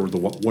girls are or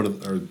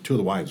two of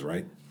the wives,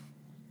 right?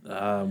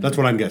 That's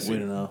what I'm We guessing.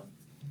 don't know.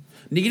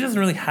 Negan doesn't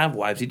really have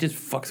wives. He just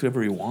fucks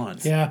whoever he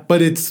wants. Yeah.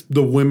 But it's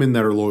the women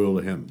that are loyal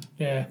to him,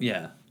 Yeah.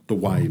 Yeah. the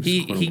wives.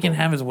 He quote can unquote.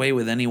 have his way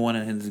with anyone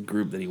in his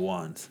group that he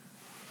wants.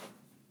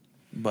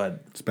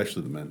 But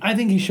especially the men. I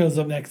think he shows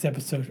up next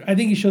episode. I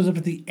think he shows up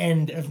at the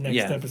end of next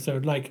Yeah.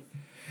 episode. Like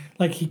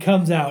he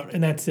comes out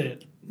and that's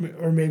it.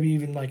 Or maybe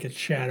even like a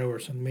shadow or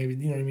something. Maybe,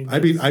 you know what I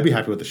mean? I'd be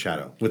happy with the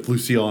shadow with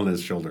Lucille on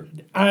his shoulder.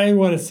 I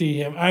want to see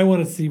him. I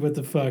want to see what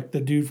the fuck the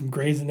dude from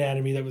Grey's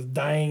Anatomy that was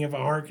dying of a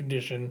heart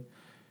condition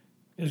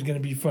is going to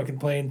be fucking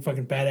playing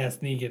fucking badass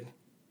Negan.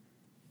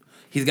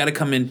 he's got to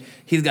come in.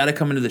 He's got to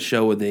come into the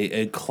show with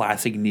a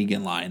classic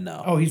Negan line,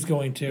 though. Oh, he's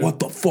going to. What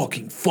the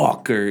fucking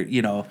fuck? Or,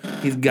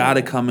 he's got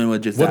to come in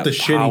with just What that the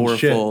shitting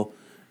shit? powerful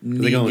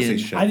They only say Negan.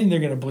 shit. I think they're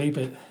going to bleep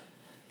it.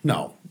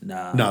 No,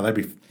 Nah. no,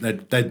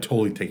 that'd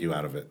totally take you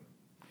out of it.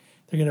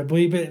 They're going to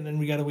bleep it and then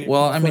we got to wait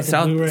Well, for I the mean,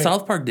 fucking Blu-ray.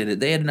 South Park did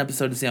it. They had an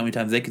episode to see how many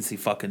times they could see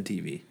fucking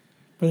TV.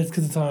 But it's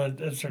because it's on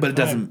a certain But it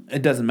time.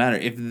 doesn't matter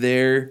if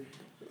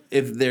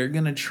they're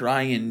gonna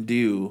try and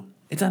do.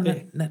 It's on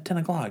at 10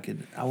 o'clock,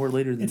 an hour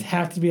later than. It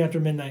has to be after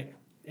midnight.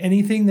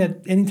 Anytime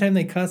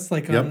they cuss,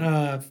 like Yep.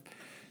 on,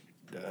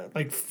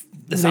 like The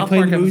when South they play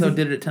Park the movie, episode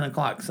did it at 10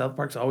 o'clock. South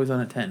Park's always on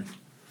at 10.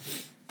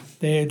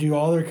 they do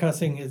all their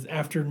cussing is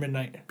after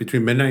midnight.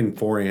 Between midnight and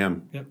 4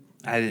 a.m. Yep.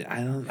 I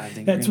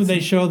think That's when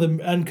they show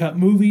the uncut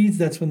movies.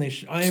 That's when they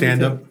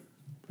Stand up.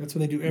 That's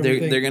when they do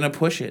everything. They're gonna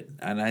push it,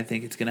 and I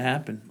think it's gonna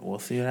happen. We'll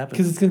see what happens.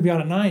 Because it's going to be on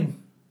at 9. It's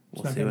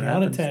We'll not see going to what be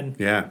on at happens.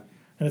 10. Yeah,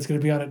 And it's going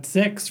to be on at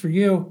 6 for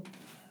you.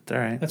 It's all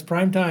right. That's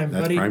prime time,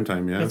 that's buddy. prime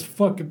time. Yeah, That's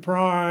fucking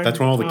prime. that's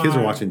when all the kids are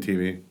time. watching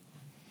TV.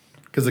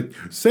 Because like,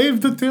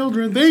 save the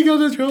children, they got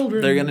the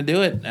children. They're gonna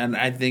do it, and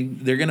I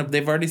think they're gonna.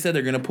 They've already said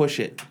they're gonna push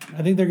it.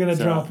 I think they're going to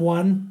So- drop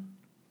one,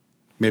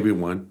 Maybe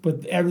one.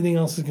 but everything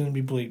else is going to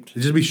be bleeped.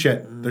 It'd just be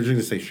shit. They're just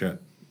gonna say shit.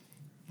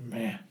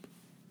 Man.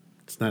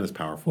 It's not as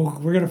powerful. Well,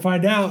 we're going to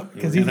find out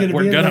because he's going to be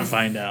We're in gonna the,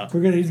 find out.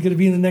 He's going to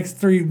be in the next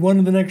 3, one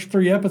of the next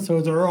 3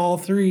 episodes or all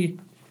 3.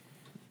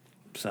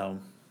 So,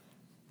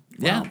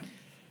 yeah.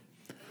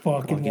 Fucking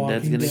Walking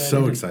Dead's Walking gonna- Dead.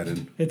 So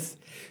excited. This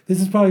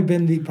has probably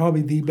been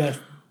the best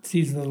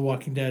season of The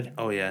Walking Dead.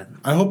 Oh yeah.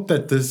 I hope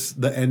that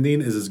the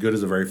ending is as good as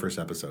the very first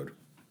episode.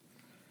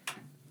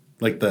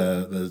 Like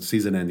the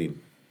season ending.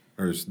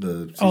 Or the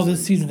season. Oh,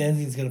 this season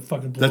ending is gonna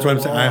fucking blow. That's what I'm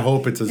it saying. all I out.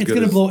 hope it's as It's good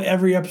gonna as- blow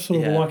every episode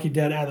of The Yeah. Walking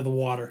Dead out of the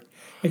water.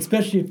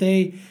 Especially if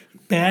they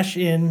bash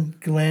in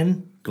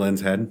Glenn.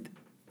 Glenn's head.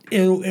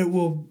 It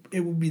will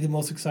be the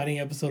most exciting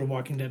episode of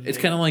Walking Dead. It's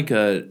kind of like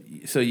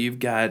so you've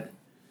got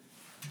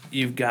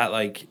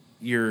like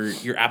your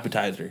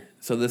appetizer.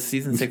 So this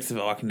season 6 of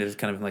Walking Dead is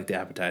kind of like the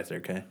appetizer,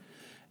 okay?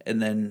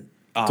 And then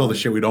It's all the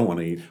shit we don't want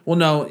to eat. well,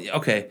 no,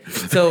 okay.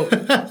 So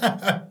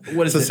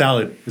what is It's a it?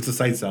 salad. It's a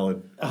side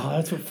salad. oh,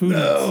 that's what food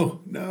is.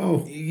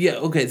 No. Yeah,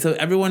 okay. So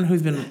everyone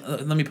who's been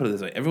let me put it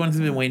this way: everyone who's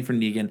been waiting for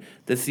Negan,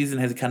 this season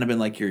has kind of been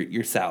like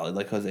your salad,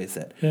 like Jose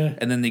said. Yeah.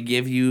 And then they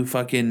give you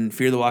fucking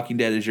Fear the Walking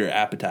Dead as your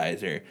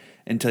appetizer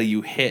until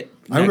you hit.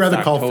 I'd next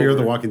rather call Fear the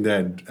October. Walking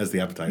Dead as the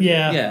appetizer.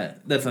 Yeah. Yeah,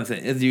 that's what I'm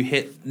saying. As you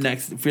hit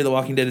next, Fear the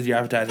Walking Dead is your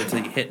appetizer until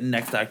you hit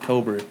next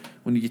October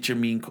when you get your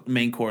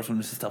main course when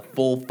it's just a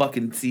full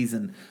fucking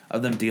season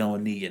of them dealing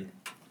with Negan.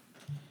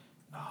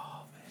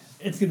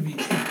 It's gonna be.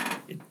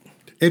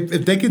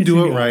 If they could it's do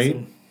gonna it be right.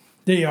 awesome.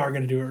 They are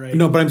gonna do it right.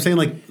 No, but I'm saying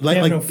they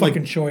have no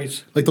fucking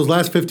choice. like those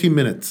last 15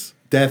 minutes,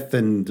 death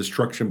and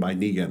destruction by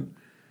Negan,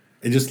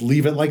 and just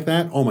leave it like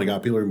that. Oh my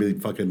god, people are gonna be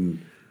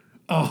fucking.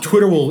 Oh.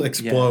 Twitter will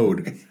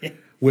explode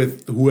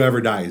with whoever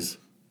dies.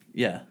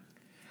 Yeah.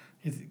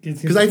 It's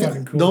Because gonna be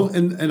fucking cool. no,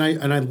 and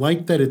I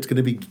like that it's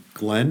gonna be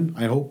Glenn.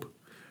 I hope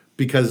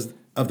because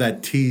of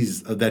that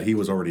tease of that he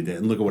was already dead,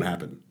 and look at what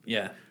happened.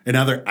 Yeah. And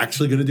now they're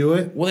actually gonna do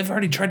it. Well, they've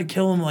already tried to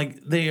kill him. Like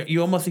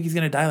you almost think he's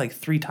gonna die like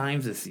 3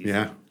 times this season.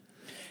 Yeah,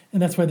 And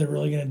that's why they're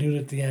really gonna do it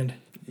at the end.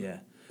 Yeah.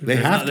 They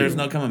There's have no, to. There's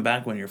no coming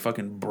back when your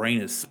fucking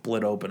brain is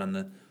split open on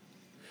the.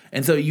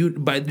 And so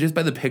by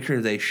the picture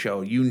they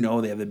show, you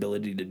know they have the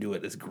ability to do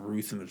it as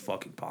gruesome as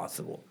fucking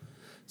possible.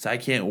 So I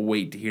can't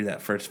wait to hear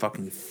that first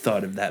fucking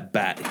thud of that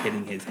bat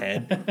hitting his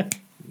head.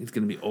 It's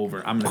gonna be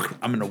over. I'm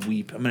gonna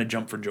weep. I'm gonna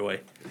jump for joy.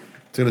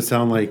 it's gonna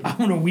sound like I'm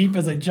gonna weep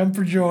as I jump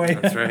for joy.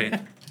 That's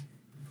right.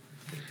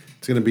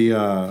 it's gonna be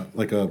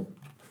like a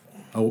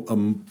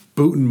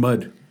boot in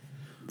mud.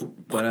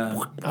 But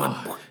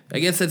I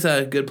guess that's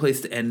a good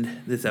place to end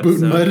this Boot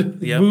episode. and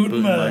mud? Yep, Boot boot and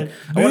and mud. mud.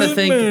 I want to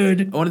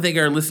Boot and mud. thank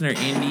our listener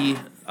Andy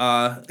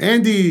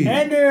Andy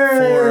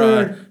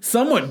for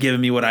somewhat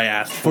giving me what I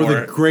asked for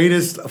for. the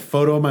greatest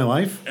photo of my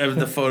life. Of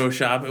the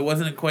Photoshop. It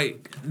wasn't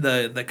quite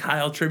the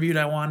Kyle tribute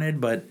I wanted,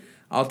 but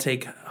I'll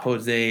take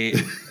Jose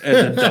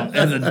as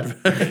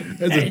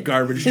a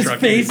garbage His truck.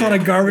 face on a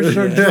garbage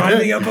truck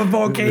driving up a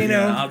volcano.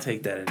 Yeah, I'll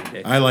take that any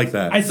day. I like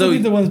that. I still So-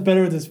 think the one's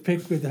better with this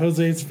pic with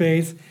Jose's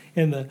face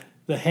and the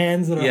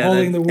hands that are Yeah,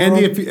 holding that- the world.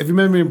 Andy, if you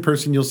met me in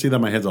person, you'll see that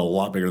my head's a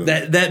lot bigger than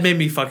that. That made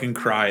me fucking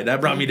cry.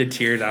 That brought me to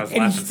tears. I was And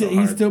laughing so he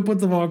hard. still put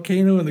the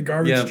volcano in the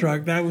garbage Yeah.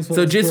 truck. That was what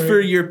So was just great. for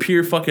your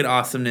pure fucking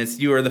awesomeness,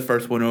 you are the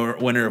first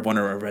winner of one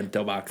of our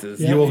bento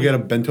boxes. Yeah. You will get a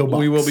bento box.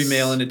 We will be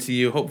mailing it to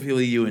you.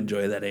 Hopefully you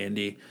enjoy that,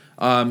 Andy.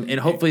 And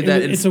hopefully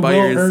that it's a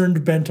inspires.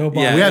 well-earned bento box.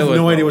 Yeah. We have it was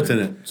no idea well what's in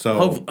it.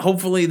 So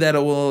Hopefully that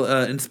will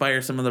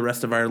inspire some of the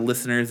rest of our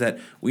listeners that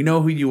we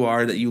know who you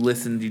are, that you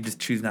listen, you just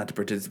choose not to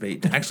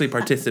participate. Actually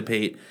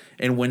participate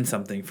and win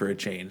something for a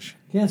change.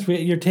 Yes,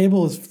 your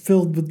table is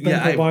filled with bento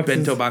I have boxes.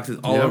 bento boxes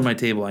all Yeah. over my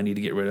table I need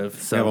to get rid of.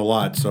 we have a So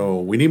lot.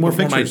 So we need more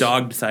before my pictures.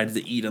 dog decides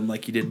to eat them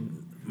like he did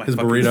my His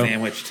fucking burrito.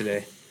 sandwich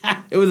today.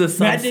 It was a sub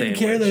Matt didn't sandwich.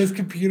 care that his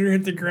computer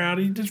hit the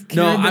ground. He just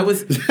No, cared I that-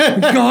 was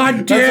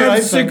goddamn I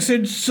thought.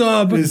 6-inch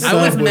sub. His I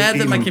was sub was mad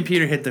that my eaten.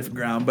 computer hit the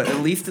ground, but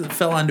at least it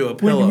fell onto a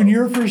pillow When you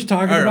were first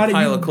talking or about a it,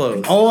 pile you- of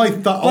clothes. All I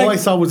Like,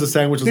 saw was the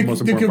sandwich was the, the,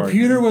 most the important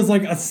computer was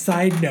like a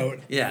side note.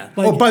 Yeah.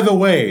 Like, part. Oh, by the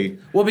way,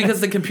 Well, because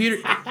the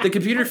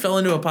computer fell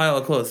into a pile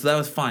of clothes, so that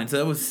was fine. So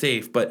that was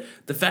safe. But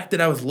the fact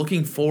that I was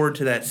looking forward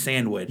to that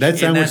sandwich, that and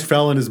sandwich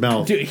fell in his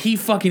mouth. Dude, he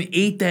fucking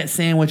ate that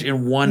sandwich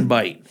in one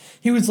bite.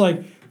 he was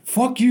like,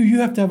 "Fuck you! You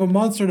have to have a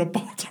monster and a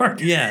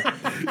Pop-Tart." Yeah,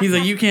 he's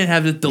like, you can't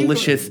have this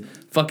delicious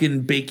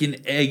fucking bacon,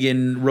 egg,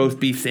 and roast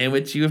beef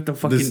sandwich. You have to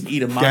fucking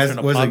eat a monster and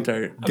a was Pop it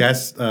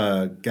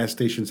Tart. gas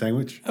station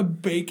sandwich. A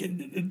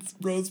bacon and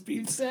roast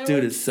beef sandwich.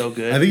 Dude, it's so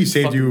good. I think he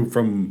saved Fucking you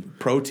from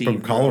protein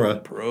from cholera.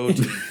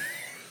 Protein.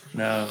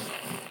 No.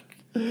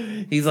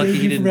 He's Thank lucky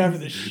he you for didn't. having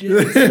the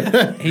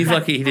shit. He's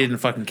lucky he didn't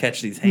fucking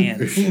catch these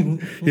hands. He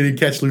didn't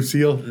catch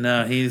Lucille.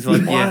 No, he's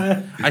like,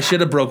 yeah. I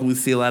should have broke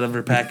Lucille out of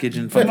her package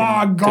and fucking.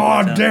 My took it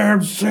down.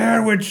 goddamn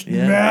sandwich,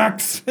 Yeah.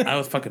 Max. I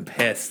was fucking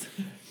pissed.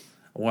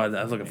 I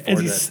was looking As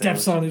forward he to that.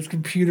 steps sandwich. on his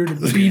computer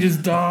to beat his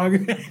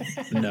dog.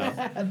 No,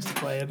 I'm just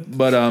playing.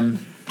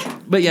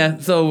 but yeah.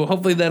 So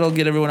hopefully that'll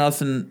get everyone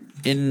else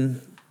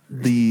in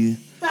the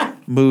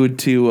mood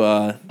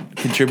to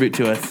contribute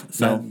to us.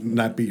 So.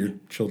 Not beat your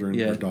children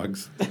Yeah. or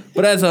dogs.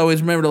 But as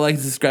always, remember to like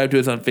and subscribe to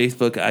us on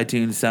Facebook,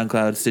 iTunes,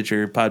 SoundCloud,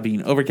 Stitcher,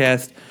 Podbean,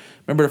 Overcast.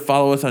 Remember to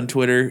follow us on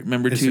Twitter.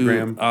 Remember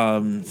Instagram.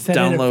 to Send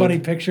in a funny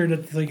download. picture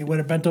that like you win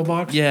a bento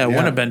box. Yeah, Yeah.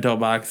 win a bento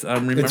box.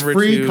 Remember It's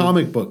free to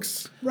comic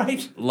books.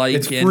 Right. like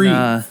It's and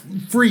free.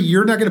 Free.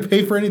 You're not going to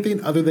pay for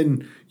anything other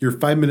than your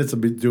 5 minutes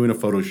of doing a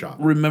Photoshop.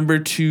 remember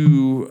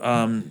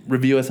to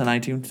review us on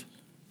iTunes.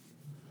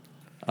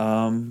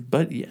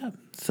 But yeah,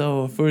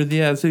 so for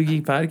the Absolute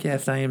Geek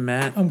Podcast, I am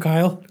Matt, I'm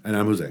Kyle. And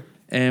I'm Jose.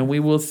 and we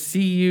will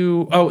see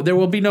you. Oh, there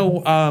will be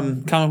no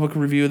comic book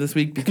review this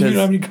week Because you don't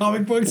have because any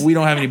comic books. we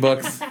don't have any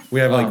books. We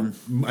have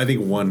I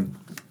think one.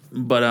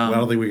 But I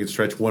don't think we can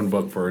stretch one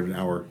book for an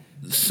hour.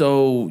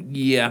 so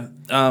yeah,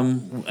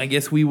 I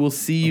guess we will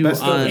see you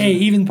Best of- on. Hey,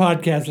 even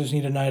podcasters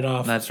need a night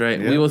off. That's right.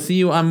 Yeah. We will see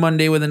you on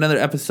Monday with another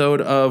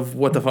episode of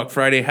What the Fuck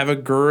Friday. Have a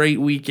great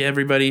week,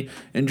 everybody.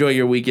 Enjoy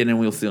your weekend, and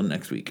we'll see you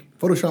next week.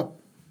 Photoshop.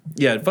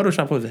 Yeah,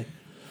 Photoshop Jose.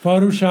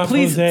 Photoshop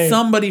Please, Jose.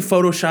 somebody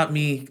Photoshop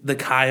me the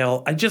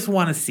Kyle. I just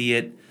want to see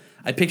it.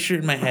 I picture it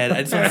in my head.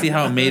 I just want to see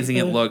how amazing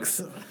it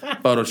looks.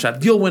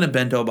 Photoshop. You'll win a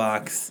bento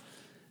box,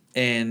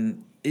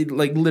 and it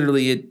like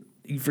literally it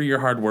for your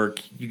hard work.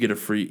 You get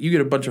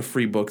a bunch of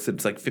free books.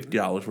 It's like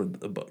 $50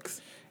 worth of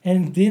books.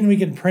 And then we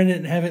can print it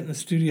and have it in the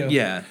studio.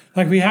 Yeah.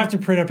 Like we have to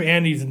print up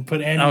Andy's and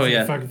put Andy's Oh, in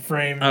yeah. the fucking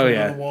frame and Oh put it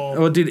yeah. on the wall.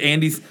 Well, dude,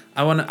 Andy's.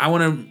 I want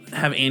to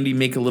have Andy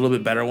make a little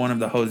bit better one of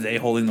the Jose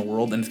holding the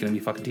world, and it's gonna be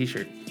a fucking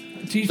t-shirt.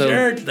 So,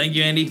 T-shirt. thank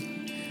you, Andy.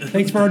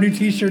 Thanks for our new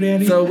T-shirt,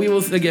 Andy. So we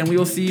will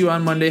see you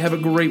on Monday. Have a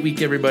great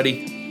week,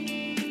 everybody.